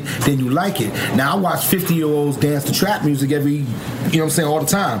like it, then you like it. Now, I watch 50-year-olds dance to trap music every, you know what I'm saying, all the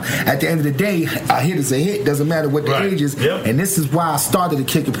time. At the end of the day, a hit is a hit. Doesn't matter what the age is. Yep. And this is why I started to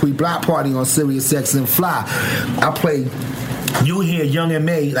kick a pre-block party on Sirius XM Fly. I play. You'll hear Young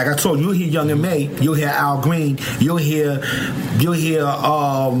M.A. Like I told you, you'll hear Young M.A. You'll hear Al Green. You'll hear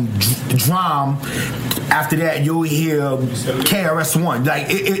Drum. After that, you'll hear KRS-One. Like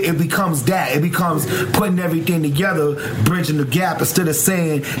it becomes that. It becomes putting everything together, bridging the gap, instead of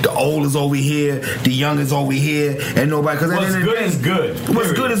saying the old is over here, the young is over here, and nobody. Because at the end of the day, is good.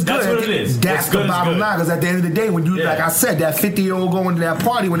 What's good is good. That's what it is. That's the bottom line. Because at the end of the day, when you, like I said, that 50-year-old going to that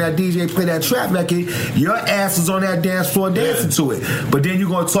party, when that DJ play that trap record, your ass is on that dance floor dancing to it. But then you're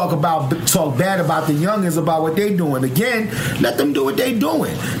gonna talk bad about the youngins, about what they doing. Again, let them do what they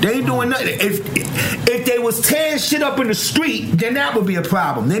doing. They ain't doing nothing. If they was tearing shit up in the street, then that would be a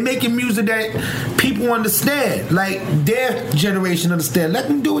problem. They making music that people understand, like their generation understand. Let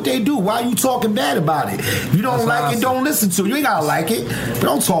them do what they do. Why are you talking bad about it? If you don't like it, don't listen to it. You ain't gotta like it, but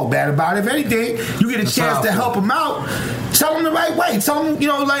don't talk bad about it. If anything, you get a chance to help them out. Tell them the right way. Tell them,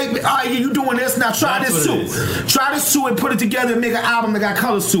 all right, you doing this, now try this too. Try this too and put it together and make an album that got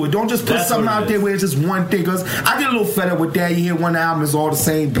colors to it. Don't just put something out there where it's just one thing. Cause I get a little fed up with that. You hear one album is all the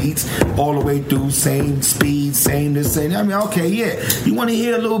same beats all the way through, same speed, same this, same that. I mean, okay, yeah. You want to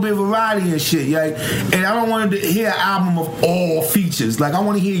hear a little bit of variety and shit, like, and I don't want to hear an album of all features. Like, I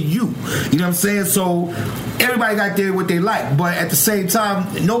want to hear you. You know what I'm saying? So everybody got there what they like, but at the same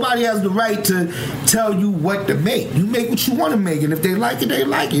time, nobody has the right to tell you what to make. You make what you want to make, and if they like it, they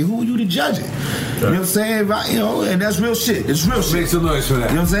like it. Who are you to judge it? You know what I'm saying? And that's real shit. It's real shit. Make some noise for that.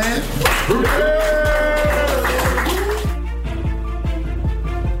 You know what I'm saying?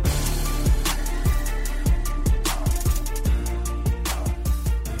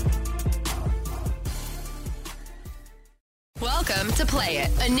 Welcome to Play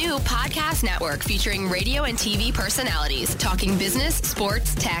It, a new podcast network featuring radio and TV personalities talking business,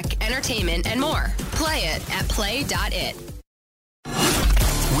 sports, tech, entertainment, and more. Play it at play.it.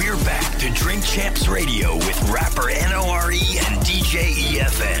 We're back to Drink Champs Radio with rapper NORE and DJ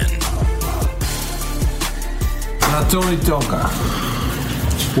EFN. Now, Tony Toka,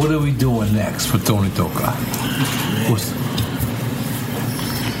 what are we doing next for Tony Toka?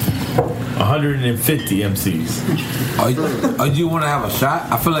 150 MCs. Do you want to have a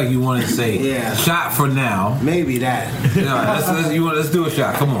shot? I feel like you want to say shot for now. Maybe that. Let's do a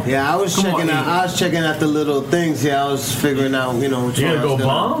shot. Come on. Yeah, I was checking out the little things. Yeah, I was figuring out, which one. You gonna go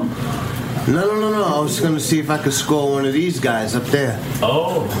bomb? No. I was gonna see if I could score one of these guys up there.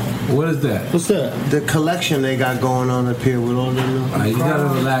 Oh, what is that? What's that? The collection they got going on up here with all them. You gotta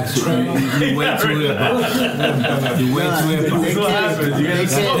relax. You way too hip. You way too hip. What happens? You gotta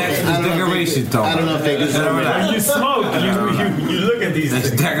smoke. That's decoration talk. I don't know if they can. When you smoke, you look at these.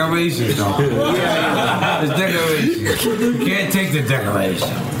 That's decoration talk. It's decoration. You can't take the decoration.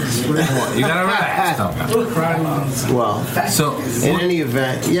 You gotta relax. Well, so in any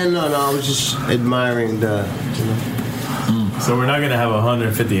event, I was just admiring the. So we're not gonna have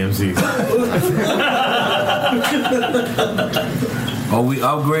 150 MCs. Are we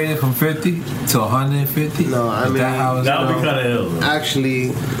upgraded from 50 to 150? No, I mean that would be kind of ill.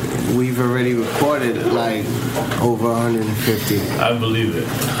 Actually, we've already recorded like over 150. I believe it.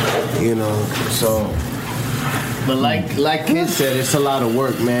 So. But like Kid said, it's a lot of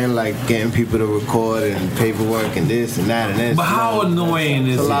work, man. Like getting people to record and paperwork and this and that and this. But how annoying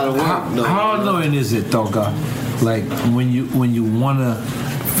is it? It's a lot of work. How annoying is it, Toka? Like when you wanna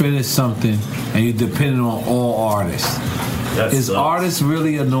finish something and you're depending on all artists. Is artists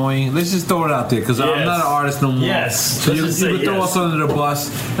really annoying? Let's just throw it out there because I'm not an artist no more. Yes. So you can throw us under the bus,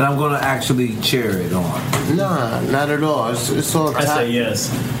 and I'm going to actually cheer it on. Nah, not at all. It's all. I say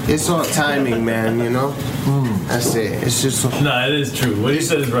yes. It's all timing, man. That's it. It's just. No, it is true. What he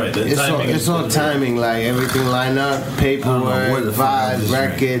said is right. It's all timing. Like everything line up, paperwork, vibe,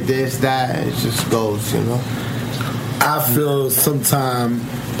 record, this, that. It just goes. I feel sometimes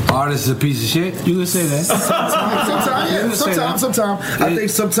Artist is a piece of shit. You can say that. Sometimes. I think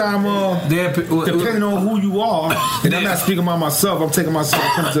sometimes, depending on who you are, and I'm not speaking about myself, I'm taking myself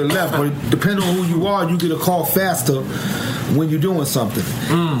to the left, but depending on who you are, you get a call faster when you're doing something.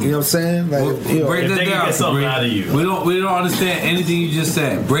 You know what I'm saying? Like, break that down. Get something out of you. We don't understand anything you just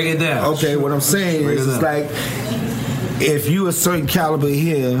said. Break it down. Okay, what I'm saying is it's like, if you a certain caliber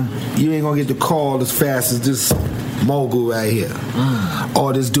here, you ain't gonna get the call as fast as this mogul right here,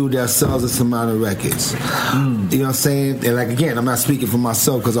 or this dude that sells this amount of records. You know what I'm saying? And like, again, I'm not speaking for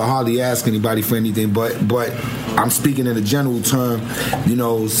myself because I hardly ask anybody for anything, but I'm speaking in a general term. You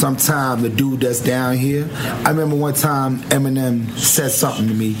know, sometime the dude that's down here, I remember one time Eminem said something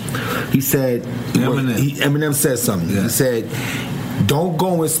to me. He said, Eminem said something. He said, don't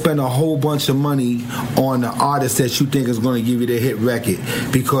go and spend a whole bunch of money on the artist that you think is going to give you the hit record,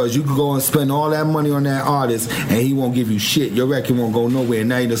 because you can go and spend all that money on that artist and he won't give you shit. Your record won't go nowhere.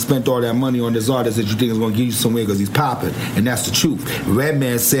 Now you done spent all that money on this artist that you think is going to give you somewhere because he's popping, and that's the truth.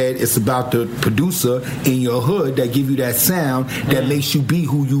 Redman said it's about the producer in your hood that give you that sound that makes you be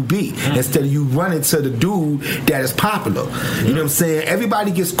who you be, instead of you running to the dude that is popular. You know what I'm saying?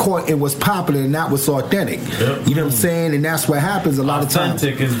 Everybody gets caught in what's popular and not what's authentic. You know what I'm saying? And that's what happens a lot of times.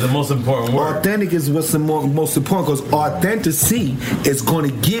 Authentic is the most important word. Authentic is what's the most important, because authenticity is going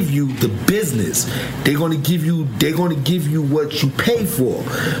to give you the business. They're going to give you what you pay for.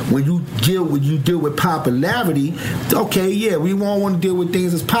 When you deal with popularity, okay, yeah, we won't want to deal with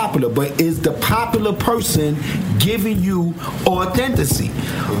things as popular, but is the popular person giving you authenticity?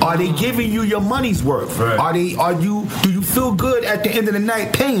 Are they giving you your money's worth? Right. Do you feel good at the end of the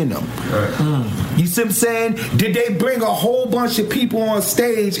night paying them? Right. You see what I'm saying? Did they bring a whole bunch of people on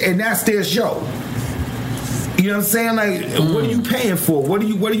stage and that's their show? You know what I'm saying? Like, what are you paying for? What are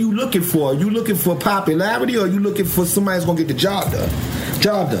you looking for? Are you looking for popularity, or are you looking for somebody that's gonna get the job done?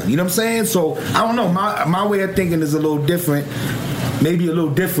 You know what I'm saying? So I don't know. My way of thinking is a little different. Maybe a little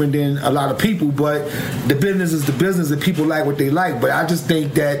different than a lot of people, but the business is the business and people like what they like. But I just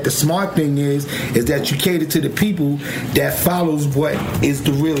think that the smart thing is that you cater to the people that follows what is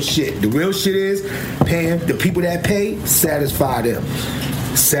the real shit. The real shit is paying the people that pay, satisfy them.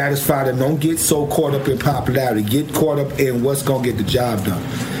 Satisfy them. Don't get so caught up in popularity. Get caught up in what's going to get the job done.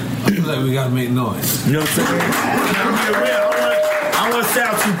 I feel like we got to make noise. You know what I'm saying? I want to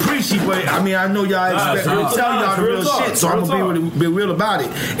sound too preachy, but I mean, I know y'all expect me to tell y'all the real shit, so I'm going to be real about it.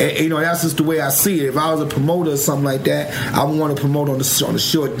 And, you know, that's just the way I see it. If I was a promoter or something like that, I would want to promote on the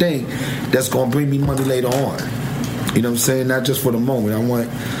short thing that's going to bring me money later on. You know what I'm saying? Not just for the moment. I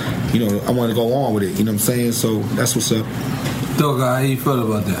want to go on with it. You know what I'm saying? So that's what's up. Dog, how you feel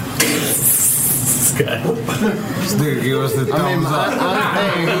about that? This nigga give us the thumbs up.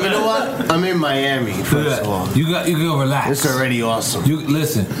 Hey, you know what? I'm in Miami, first of all. You go relax. It's already awesome. You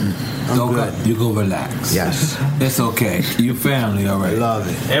listen. You go relax. Yes. It's okay. You family already. Love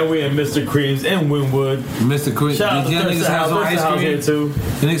it. And we in Mr. Creams in Wynwood. Mr. Creams. Shout out to niggas have some ice cream here too.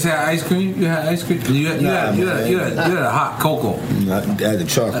 You niggas had ice cream? You had ice cream? You had a hot cocoa. I had the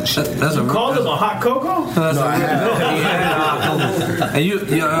chocolate shit. You called them a hot cocoa? No, I had hot cocoa. And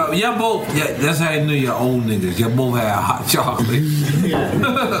y'all both, that's how you knew you're old niggas. Y'all both had hot chocolate.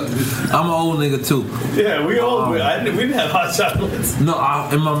 I'm an old nigga too. Yeah, we old. We didn't have hot chocolates. No,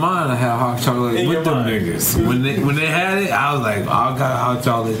 in my mind I had hot chocolate with them niggas. When they had it, I was like, I got hot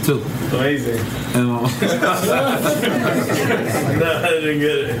chocolate too. Amazing. And no, I didn't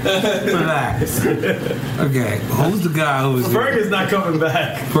get it. Relax. Okay, who's the guy who was Ferg is not coming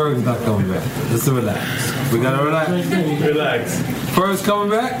back. Ferg's not coming back. Let's relax. We gotta relax. Relax. Ferg's coming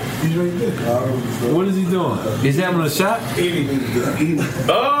back? He's right there. What is he doing? He's having a shot? Eating.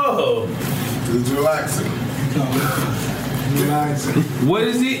 Oh! He's relaxing. What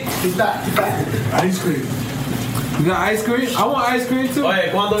is it? He's not. Ice cream. You got ice cream? I want ice cream too. Oye,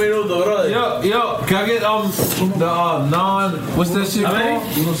 ¿cuántos minutos, brother? Yo, can I get the non? What's that shit called?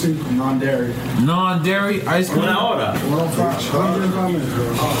 Non-dairy. Non-dairy ice cream. Una hora. 105 minutes.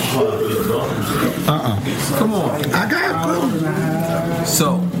 Come on. I got it.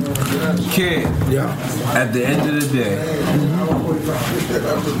 So, kid. Yeah. At the end of the day,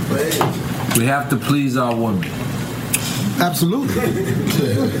 we have to please our women. Absolutely. I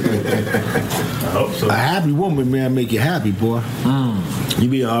hope so. A happy woman, man, make you happy, boy. You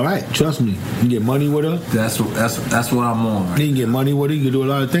be all right. Trust me. You get money with her. That's what I'm on. Right? You can get money with her. You can do a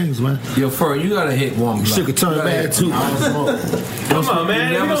lot of things, man. Yo, Ferg, you gotta hit one. Shit could turn bad too. Come on,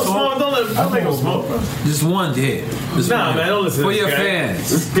 man. If you don't smoke, don't make them smoke, bro. Just one hit. Nah, man, don't listen for to your this guy. fans.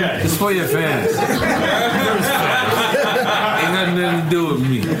 This guy. It's for your fans. Ain't got nothing to do with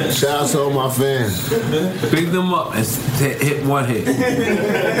me. Shout out to all my fans. Pick them up and hit one hit.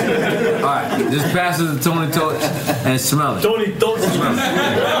 All right, just pass it to Tony Torch and smell it. Tony Torch.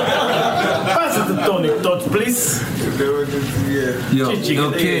 Pass it to Tony Torch, please. Yo,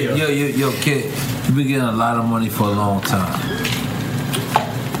 kid, you've been getting a lot of money for a long time.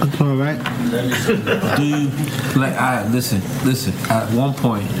 All right. Do you listen? At one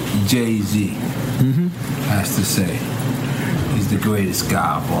point, Jay-Z has to say he's the greatest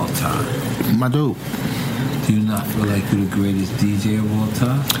guy of all time. My dude. Do you not feel like you're the greatest DJ of all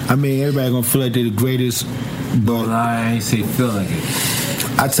time? I mean, everybody gonna feel like they're the greatest, but I ain't say feel like it.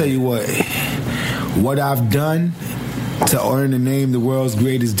 I tell you what I've done to earn the name the world's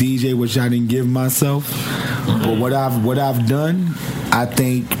greatest DJ, which I didn't give myself, but what I've done, I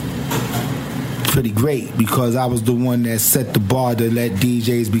think pretty great, because I was the one that set the bar to let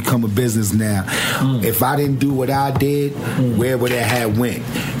DJs become a business now. If I didn't do what I did, where would it have went?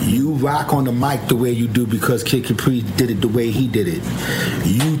 You rock on the mic the way you do because Kid Capri did it the way he did it.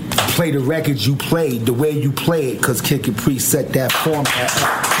 You play the records you played the way you play it because Kid Capri set that format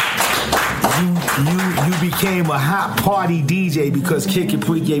up. You became a hot party DJ because Kid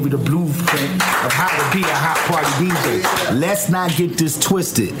Capri gave you the blueprint of how to be a hot party DJ. Let's not get this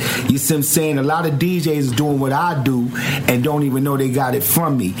twisted. You see what I'm saying? A lot of DJs doing what I do and don't even know they got it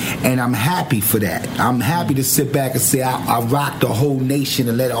from me. And I'm happy for that. I'm happy to sit back and say I rock the whole nation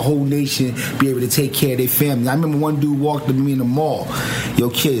and let a whole nation be able to take care of their family. I remember one dude walked up to me in the mall. Yo,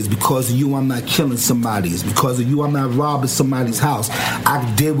 kids, because of you, I'm not killing somebody. It's because of you, I'm not robbing somebody's house. I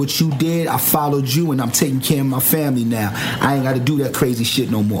did what you did. I followed you, and I'm taking care of my family now. I ain't got to do that crazy shit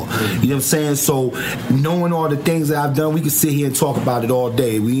no more. You know what I'm saying? So knowing all the things that I've done, we can sit here and talk about it all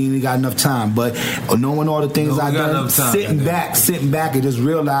day. We ain't got enough time, but knowing all the things I've done, sitting back and just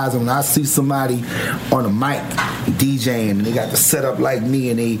realizing when I see somebody on a mic DJing and they got the setup like me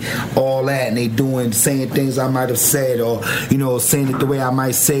and they all that and they saying things I might have said, or saying it the way I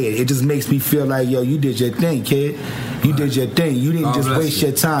might say it, it just makes me feel like, yo, you did your thing, kid. You did your thing. You didn't just waste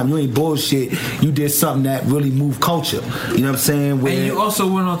your time. You ain't bullshit. You did something that really moved culture. You know what I'm saying? And you also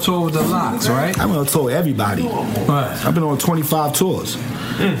went on tour with the Lox, right? I went on tour with everybody. Right. I've been on 25 tours.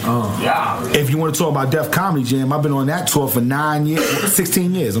 If you want to talk about Def Comedy Jam, I've been on that tour for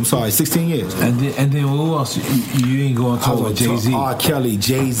 16 years. I'm sorry, 16 years. And then who else? You ain't going on tour with Jay-Z? R. Kelly,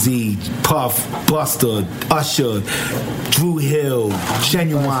 Jay-Z, Puff, Busta, Usher, Drew Hill,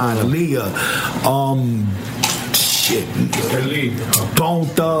 Genuine, Aaliyah, Bone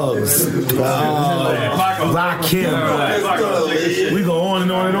Thugs, Rakim. We go on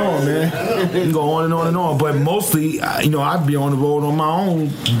and on and on, man. We go on and on and on. But mostly, I'd be on the road on my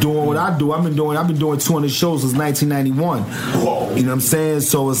own doing what I do. I've been doing 200 shows since 1991. You know what I'm saying?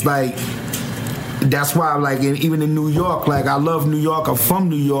 So it's like, that's why, even in New York, I love New York. I'm from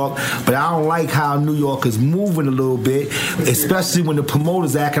New York, but I don't like how New York is moving a little bit, especially when the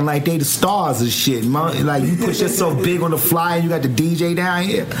promoters acting like they the stars and shit. Like, you put yourself big on the flyer, you got the DJ down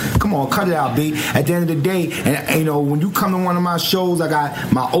here. Come on, cut it out, B. At the end of the day, and when you come to one of my shows, I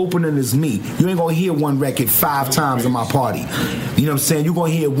got my opening is me. You ain't gonna hear one record 5 times in my party. You know what I'm saying? You're gonna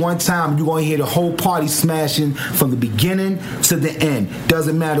hear it one time, you're gonna hear the whole party smashing from the beginning to the end.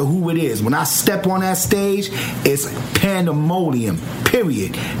 Doesn't matter who it is. When I step on that stage, it's pandemonium,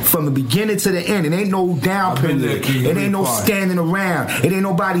 period. From the beginning to the end. It ain't no down period. It ain't no standing around. It ain't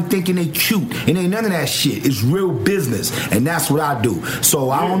nobody thinking they cute. It ain't none of that shit. It's real business. And that's what I do.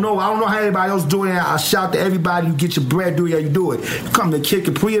 So I don't know how everybody else doing it. I shout to everybody, you get your bread, do how you do it. You come to the Kid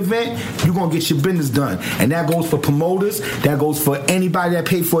Capri event, you're gonna get your business done. And that goes for promoters, that goes for anybody that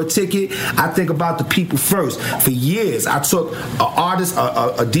paid for a ticket. I think about the people first. For years, I took an artist,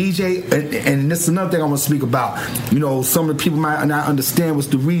 a DJ, and this is another thing I want to speak about. Some of the people might not understand what's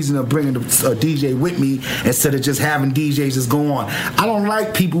the reason of bringing a DJ with me instead of just having DJs just go on. I don't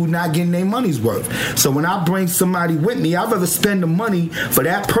like people not getting their money's worth. So when I bring somebody with me, I'd rather spend the money for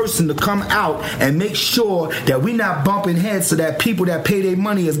that person to come out and make sure that we not bumping heads, so that people that pay their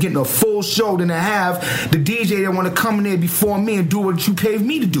money is getting a full show than to have the DJ that want to come in there before me and do what you paid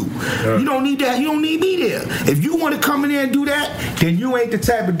me to do. Yeah. You don't need that. You don't need me there. If you want to come in there and do that, then you ain't the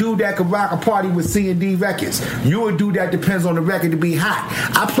type of dude that could rock a party with C&D records. You would do that, depends on the record to be hot.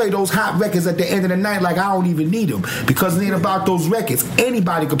 I play those hot records at the end of the night like I don't even need them, because it ain't about those records.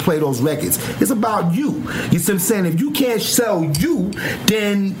 Anybody could play those records. It's about you. You see what I'm saying? If you can't sell you,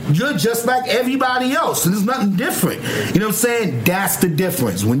 then you're just like everybody else, and there's nothing different. You know what I'm saying? That's the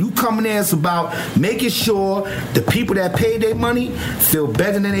difference. When you come in there, it's about making sure the people that pay their money feel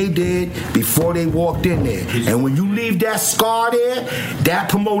better than they did before they walked in there. And when you leave that scar there, that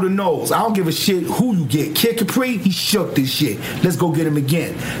promoter knows. I don't give a shit who you get. Kid Capri, he shook this shit. Let's go get him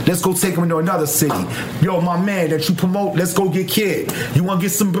again. Let's go take him into another city. Yo, my man that you promote, let's go get Kid. You want to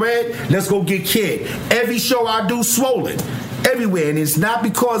get some bread? Let's go get Kid. Every show I do, swollen. Everywhere, and it's not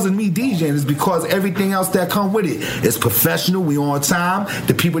because of me DJing, it's because everything else that come with it. It's professional, we on time.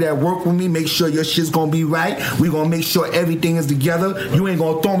 The people that work with me make sure your shit's gonna be right. We gonna make sure everything is together. You ain't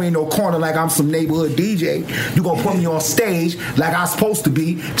gonna throw me in no corner like I'm some neighborhood DJ. You gonna put me on stage like I'm supposed to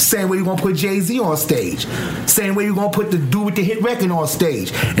be. Same way you gonna put Jay-Z on stage. Same way you gonna put the dude with the hit record on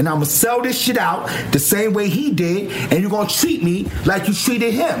stage. And I'm gonna sell this shit out the same way he did, and you gonna treat me like you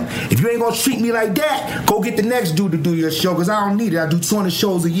treated him. If you ain't gonna treat me like that, go get the next dude to do your show, because I don't need it. I do 200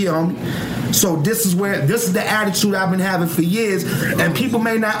 shows a year, homie. So this is the attitude I've been having for years, and people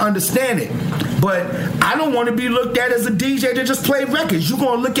may not understand it. But I don't want to be looked at as a DJ that just play records. You're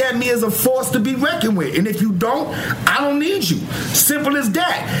going to look at me as a force to be reckoned with. And if you don't, I don't need you. Simple as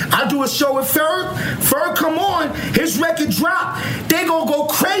that. I do a show with Ferg. Ferg come on, his record drop. They going to go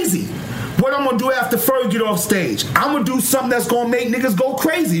crazy. What I'm going to do after Ferg get off stage? I'm going to do something that's going to make niggas go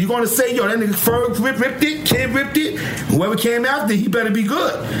crazy. You're going to say, yo, that nigga Ferg ripped it, Kid ripped it. Whoever came after, he better be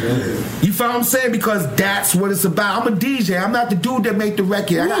good. You feel what I'm saying? Because that's what it's about. I'm a DJ. I'm not the dude that make the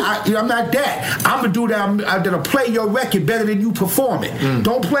record. I'm not that. I'm a dude that'll play your record better than you perform it.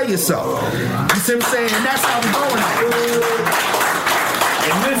 Don't play yourself. You see what I'm saying? And that's how we're going.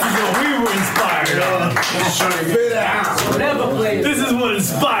 And this is what we were inspired on. This is what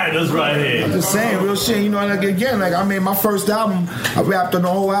inspired us right here. I'm just saying, real shit. You know, like again, like I made my first album. I rapped on the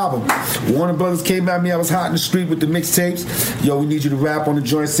whole album. Warner Brothers came at me. I was hot in the street with the mixtapes. Yo, we need you to rap on the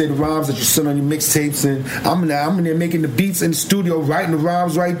joint, say the rhymes that you send on your mixtapes. And I'm in there making the beats in the studio, writing the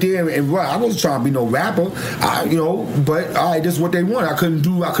rhymes right there. And I wasn't trying to be no rapper, but all right, this is what they want. I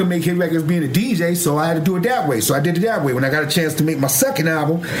couldn't make hit records being a DJ, so I had to do it that way. So I did it that way. When I got a chance to make my second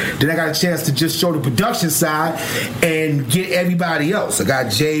album, then I got a chance to just show the production side and get everybody else. I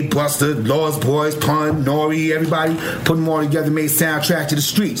got Jay, Buster, Lost Boys, Pun, Nori, everybody, put them all together, made Soundtrack to the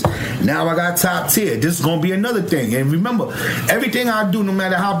Streets. Now I got Top Tier. This is gonna be another thing. And remember, everything I do, no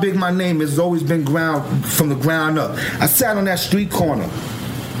matter how big my name is, has always been from the ground up. I sat on that street corner.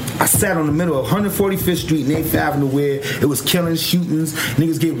 I sat on the middle of 145th Street and 8th Avenue where it was killings, shootings,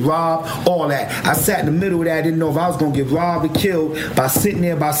 niggas get robbed, all that. I sat in the middle of that. I didn't know if I was going to get robbed or killed by sitting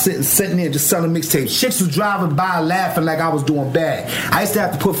there just selling mixtapes. Chicks was driving by laughing like I was doing bad. I used to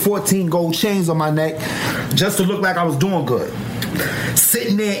have to put 14 gold chains on my neck just to look like I was doing good.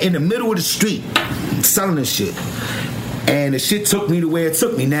 Sitting there in the middle of the street selling this shit. And the shit took me the way it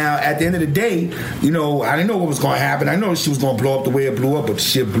took me. Now, at the end of the day, I didn't know what was going to happen. I know the shit was going to blow up the way it blew up, but the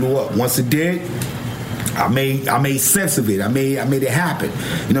shit blew up. Once it did, I made sense of it. I made it happen.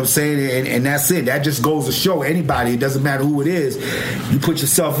 You know what I'm saying? And that's it. That just goes to show anybody, it doesn't matter who it is, you put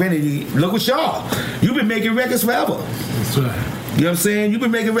yourself in it. Look at y'all. You've been making records forever. That's right. You know what I'm saying? You've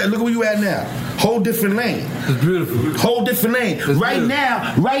been making records. Look where you at now. Whole different lane. It's beautiful. Whole different lane. Right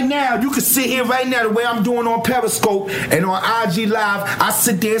now, you can sit here right now the way I'm doing on Periscope and on IG Live. I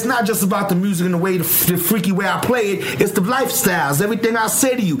sit there. It's not just about the music and the way, the freaky way I play it. It's the lifestyles, everything I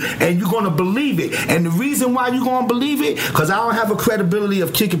say to you, and you're gonna believe it. And the reason why you're gonna believe it, because I don't have a credibility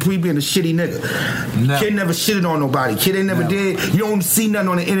of Kid Capri being a shitty nigga. No. Kid never shitted on nobody. Kid ain't never did. You don't see nothing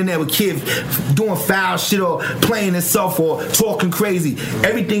on the internet with Kid doing foul shit or playing himself or talking crazy.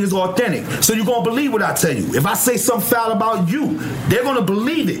 Everything is authentic. So you're gonna believe what I tell you. If I say something foul about you, they're gonna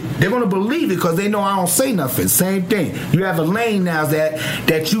believe it. They're gonna believe it because they know I don't say nothing. Same thing. You have a lane now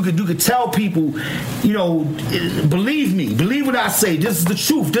that you could tell people, believe me, believe what I say. This is the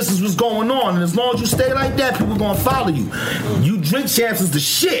truth. This is what's going on. And as long as you stay like that, people are gonna follow you. You Drink Champs is the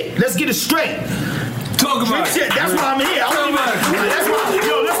shit. Let's get it straight. Talk about it. That's why I'm here.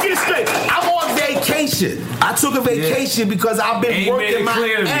 Let's get it straight. I'm on vacation. I took a vacation because I've been working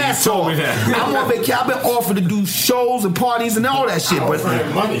my ass off. I'm on vacation. I've been offered to do shows and parties and all that shit, but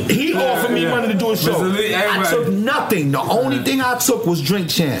he offered me money to do a show. I took nothing. The only thing I took was Drink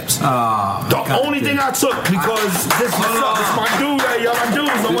Champs. The only thing I took because this is my dude. Y'all my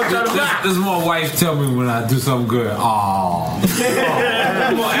dudes. I want y'all to rock. This is what my wife tell me when I do something good. Come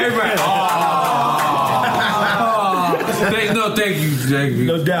on, everybody. Thank you.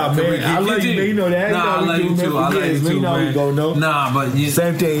 No doubt, man. I love you, man. You know that. Nah, I love you too. I love you too, man. We go, no? Nah, but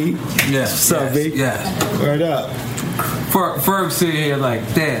same thing. Yeah. What's up, B? Yeah. Word up. Ferg sitting here like,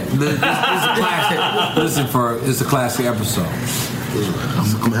 damn, this is a classic. Listen, Ferg, it's a classic episode.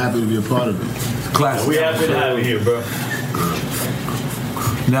 I'm happy to be a part of it. Classic. We happy to have you here, bro.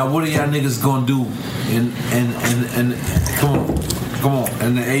 Now, what are y'all niggas gonna do in come on,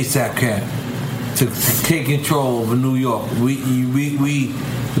 in the ASAP camp to take control over New York? We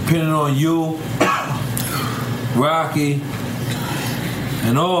depending on you, Rocky,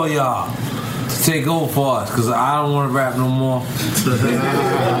 and all y'all to take over for us, because I don't want to rap no more.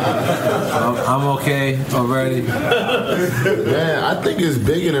 I'm okay already. Man, I think it's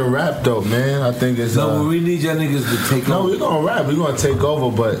bigger than rap though, man. I think it's no, we need y'all niggas to take over. No, we're gonna rap. We're gonna take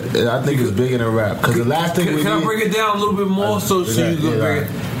over, but I think it's bigger than rap. Because the last thing can I break it down a little bit more so you can break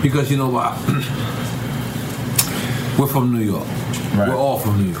it? Because you know why? We're from New York. Right. We're all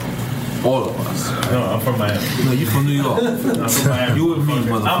from New York. All of us. No, I'm from Miami. No, you from New York. I'm from Miami. You with me,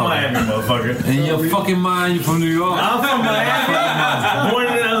 motherfucker. I'm Miami, motherfucker. In your fucking mind, you from New York. I'm from Miami. Born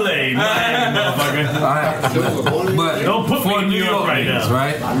in LA. Miami, motherfucker. All right. But don't put me in New York right now.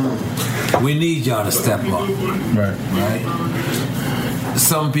 Right? We need y'all to step up. Right. Right?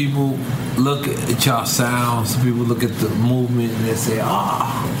 Some people look at y'all sound, some people look at the movement and they say,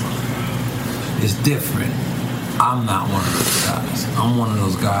 it's different. I'm not one of those guys. I'm one of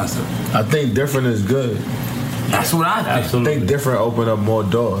those guys that I think different is good. That's what I think. Absolutely. I think different open up more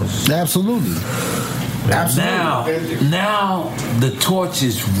doors. Absolutely. Now the torch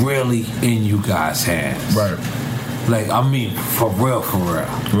is really in you guys' hands. Right. Like, I mean, for real.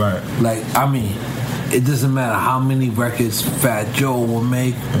 Right. Like, I mean, it doesn't matter how many records Fat Joe will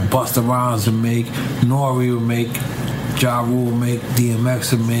make, Busta Rhymes will make, Nori will make, Ja Rule will make,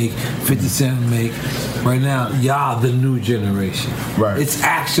 DMX will make, 50 Cent will make. Right now, y'all the new generation. Right. It's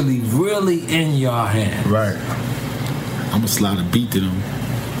actually really in your hands. Right. I'm gonna slide a beat to them.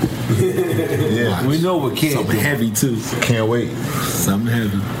 Yeah. We know what kids something heavy too. Can't wait. Something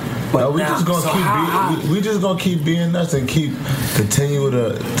heavy. But we just gonna keep being us and continue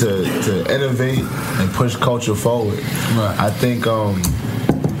to innovate and push culture forward. Right. I think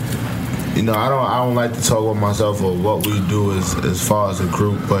you know, I don't like to talk about myself or what we do as far as a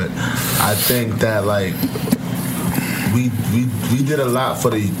group, but I think that like we did a lot for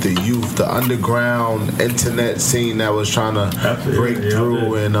the youth, the underground internet scene that was trying to break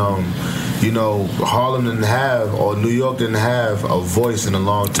through, and you know, Harlem didn't have, or New York didn't have a voice in a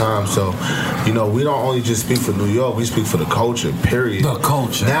long time. So, you know, we don't only just speak for New York, we speak for the culture, period. The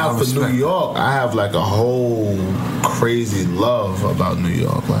culture. Now for New York, I have like a whole crazy love about New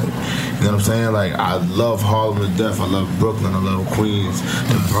York. Like, you know what I'm saying? Like, I love Harlem to death. I love Brooklyn. I love Queens,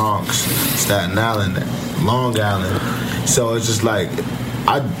 the Bronx, Staten Island, Long Island. So it's just like,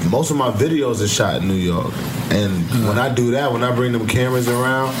 most of my videos are shot in New York. And when I do that, when I bring them cameras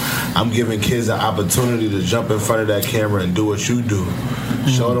around, I'm giving kids an opportunity to jump in front of that camera and do what you do.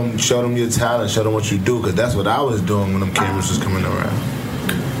 Show them your talent, show them what you do, because that's what I was doing when them cameras was coming around.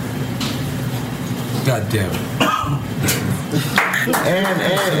 God damn it.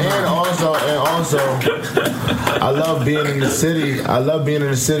 And also, I love being in the city. I love being in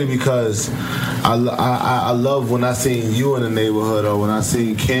the city because I love when I seen you in the neighborhood, or when I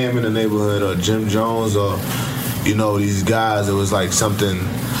seen Cam in the neighborhood, or Jim Jones, or you know, these guys. It was like something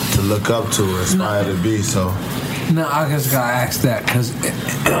to look up to, aspire to be. So no, I just gotta ask that because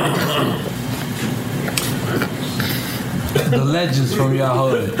the legends from y'all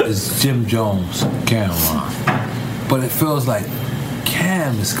hood is Jim Jones, Cameron, but it feels like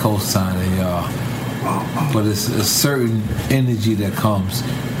Cam is co-signing y'all, but it's a certain energy that comes.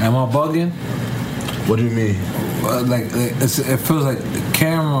 Am I bugging? What do you mean? It feels like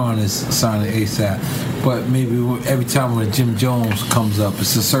Cameron is signing ASAP, but maybe every time when Jim Jones comes up,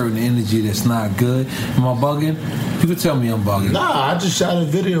 it's a certain energy that's not good. Am I bugging? You can tell me I'm bugging. Nah, I just shot a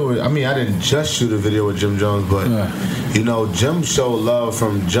video. I didn't just shoot a video with Jim Jones, but you know, Jim showed love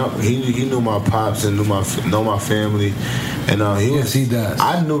from jump. He knew my pops and know my family, and he does.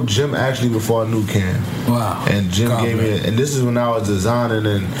 I knew Jim actually before I knew Cam. Wow. And Jim gave me and this is when I was designing,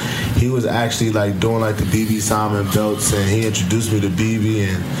 and he was actually like doing like the BB Simon belts, and he introduced me to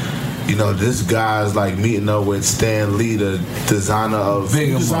BB, and you know, this guy's like meeting up with Stan Lee, the designer of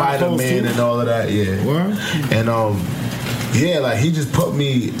Spider-Man and all of that. Yeah. What? And yeah, like he just put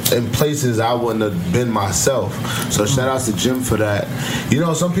me in places I wouldn't have been myself. So shout out to Jim for that. You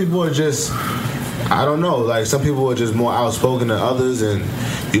know, some people are just, I don't know, like some people are just more outspoken than others, and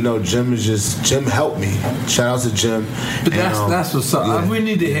you know, Jim helped me. Shout out to Jim. But that's what's up. Yeah. We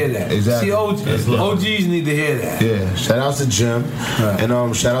need to hear that. Exactly. See, OGs need to hear that. Yeah. Shout out to Jim,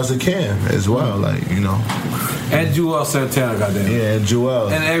 and shout out to Cam as well. Like, you know. And Joel Santana, goddamn it. Yeah, and Joel.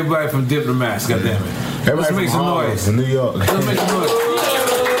 And everybody from Diplomats, goddamn it. Everybody Let's make some noise in New York. Let's make some noise.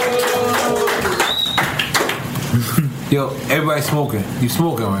 Yo, everybody smoking. You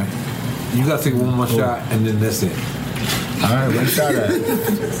smoking, right? You gotta take one more shot, and then that's it. All right, one shot at it.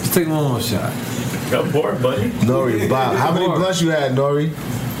 Let's take one more shot. Go for it, buddy. Nori, Bob, how many blunts you had, Nori?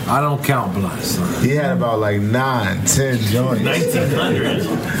 I don't count blunts. He had about like 9, 10 joints. 1,900.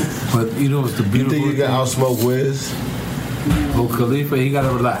 But you know what's the beautiful You think you can outsmoke Wiz? Oh, Khalifa, he gotta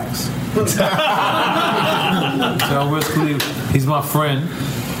relax. So Wiz Khalifa, he's my friend.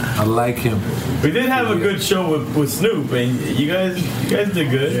 I like him. We did have a good show with Snoop, and you guys did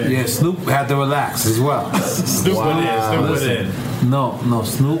good. Yeah, Snoop had to relax as well. Snoop went in. No,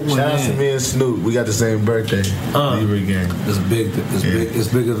 Snoop went in. Shout out to me and Snoop. We got the same birthday. Libra game. It's big. It's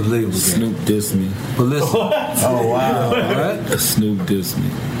bigger than Libra game. Snoop dissed me. But listen. Oh wow. Right? Snoop dissed me.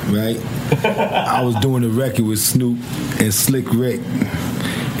 Right? I was doing a record with Snoop and Slick Rick.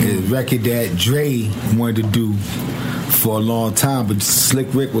 A record that Dre wanted to do for a long time, but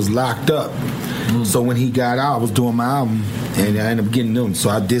Slick Rick was locked up. So when he got out, I was doing my album, and I ended up getting them. So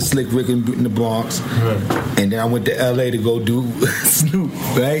I did Slick Rick in the Bronx, and then I went to LA to go do Snoop,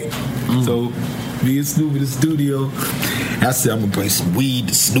 right? So me and Snoop in the studio, I said, I'm gonna bring some weed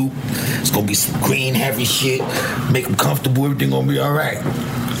to Snoop. It's gonna be some green heavy shit, make him comfortable, everything gonna be all right.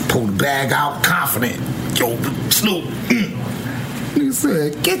 Pull the bag out, confident. Yo, Snoop. Nigga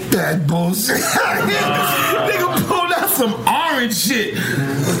said, get that bullshit out of here. Nigga pulled out some orange shit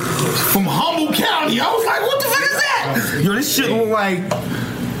from Humboldt County. I was like, what the fuck is that? Yo, this shit look like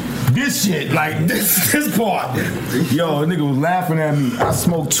this shit, like this part. Yo, nigga was laughing at me. I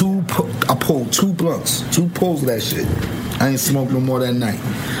pulled 2 blunts, 2 pulls of that shit. I ain't smoked no more that night.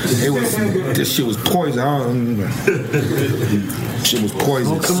 This shit was poison. Shit was poison.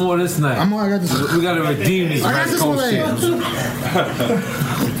 Smoke some more this night. We gotta redeem these West Coast shit.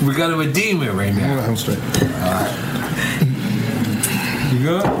 We gotta redeem it right now. I'm straight. Alright. You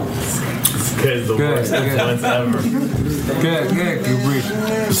good? Good, the worst influence ever.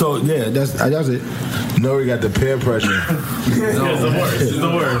 Good. So yeah, that's it. Nori got the peer pressure. It's the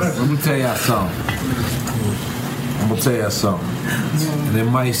worst. Let me tell y'all something. And it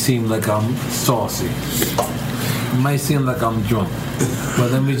might seem like I'm saucy. It might seem like I'm drunk.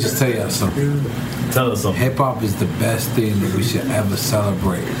 But let me just tell y'all something. Tell us something. Hip hop is the best thing that we should ever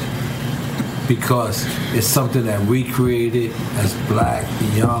celebrate. Because it's something that we created as black,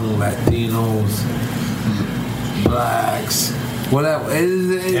 young Latinos, blacks, whatever.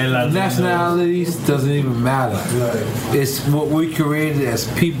 Nationalities doesn't even matter. It's what we created as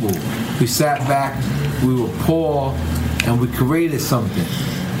people. We sat back, we were poor, and we created something.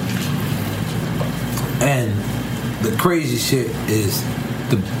 And the crazy shit is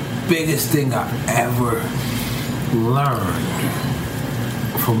the biggest thing I ever learned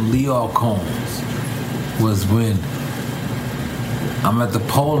from Leo Combs was when I'm at the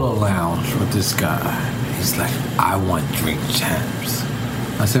Polo Lounge with this guy. He's like, I want Drink Champs.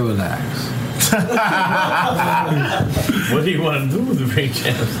 I said, relax. What do you want to do with the Drink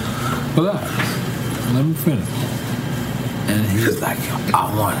Champs? Relax. Let me finish. And he's like,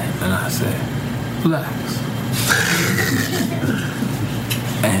 I want it. And I said, relax.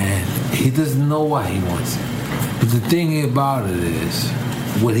 And he doesn't know why he wants it. But the thing about it is,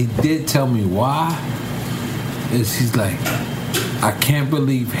 what he did tell me why is he's like, I can't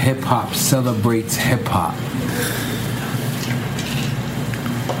believe hip hop celebrates hip hop.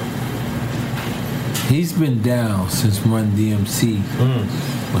 He's been down since Run DMC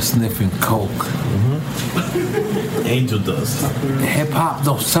was sniffing coke. Angel dust. Hip hop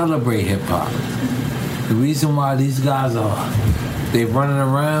don't celebrate hip hop. The reason why these guys they running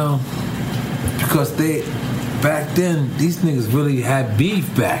around because back then these niggas really had beef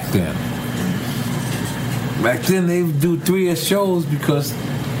back then. Back then they would do 3 shows because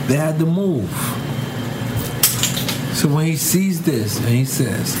they had to move. So when he sees this and he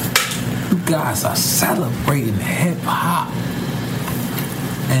says, you guys are celebrating hip hop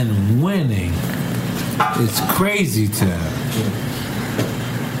and winning, it's crazy to him.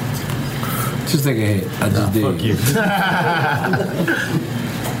 Just take a hit. I just did. Fuck you.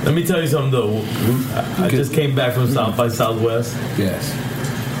 Let me tell you something though. I just came back from South by Southwest. Yes.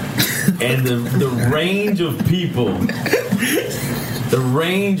 And the range of people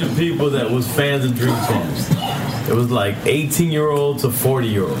that was fans of Drink Champs, it was like 18-year-olds to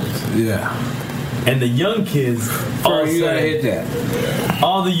 40-year-olds. Yeah. And the young kids all you gotta hit that.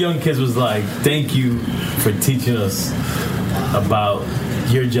 All the young kids was like, thank you for teaching us about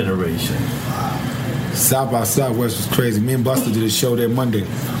your generation. South by Southwest was crazy. Me and Buster did a show there Monday.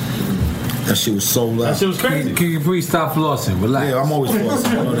 That shit was so loud. That shit was crazy. Can you please stop flossing? Relax. Yeah, I'm always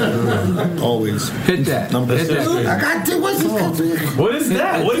flossing. You know that. Always. Hit that. Hit that. I got to. What is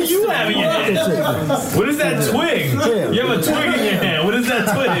that? What do you have in your hand? What is that twig? You have a twig in your hand. What is that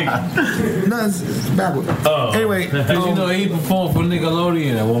twig? No, it's backward. Oh. Anyway, Because you know he performed for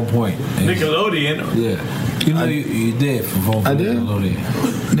Nickelodeon at one point. Nickelodeon? Yeah. You know you did perform for I did? Nickelodeon.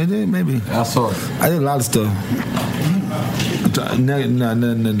 They did, maybe. I saw it. I did a lot of stuff.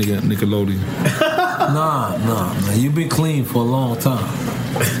 Nickelodeon. Nah. You've been clean for a long time.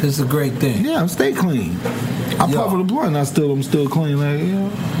 It's a great thing. Yeah, I'm stay clean. I puff with a blunt. I'm still clean. Like, you know,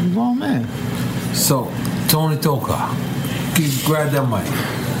 I'm a grown man. So, Tony Toka, grab that mic.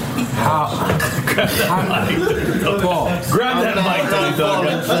 Pause. Grab that mic, Tony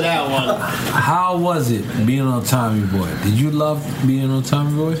Toka. For that one. How was it being on Tommy Boy? Did you love being on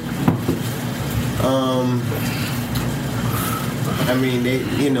Tommy Boy? I mean, they,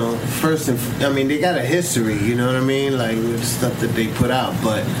 you know, they got a history, you know what I mean? Like, with the stuff that they put out.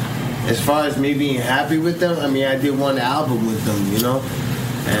 But as far as me being happy with them, I mean, I did one album with them, you know?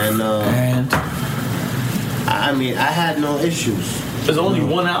 And I mean, I had no issues. There's only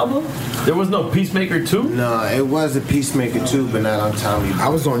one album? There was no Peacemaker 2? No, it was a Peacemaker 2, but not on Tommy. I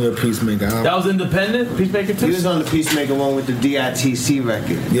was on your Peacemaker album. That was independent? Peacemaker 2? He was on the Peacemaker one with the DITC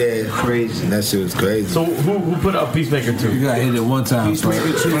record. Yeah. Crazy. That shit was crazy. So who put out Peacemaker 2? You gotta hit it one time.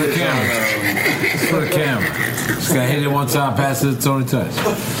 Peacemaker 2 for the camera. For the camera. Just gotta hit it one time, pass it to Tony Touch.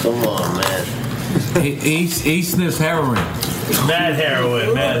 Come on, man. He sniffs heroin. Mad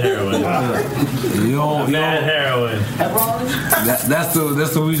heroin. Mad heroin. That's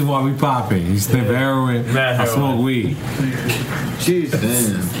the reason why we popping. He sniff heroin. Mad I heroin. smoke weed.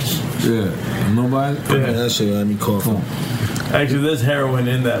 Jesus. Yeah. Nobody? Yeah. That shit let me cough. Actually, there's heroin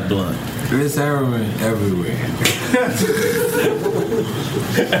in that blunt. There's heroin everywhere.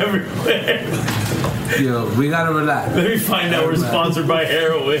 Everywhere. Yo, we gotta relax. Let me find out we're sponsored by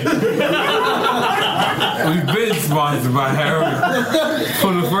heroin. We've been sponsored by heroin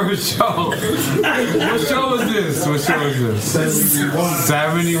for the first show. What show is this?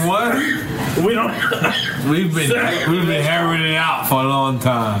 71? We don't. We've been heroining out for a long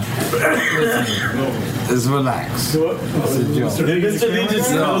time. Just relax. Did Mr. Lee just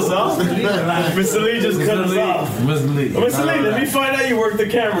cut us off? Mr. Lee just cut us off. Mr. Lee, let me find out you work the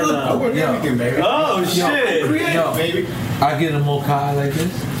camera now. I work everything, baby. Oh, shit. Baby. I get a mocha like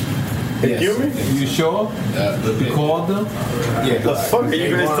this. Yes. You sure? You called them? Yeah. The fuck are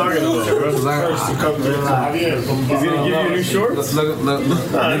you guys talking about, bro? He's gonna give you a new shorts? Look. No,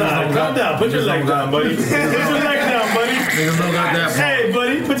 calm down. Put your leg down, buddy. Put your leg down, buddy. Niggas don't got that. Hey,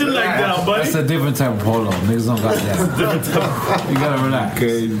 buddy, put your leg down, buddy. That's a different type of polo. Niggas don't got that. You gotta relax.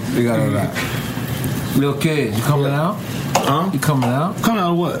 You gotta relax. Lil Kid, you coming out? Huh? You coming out? Coming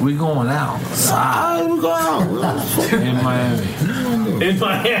out of what? We going out. We going out. In Miami. In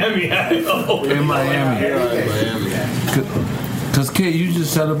Miami. In Miami. Cause Kid, you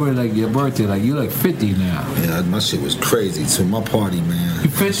just celebrated like your birthday, like you like 50 now. Yeah, my shit was crazy. So my party, man. You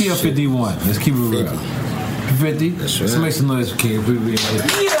 50 or 51? Let's keep it real. 50? That's right. Let's make some noise for Kid.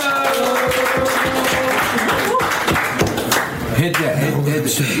 Hit that. Hit that.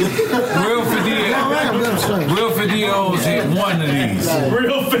 Real 50-year-olds hit one of these.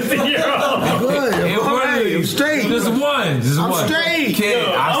 Real 50-year-olds. Good. I'm straight. Just one. I'm straight. Yo, Kid,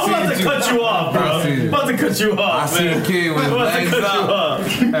 I'm about to cut you off, bro. I'm about to cut you off, I see a kid with his legs up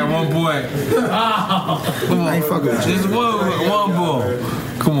at one point. Come on. I ain't fucking with you. Just one ball.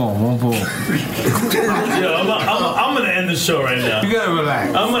 Come on, one ball. Yo, I'm gonna end the show right now. You gotta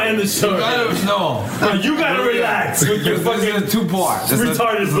relax. I'm gonna end the show. No, you gotta relax with your fucking two-part.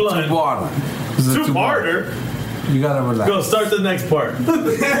 retarded blunt. Two-parter? You gotta relax. Go, start the next part.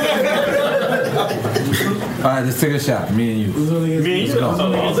 Alright, let's take a shot. Me and you. Me and you?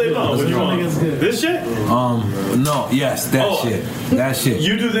 All day long. What do you want? This shit? No, yes, that shit. That shit.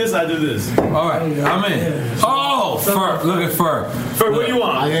 You do this, I do this. Alright, I'm in. Oh, Fur. Look at Fur. Fur, what do you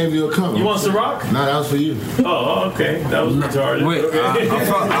want? I gave you a cover. You want Ciroc? No, that was for you. Oh, okay. That was retarded. Wait, okay.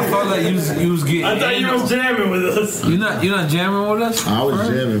 I felt like you was getting. I thought you was jamming with us. You're not jamming with us? I was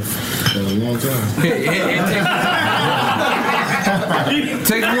jamming for a long time.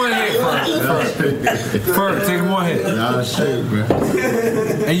 Take one hit, Fur, take one hit. Nah, straight, bro.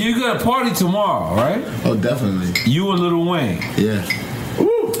 And you got a party tomorrow, right? Oh, definitely. You and Lil Wayne. Yeah.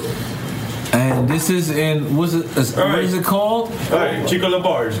 Woo. And this is in, what is it called? All right, Chico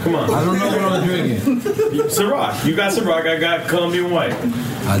LaBarge, come on. I don't know what I'm drinking. Ciroc. You got Ciroc, I got Colombian White.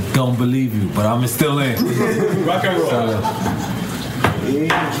 I don't believe you, but I'm still in. Rock and roll.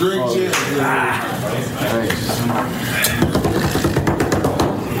 Drink it.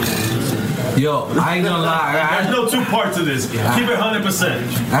 Yo, I ain't gonna lie. There's no two parts of this. Keep it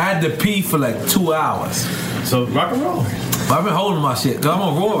 100%. I had to pee for like 2 hours. So rock and roll. But I've been holding my shit, cause I'm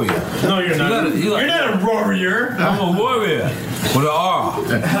a warrior. No, you're not. You're not a warrior. I'm a warrior. With an R.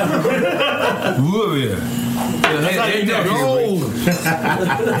 Woolvia. That's how you know.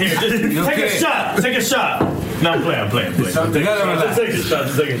 Here, just take a shot. Take a shot. No, I'm playing. Just take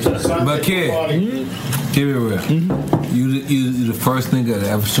a shot. But kid, keep it real. You the first nigga that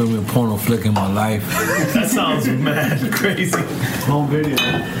ever showed me a porno flick in my life. That sounds mad crazy. Home video.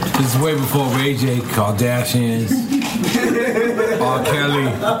 This is way before Ray J, Kardashians, R. Kelly.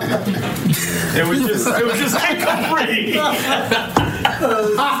 It was just kick 'em free.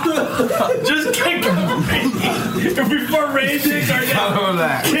 Just kick 'em free. Before Ray J,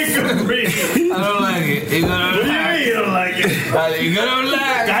 Kardashians, kick 'em free. I don't like it. You gonna what do you mean you don't like it? You gonna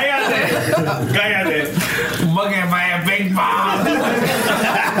relax. Cállate. Mugging by a big bomb.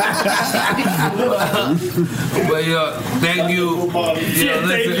 But yo, thank you.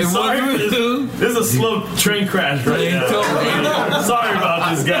 This is a slow train crash right now. Sorry about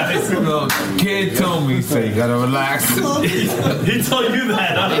this, guys. No, kid told me, he said, you gotta relax. He told you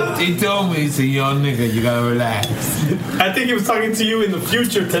that, huh? He told me, he said, young nigga, you gotta relax. I think he was talking to you in the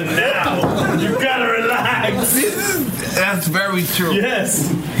future to now. You gotta relax. That's very true. Yes.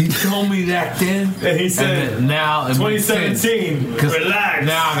 He told me that then. And he said, and now in 2017, relax.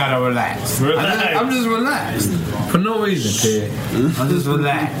 Now I gotta relax. Relax. I'm just relaxed. For no reason, kid. I'm just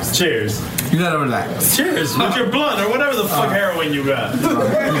relaxed. Cheers. You gotta relax. Cheers. With your blunt or whatever the fuck heroin you got.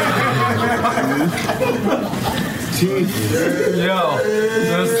 Yo,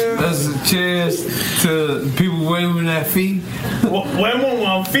 that's cheers to people waving their feet.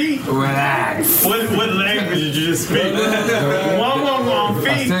 One feet? Relax. What language did you just speak? One feet.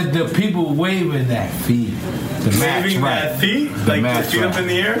 I said the people waving their feet. The match waving right. that feet? Like the feet up in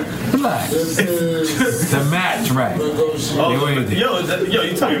the air? Relax. The match right. Yo,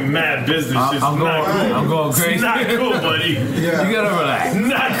 you talking mad business. I'm going crazy. It's not cool, buddy. You gotta relax.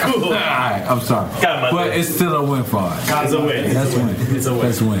 Not cool. Alright, I'm sorry. But it's still a win for us. It's a win. That's a win. It's a win.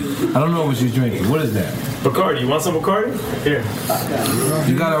 That's a win. I don't know what you're drinking. What is that? Bacardi. You want some Bacardi? Here.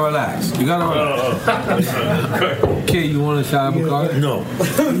 You gotta relax. You gotta relax. Kid, you want a shot of Bacardi? No.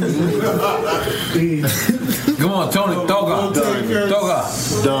 Come on, Tony. Toga.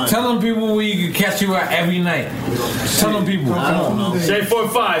 Tell them people where you can catch you at every night. Tell them people. I don't know. Say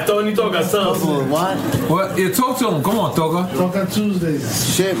 4-5. Tony Toga. What? Well, yeah, talk to them. Come on, Toga. Toga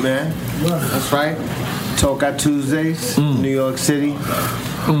Tuesdays. Shit, man. That's right. Toga Tuesdays, New York City.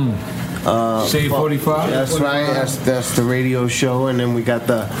 Shade 45. That's right. That's the radio show, and then we got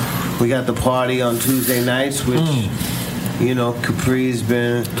the party on Tuesday nights, which you know Capri's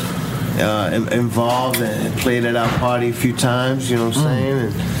been involved and played at our party a few times. You know what I'm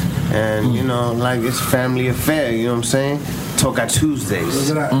saying? And you know, like it's a family affair. You know what I'm saying? Toga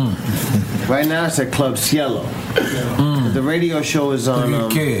Tuesdays. Right now it's at Club Cielo. The radio show is on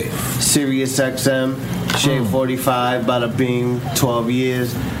Sirius XM, Shade 45, Bada Bing, 12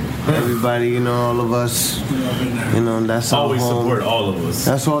 years. Everybody, you know, all of us, you know, that's our always home. Support all of us.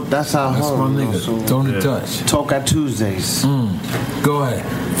 That's home. That's my nigga. So, Don't touch. Toga Tuesdays. Go ahead.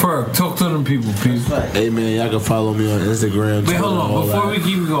 Ferg, talk to them people, please. Hey man, y'all can follow me on Instagram. Wait, hold on. Before we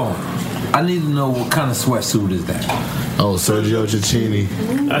keep going, I need to know what kind of sweatsuit is that? Oh, Sergio Cicchini.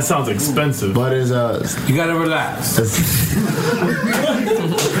 That sounds expensive. But it's you gotta relax.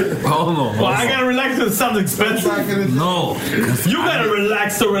 Hold on. Well, I gotta relax because it sounds expensive. No. You gotta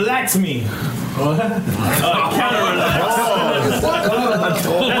relax to relax me. Counter relax. That's not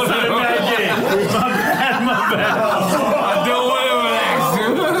a bad game. My bad. I don't want to relax.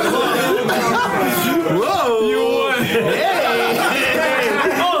 Whoa. You won. Hey.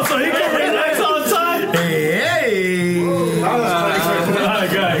 Oh, so he can relax all the time?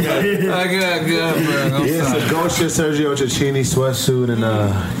 Yeah, so go shit Sergio Cicchini sweatsuit, and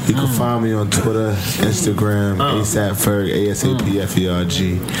you can find me on Twitter, Instagram, ASAP Ferg,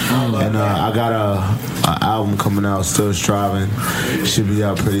 ASAPFERG. And I got a album coming out, Still Striving. Should be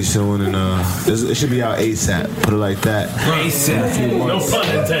out pretty soon, and it should be out ASAP. Put it like that. ASAP. No pun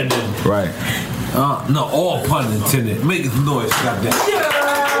intended. Right. No, all pun intended. Make the noise, goddamn.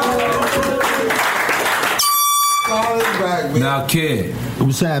 Now, kid,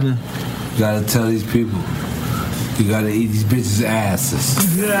 what's happening? You gotta tell these people. You gotta eat these bitches' asses.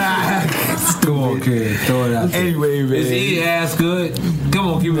 Come on, kid. Throw it out there. Anyway, man. Is eating ass good? Come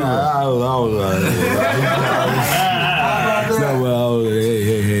on, give me one.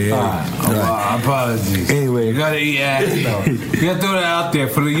 Hey. Apologies. Anyway, you gotta eat ass though. You gotta throw that out there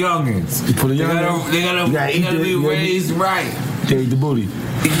for the youngins. For the youngins, they gotta be raised right. They eat the booty.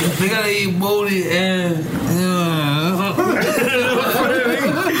 They gotta eat booty and.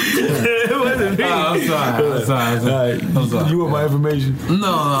 It wasn't me. I'm sorry. You want my information?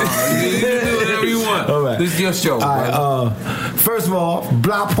 No. You can do whatever you want. All right. This is your show. All right. First of all,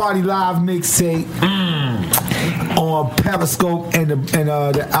 Block Party Live mixtape. On Periscope and the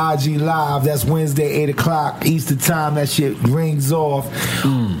IG Live. That's Wednesday, 8 o'clock Eastern Time. That shit rings off.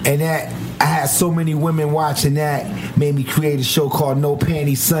 And that I had so many women watching that, made me create a show called No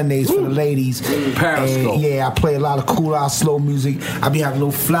Panties Sundays for the ladies. Periscope. And yeah, I play a lot of cool out slow music. I be having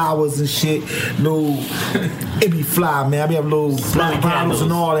little flowers and shit. It be fly, man. I be having little black bottles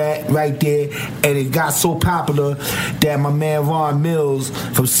and all that right there. And it got so popular that my man Ron Mills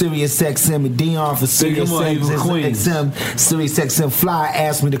from Sirius XM and Dion for Sirius XM Fly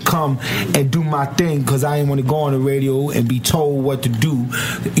asked me to come and do my thing because I didn't want to go on the radio and be told what to do.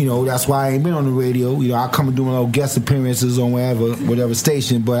 You know, that's why I ain't been on the radio. You know, I come and do my little guest appearances on whatever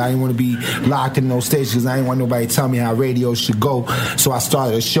station, but I didn't want to be locked in those stations because I didn't want nobody to tell me how radio should go. So I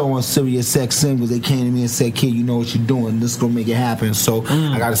started a show on Sirius XM because they came to me and said, "Kid, you know what you're doing. Let's go make it happen." So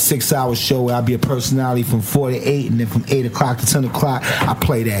I got a 6-hour show where I'll be a personality from 4 to 8, and then from 8 o'clock to 10 o'clock, I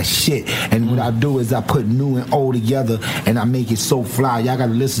play that shit. And what I do is I put new and old together, and I make it so fly. Y'all got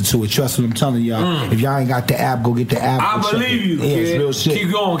to listen to it. Trust what I'm telling y'all. If y'all ain't got the app, go get the app. I believe you, yeah, kid. it's real shit.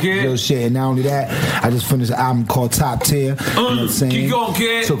 Keep going, kid. Real shit. And not only that, I just finished an album called Top Tier. You know what I'm saying? Keep going,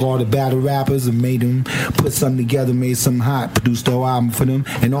 kid. Took all the battle rappers and made them put something together, made something hot, produced the whole album for them.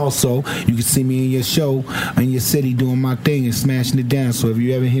 And also, you can see me in your show, in your city, doing my thing and smashing it down. So if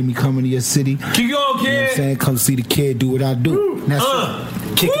you ever hear me coming to your city, keep going, kid. You know what I'm saying? Come see the kid do what I do. And that's it.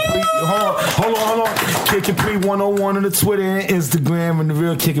 Kick Capri, hold on. Kick Capri 101 on the Twitter and Instagram, and the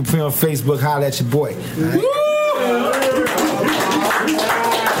real Kick Capri on Facebook. Holla at your boy.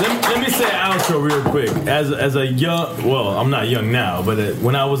 Let me say an outro real quick. As a young, well, I'm not young now, but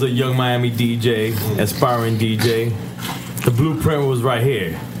when I was a young Miami DJ, aspiring DJ, the blueprint was right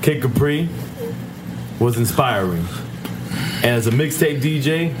here. Kid Capri was inspiring. And as a mixtape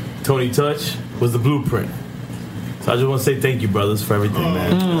DJ, Tony Touch was the blueprint. So I just want to say thank you, brothers, for everything,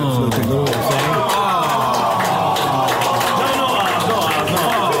 man. You know what I'm saying?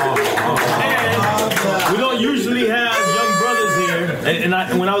 And we don't usually have young brothers here.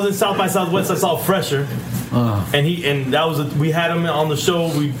 And when I was in South by Southwest, I saw Fresher. And that was we had him on the show.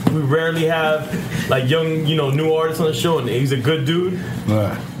 We rarely have like young, new artists on the show, and he's a good dude.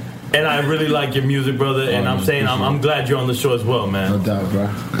 Right. And I really like your music, brother. And I'm saying I'm glad you're on the show as well, man. No doubt, bro.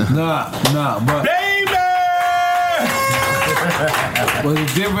 Nah, but well, the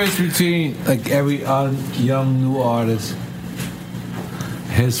difference between like every young new artist,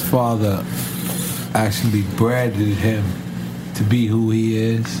 his father actually branded him to be who he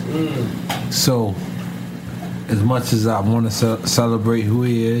is. So, as much as I want to celebrate who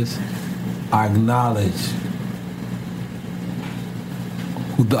he is, I acknowledge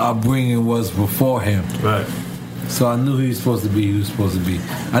who the upbringing was before him. Right. So I knew he was supposed to be who he was supposed to be.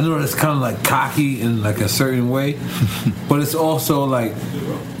 I know it's kind of like cocky in like a certain way, but it's also like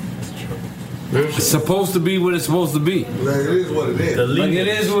it's supposed to be what it's supposed to be. Like it is what it is. Like it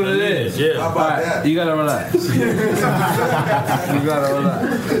is what it is. Yeah. How about that? You gotta relax. You gotta relax.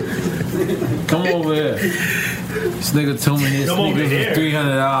 Come over here. This nigga told me his sneakers was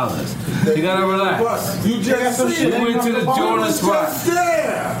 $300. You gotta relax. You just We went to the Jordan spot.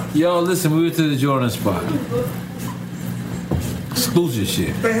 Yo, listen, we went to the Jordan spot. Exclusive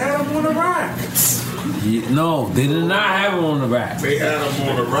shit. They had them on the rack. No, they did not have them on the rack. They had them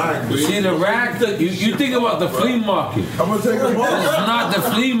on the rack. See, the rack, you think about the flea market. I'm gonna take them off. It's not the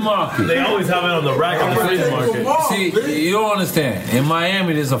flea market. They always have it on the rack on the flea market. See, you don't understand. In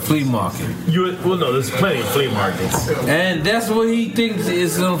Miami, there's a flea market. Well, no, there's plenty of flea markets. And that's what he thinks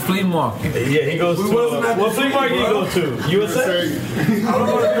is a flea market. Yeah, he goes to what flea market you go to? USA? I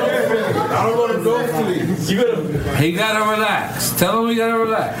don't want to go flea. You gotta. He gotta relax. Tell him he gotta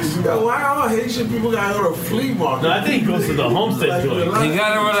relax. Why all Haitian people gotta go to flea market? No, I think he goes to the Homestead joint. He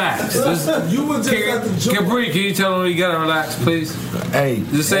gotta relax. You were just at the joint. Capri, can you tell him he gotta relax, please? Hey.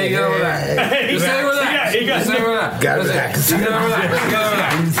 Just say he gotta relax. Just say relax. Just say relax. Gotta relax. He gotta relax. He gotta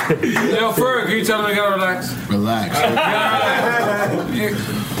relax. Yo, Ferg, can you tell him he gotta relax? Relax.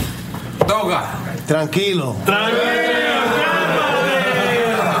 Doga. Tranquilo.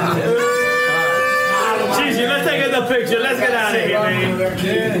 Chichi, let's take the picture. Let's get out of here, man.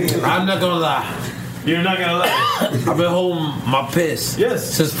 I'm not gonna lie. You're not gonna lie. I've been holding my piss.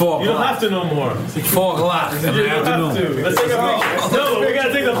 Yes. Since 4 o'clock. You don't have to no more. 4 o'clock in the You don't afternoon. have to. Let's take a picture. No, we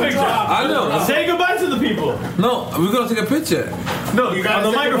gotta take the picture. I know. Say goodbye to the people. No, we're gonna take a picture. No, you got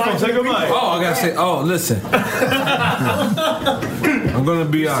on the microphone. Say goodbye. Oh, I gotta say. Oh, listen. I'm gonna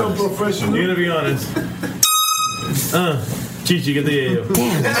be honest. So professional. You're gonna be honest. Chichi, get the yayo.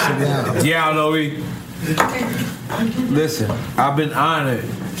 Damn. Yeah, Louie. Listen, I've been honored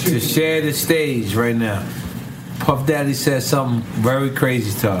to share the stage right now. Puff Daddy said something very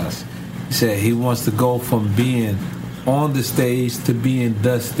crazy to us. He said he wants to go from being on the stage to being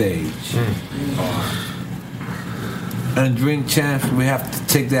the stage. And Drink Champs, we have to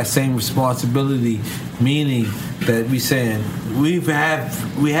take that same responsibility, meaning that we saying we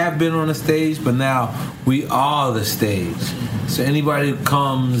have been on the stage, but now we are the stage. So anybody who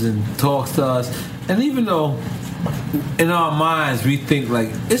comes and talks to us, and even though in our minds we think like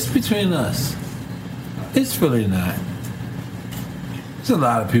it's between us, it's really not. There's a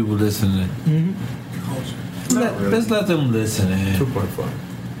lot of people listening. Let's let them listen. 2.5.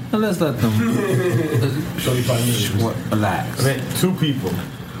 And let's let them 35 minutes. Relax. I mean, 2 people.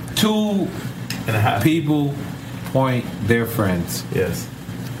 2.5 people point their friends. Yes.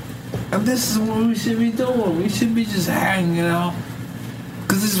 And this is what we should be doing. We should be just hanging out.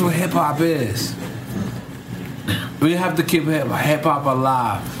 Because this is what hip hop is. We have to keep hip hop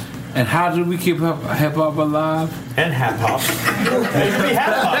alive. And how do we keep hip hop alive? And hip hop. It could be hip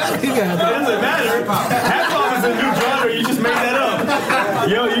hop. It doesn't matter. Hip hop is a new genre. You just made that up.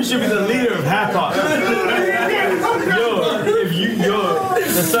 Yo, you should be the leader of hip hop.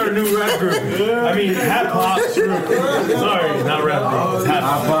 Let's start a new rap group. I mean, hip hop group. Sorry, not rap group. I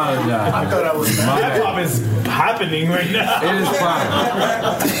apologize. I thought I was. Hip hop is happening right now. It is fine.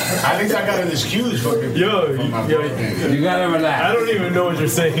 At least I got an excuse for me. Yo, you gotta relax. I don't even know what you're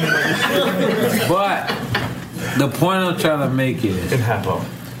saying. But the point I'm trying to make is, in hip hop,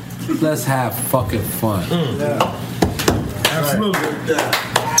 let's have fucking fun. Absolutely.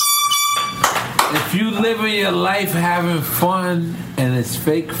 If you live in your life having fun and it's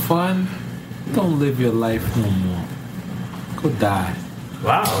fake fun, don't live your life no more. Go die.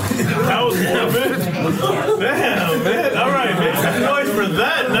 Wow. That was morbid. Damn, man. All right, make some noise for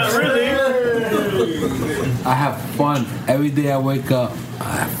that. Not really. I have fun. Every day I wake up,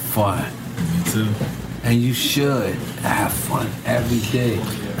 I have fun. Me too. And you should have fun every day.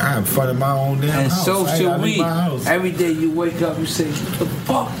 I have fun in my own damn and house. So should we. House. Every day you wake up, you say, what the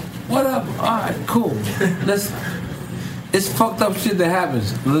fuck? What up? All right, cool. It's fucked up shit that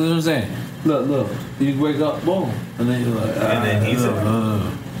happens. You know what I'm saying? Look. You wake up, boom. And then you're like, and then he's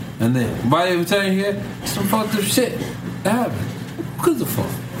and then, by every time you hear some fucked up shit that happens. Who gives a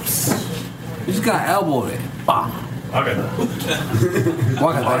fuck? You just got elbowed it. Bam. Okay.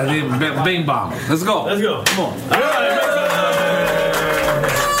 Walk out. Bing bong. Let's go. Come on. All right.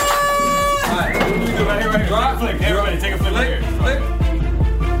 Right here. Drop. Flick. Everybody take a flick right here. Flick.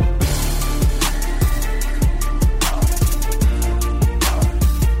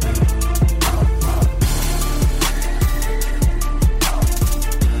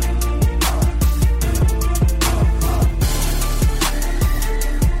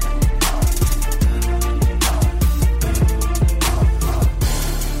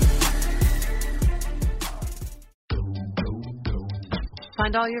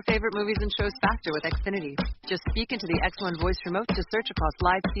 Find all your favorite movies and shows faster with Xfinity. Just speak into the X1 voice remote to search across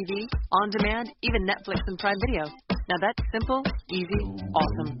live TV, on demand, even Netflix and Prime Video. Now that's simple, easy,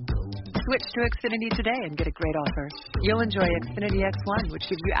 awesome. Switch to Xfinity today and get a great offer. You'll enjoy Xfinity X1, which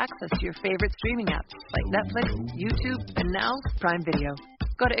gives you access to your favorite streaming apps like Netflix, YouTube, and now Prime Video.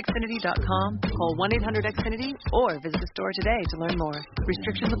 Go to Xfinity.com, call 1-800-XFINITY, or visit the store today to learn more.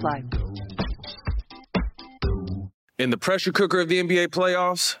 Restrictions apply. In the pressure cooker of the NBA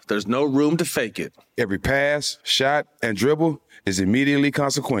playoffs, there's no room to fake it. Every pass, shot, and dribble is immediately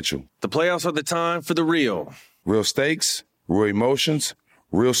consequential. The playoffs are the time for the real. Real stakes, real emotions,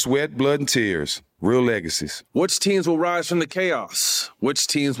 real sweat, blood, and tears, real legacies. Which teams will rise from the chaos? Which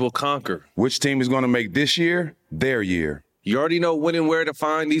teams will conquer? Which team is going to make this year their year? You already know when and where to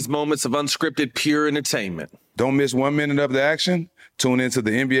find these moments of unscripted, pure entertainment. Don't miss 1 minute of the action. Tune into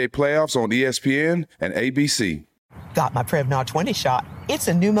the NBA playoffs on ESPN and ABC. Got my Prevnar 20 shot. It's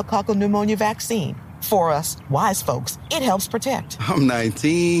a pneumococcal pneumonia vaccine. For us, wise folks, it helps protect. I'm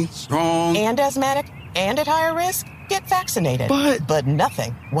 19, strong. And asthmatic, and at higher risk? Get vaccinated. But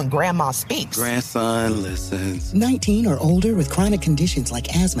nothing when grandma speaks. Grandson listens. 19 or older with chronic conditions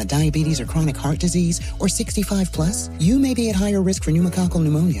like asthma, diabetes, or chronic heart disease, or 65 plus, you may be at higher risk for pneumococcal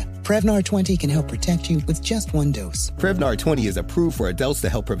pneumonia. Prevnar 20 can help protect you with just one dose. Prevnar 20 is approved for adults to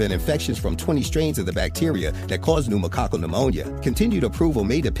help prevent infections from 20 strains of the bacteria that cause pneumococcal pneumonia. Continued approval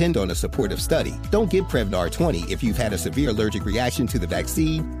may depend on a supportive study. Don't give Prevnar 20 if you've had a severe allergic reaction to the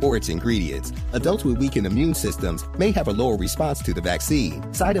vaccine or its ingredients. Adults with weakened immune systems may have a lower response to the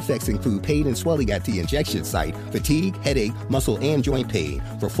vaccine. Side effects include pain and swelling at the injection site, fatigue, headache, muscle, and joint pain.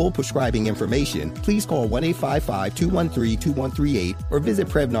 For full prescribing information, please call 1-855-213-2138 or visit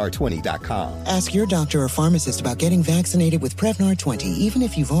Prevnar20.com. Ask your doctor or pharmacist about getting vaccinated with Prevnar 20, even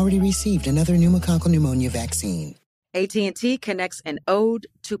if you've already received another pneumococcal pneumonia vaccine. AT&T connects an ode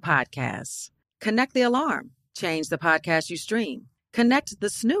to podcasts. Connect the alarm. Change the podcast you stream. Connect the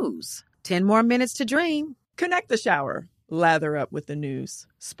snooze. 10 more minutes to dream. Connect the shower. Lather up with the news.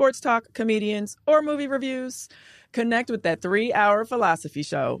 Sports talk, comedians, or movie reviews. Connect with that 3-hour philosophy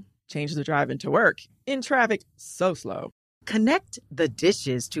show. Change the drive into work. In traffic so slow. Connect the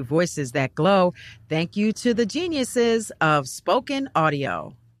dishes to voices that glow. Thank you to the geniuses of spoken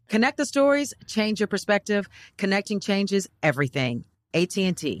audio. Connect the stories, change your perspective. Connecting changes everything.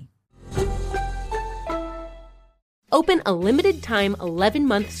 AT&T. Open a limited-time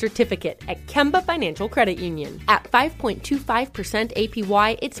 11-month certificate at Kemba Financial Credit Union. At 5.25%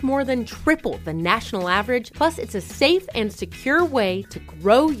 APY, it's more than triple the national average, plus it's a safe and secure way to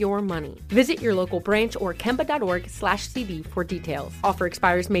grow your money. Visit your local branch or kemba.org/cb for details. Offer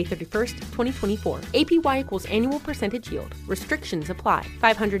expires May 31st, 2024. APY equals annual percentage yield. Restrictions apply.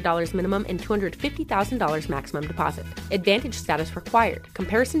 $500 minimum and $250,000 maximum deposit. Advantage status required.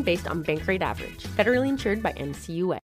 Comparison based on bank rate average. Federally insured by NCUA.